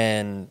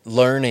and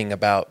learning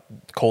about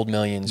Cold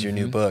Millions, your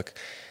new book,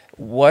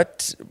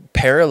 what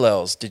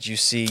parallels did you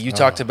see? You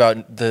talked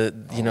about the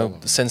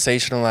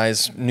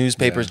sensationalized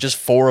newspapers, just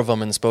 4 of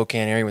them in the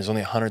Spokane area was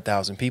only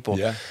 100,000 people.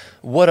 Yeah.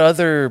 What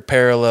other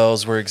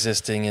parallels were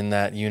existing in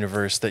that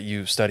universe that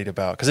you studied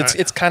about? Because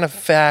it's kind of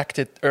fact,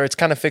 or it's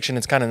kind of fiction,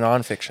 it's kind of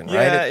nonfiction, right?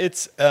 Yeah,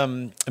 it's.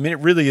 It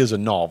really is a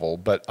novel,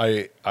 but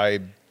I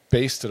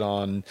based it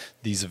on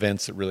these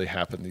events that really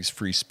happened, these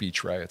free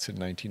speech riots in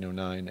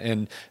 1909,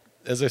 and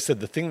as I said,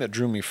 the thing that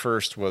drew me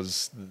first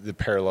was the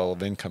parallel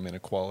of income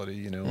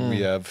inequality. We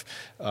have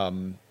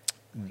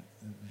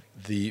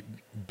the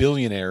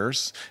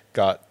billionaires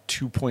got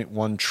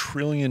 $2.1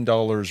 trillion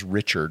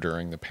richer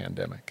during the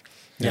pandemic.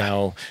 Yeah.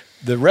 Now,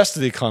 the rest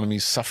of the economy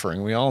is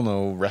suffering. We all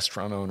know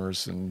restaurant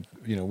owners, and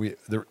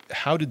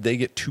how did they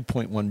get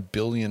 $2.1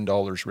 billion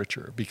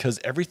richer? Because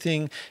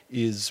everything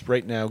is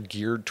right now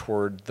geared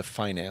toward the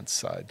finance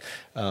side.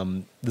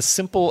 The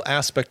simple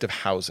aspect of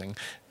housing.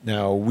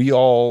 Now,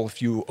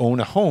 if you own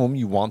a home,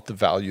 you want the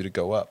value to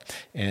go up.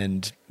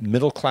 And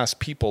middle-class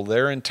people,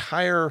 their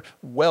entire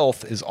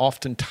wealth is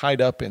often tied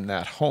up in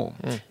that home.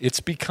 It's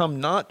become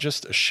not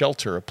just a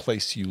shelter, a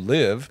place you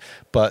live,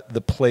 but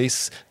the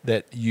place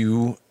that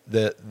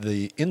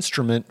the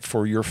instrument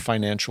for your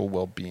financial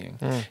well-being.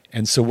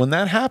 And so when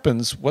that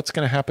happens, what's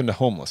going to happen to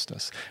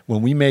homelessness?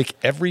 When we make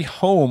every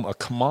home a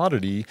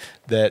commodity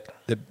that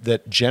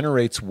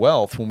generates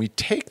wealth, when we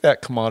take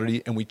that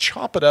commodity and we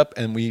chop it up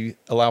and we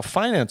allow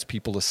finance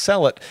people to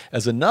sell it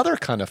as another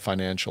kind of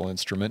financial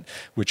instrument,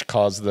 which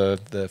caused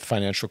the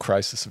financial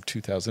crisis of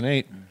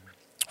 2008,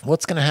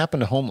 what's going to happen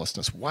to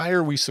homelessness? Why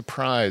are we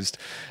surprised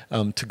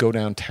to go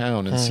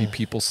downtown and see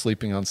people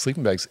sleeping on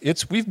sleeping bags?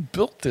 We've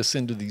built this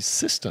into these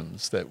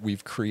systems that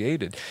we've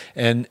created,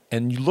 and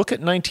you look at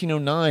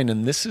 1909,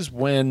 and this is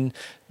when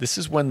the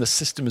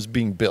system is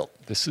being built.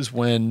 This is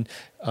when.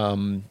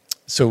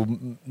 So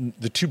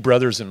the 2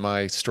 brothers in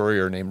my story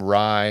are named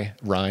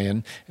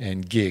Ryan,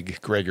 and Gig.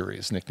 Gregory,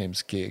 his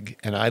nickname's Gig.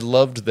 And I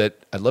loved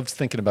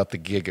thinking about the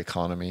gig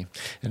economy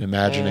and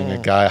imagining a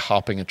guy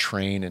hopping a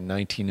train in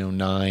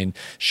 1909,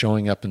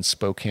 showing up in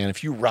Spokane.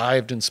 If you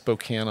arrived in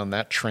Spokane on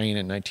that train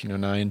in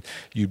 1909,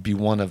 you'd be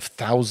one of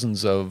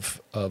thousands of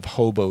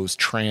hobos,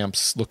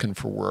 tramps looking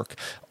for work.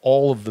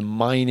 All of the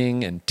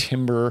mining and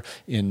timber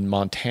in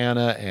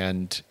Montana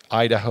and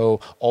Idaho,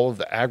 all of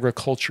the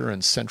agriculture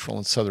in central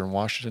and southern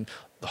Washington,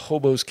 the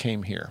hobos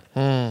came here.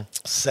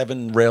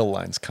 7 rail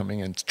lines coming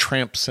in,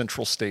 Tramp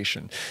Central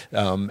Station.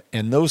 And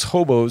those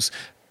hobos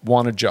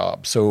want a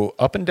job. So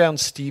up and down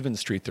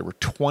Stevens Street, there were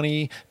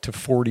 20 to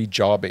 40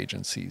 job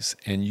agencies,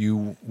 and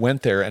you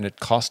went there and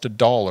it cost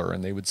 $1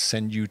 and they would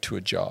send you to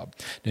a job.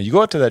 Now you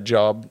go out to that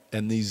job,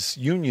 and these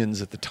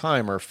unions at the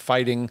time are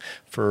fighting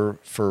for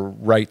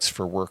rights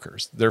for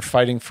workers. They're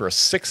fighting for a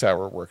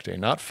 6-hour workday,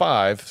 not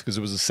 5, because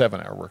it was a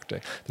 7-hour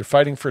workday. They're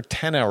fighting for a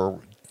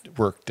 10-hour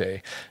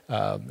workday,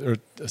 or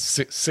a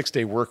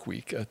 6-day work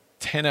week, a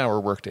 10-hour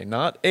workday,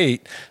 not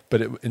 8,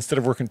 but instead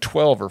of working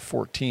 12 or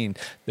 14,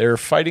 they're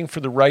fighting for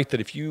the right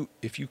that if you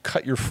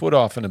cut your foot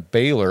off in a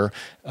baler,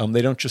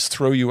 they don't just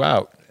throw you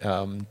out.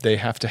 They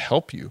have to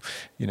help you.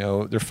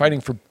 They're fighting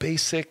for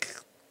basic,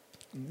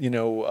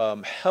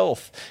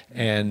 health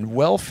and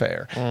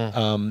welfare.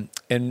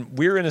 And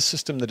we're in a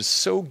system that is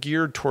so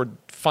geared toward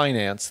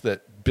finance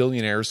that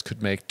billionaires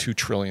could make $2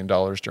 trillion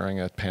during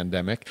a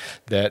pandemic,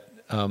 that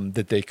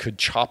they could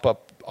chop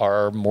up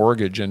our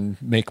mortgage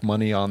and make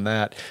money on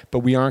that, but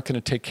we aren't going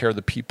to take care of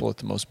the people at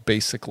the most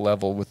basic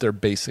level with their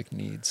basic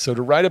needs. So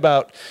to write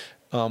about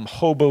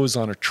hobos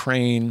on a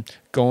train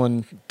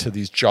going to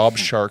these job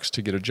sharks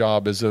to get a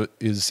job is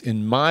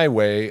in my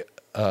way,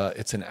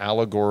 it's an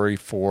allegory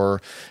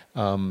for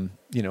an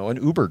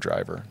Uber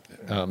driver.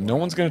 No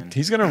one's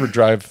he's going to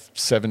drive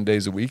 7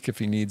 days a week if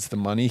he needs the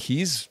money.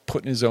 He's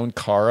putting his own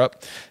car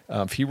up.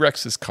 If he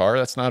wrecks his car,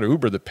 that's not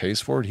Uber that pays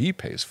for it. He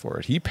pays for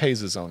it. He pays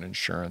his own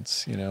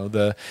insurance.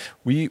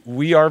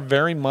 We are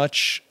very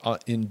much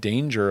in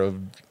danger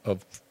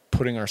of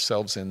putting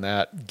ourselves in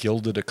that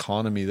gilded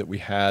economy that we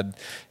had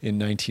in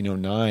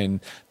 1909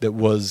 that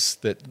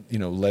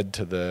led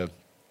to the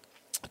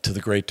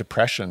Great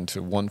Depression,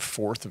 to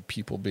 1/4 of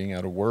people being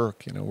out of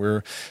work.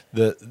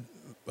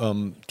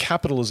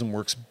 Capitalism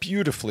works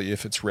beautifully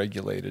if it's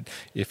regulated.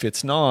 If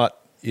it's not,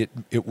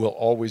 it will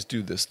always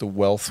do this. The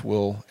wealth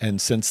will,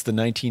 and since the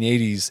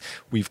 1980s,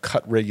 we've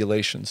cut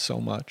regulations so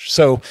much.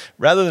 So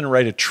rather than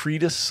write an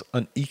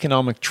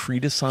economic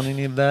treatise on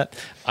any of that,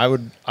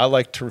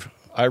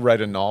 I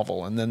write a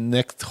novel, and then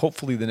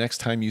hopefully the next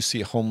time you see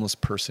a homeless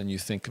person, you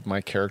think of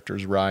my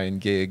characters Ryan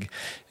Gig,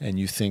 and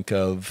you think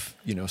of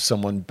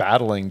someone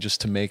battling just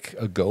to make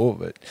a go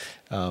of it.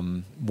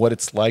 What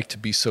it's like to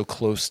be so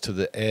close to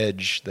the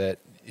edge that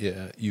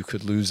you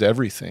could lose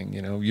everything.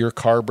 Your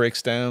car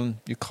breaks down,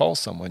 you call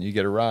someone, you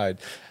get a ride.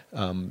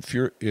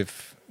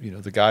 If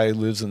the guy who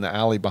lives in the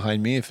alley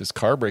behind me, if his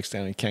car breaks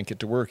down, he can't get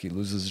to work, he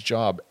loses his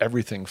job,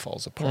 everything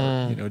falls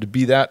apart. To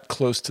be that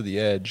close to the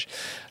edge.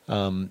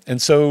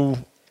 And so,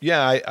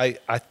 I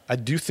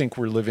do think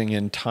we're living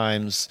in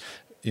times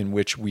in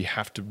which we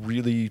have to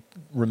really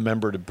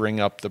remember to bring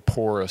up the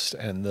poorest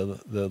and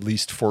the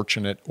least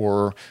fortunate,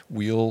 or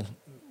we'll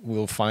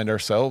find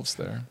ourselves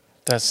there.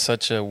 That's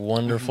such a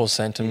wonderful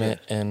sentiment,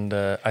 and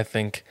I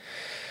think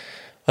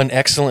an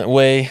excellent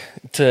way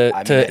to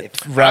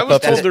wrap I was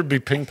up. told there'd be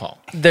ping pong.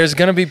 There's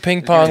going to be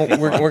ping pong.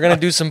 We're going to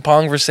do some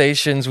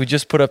conversations. We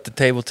just put up the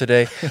table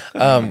today.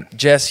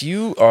 Jess,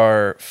 you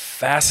are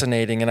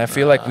fascinating, and I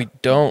feel like we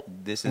don't.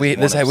 We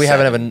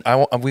haven't.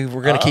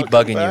 We're going to keep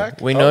bugging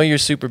you. We know you're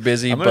super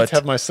busy, I'm going but to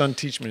have my son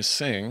teach me to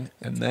sing,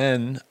 and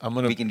then I'm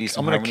going to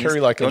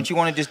carry Don't you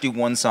want to just do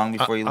one song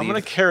before you leave? I'm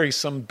going to carry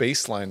some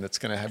bass line that's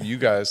going to have you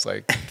guys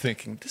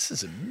thinking, this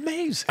is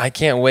amazing. I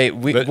can't wait.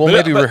 We'll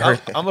but rehearse.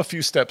 I'm a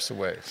few steps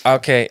away.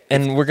 Okay,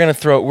 and we're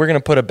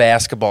gonna put a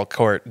basketball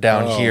court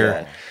down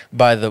here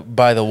by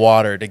the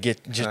water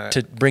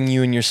to bring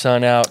you and your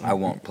son out. I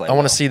won't play. I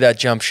want to see that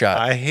jump shot.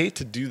 I hate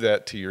to do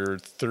that to your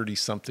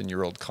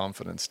 30-something-year-old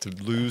confidence, to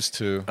lose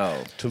to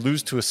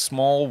a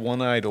small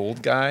one-eyed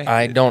old guy.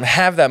 I don't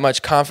have that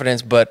much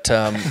confidence, but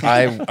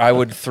I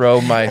would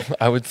throw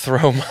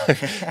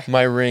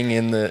my ring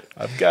in the.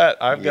 I've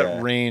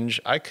got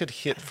range. I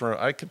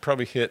could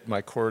probably hit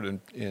my court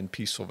in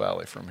Peaceful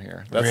Valley from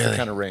here. That's Really? The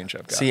kind of range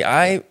I've got. See,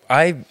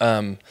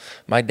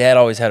 my dad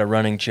always had a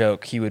running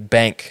joke. He would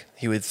bank.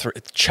 He would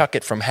chuck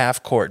it from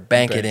half court,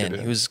 bank it in.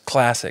 It was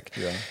classic.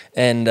 Yeah.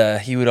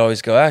 And he would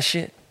always go,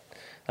 shit,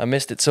 I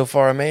missed it so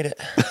far, I made it.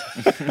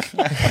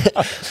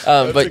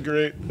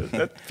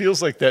 That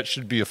feels like that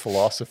should be a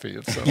philosophy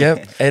of some.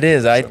 Yep, it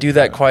is. I do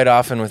that quite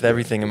often with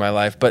everything in my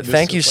life. But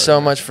thank you so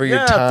much for your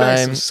time.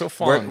 Thanks. It was so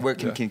fun. Where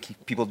can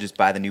people just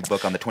buy the new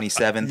book on the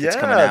 27th? Yeah, it's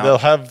coming out. They'll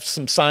have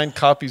some signed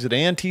copies at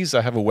Auntie's.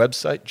 I have a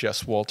website,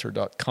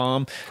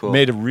 jesswalter.com. Cool.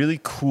 Made a really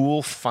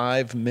cool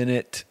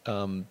 5-minute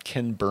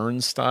Ken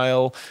Burns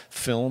style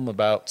film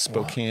about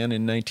Spokane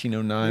in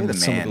 1909 with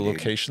some of the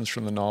locations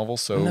from the novel.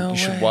 So you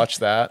should watch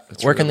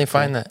that. Where can they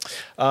find that?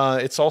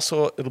 It's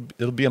also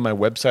it'll be on my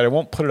website. I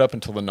won't put it up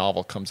until the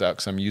novel comes out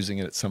because I'm using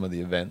it at some of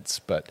the events.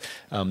 But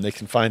they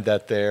can find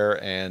that there.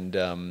 And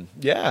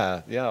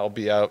I'll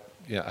be out.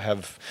 I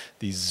have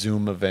these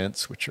Zoom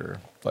events, which are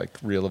like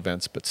real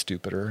events but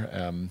stupider.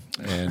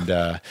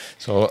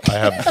 So I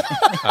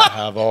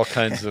have all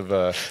kinds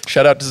of.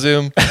 Shout out to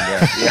Zoom.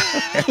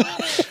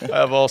 I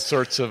have all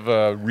sorts of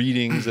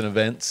readings and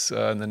events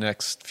in the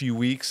next few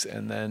weeks,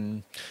 and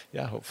then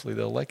hopefully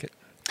they'll like it.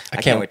 I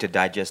can't wait to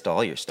digest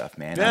all your stuff,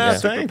 man. I'm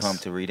super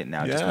pumped to read it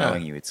now. Just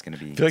knowing you, it's going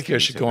to be. I feel like I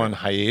should go on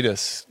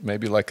hiatus,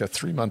 maybe like a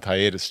 3-month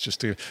hiatus, just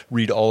to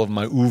read all of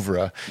my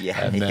oeuvre,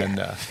 and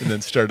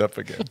then start up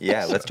again.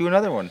 Yeah, let's do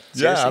another one.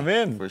 Seriously, I'm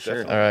in for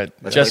sure. All right,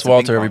 Jess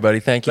Walter, everybody.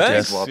 Thank you,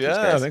 Thanks. Jess.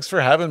 Walters, thanks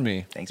for having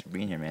me. Thanks for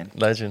being here, man.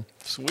 Legend.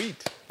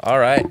 Sweet. All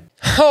right.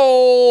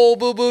 Oh,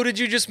 boo-boo, did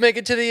you just make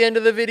it to the end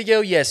of the video?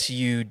 Yes,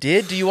 you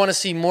did. Do you want to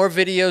see more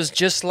videos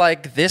just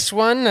like this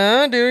one?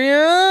 Do you?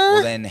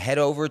 Well, then head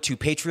over to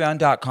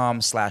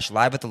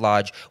patreon.com/Live at the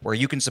Lodge, where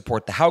you can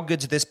support the How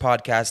Goods of this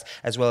podcast,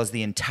 as well as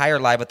the entire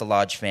Live at the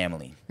Lodge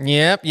family.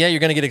 Yep. Yeah, you're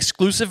going to get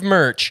exclusive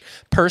merch,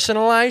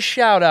 personalized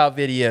shout-out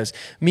videos.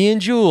 Me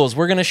and Jules,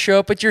 we're going to show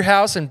up at your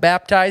house and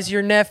baptize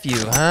your nephew,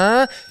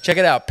 huh? Check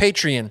it out,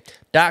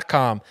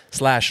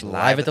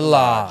 patreon.com/Live at the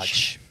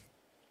Lodge.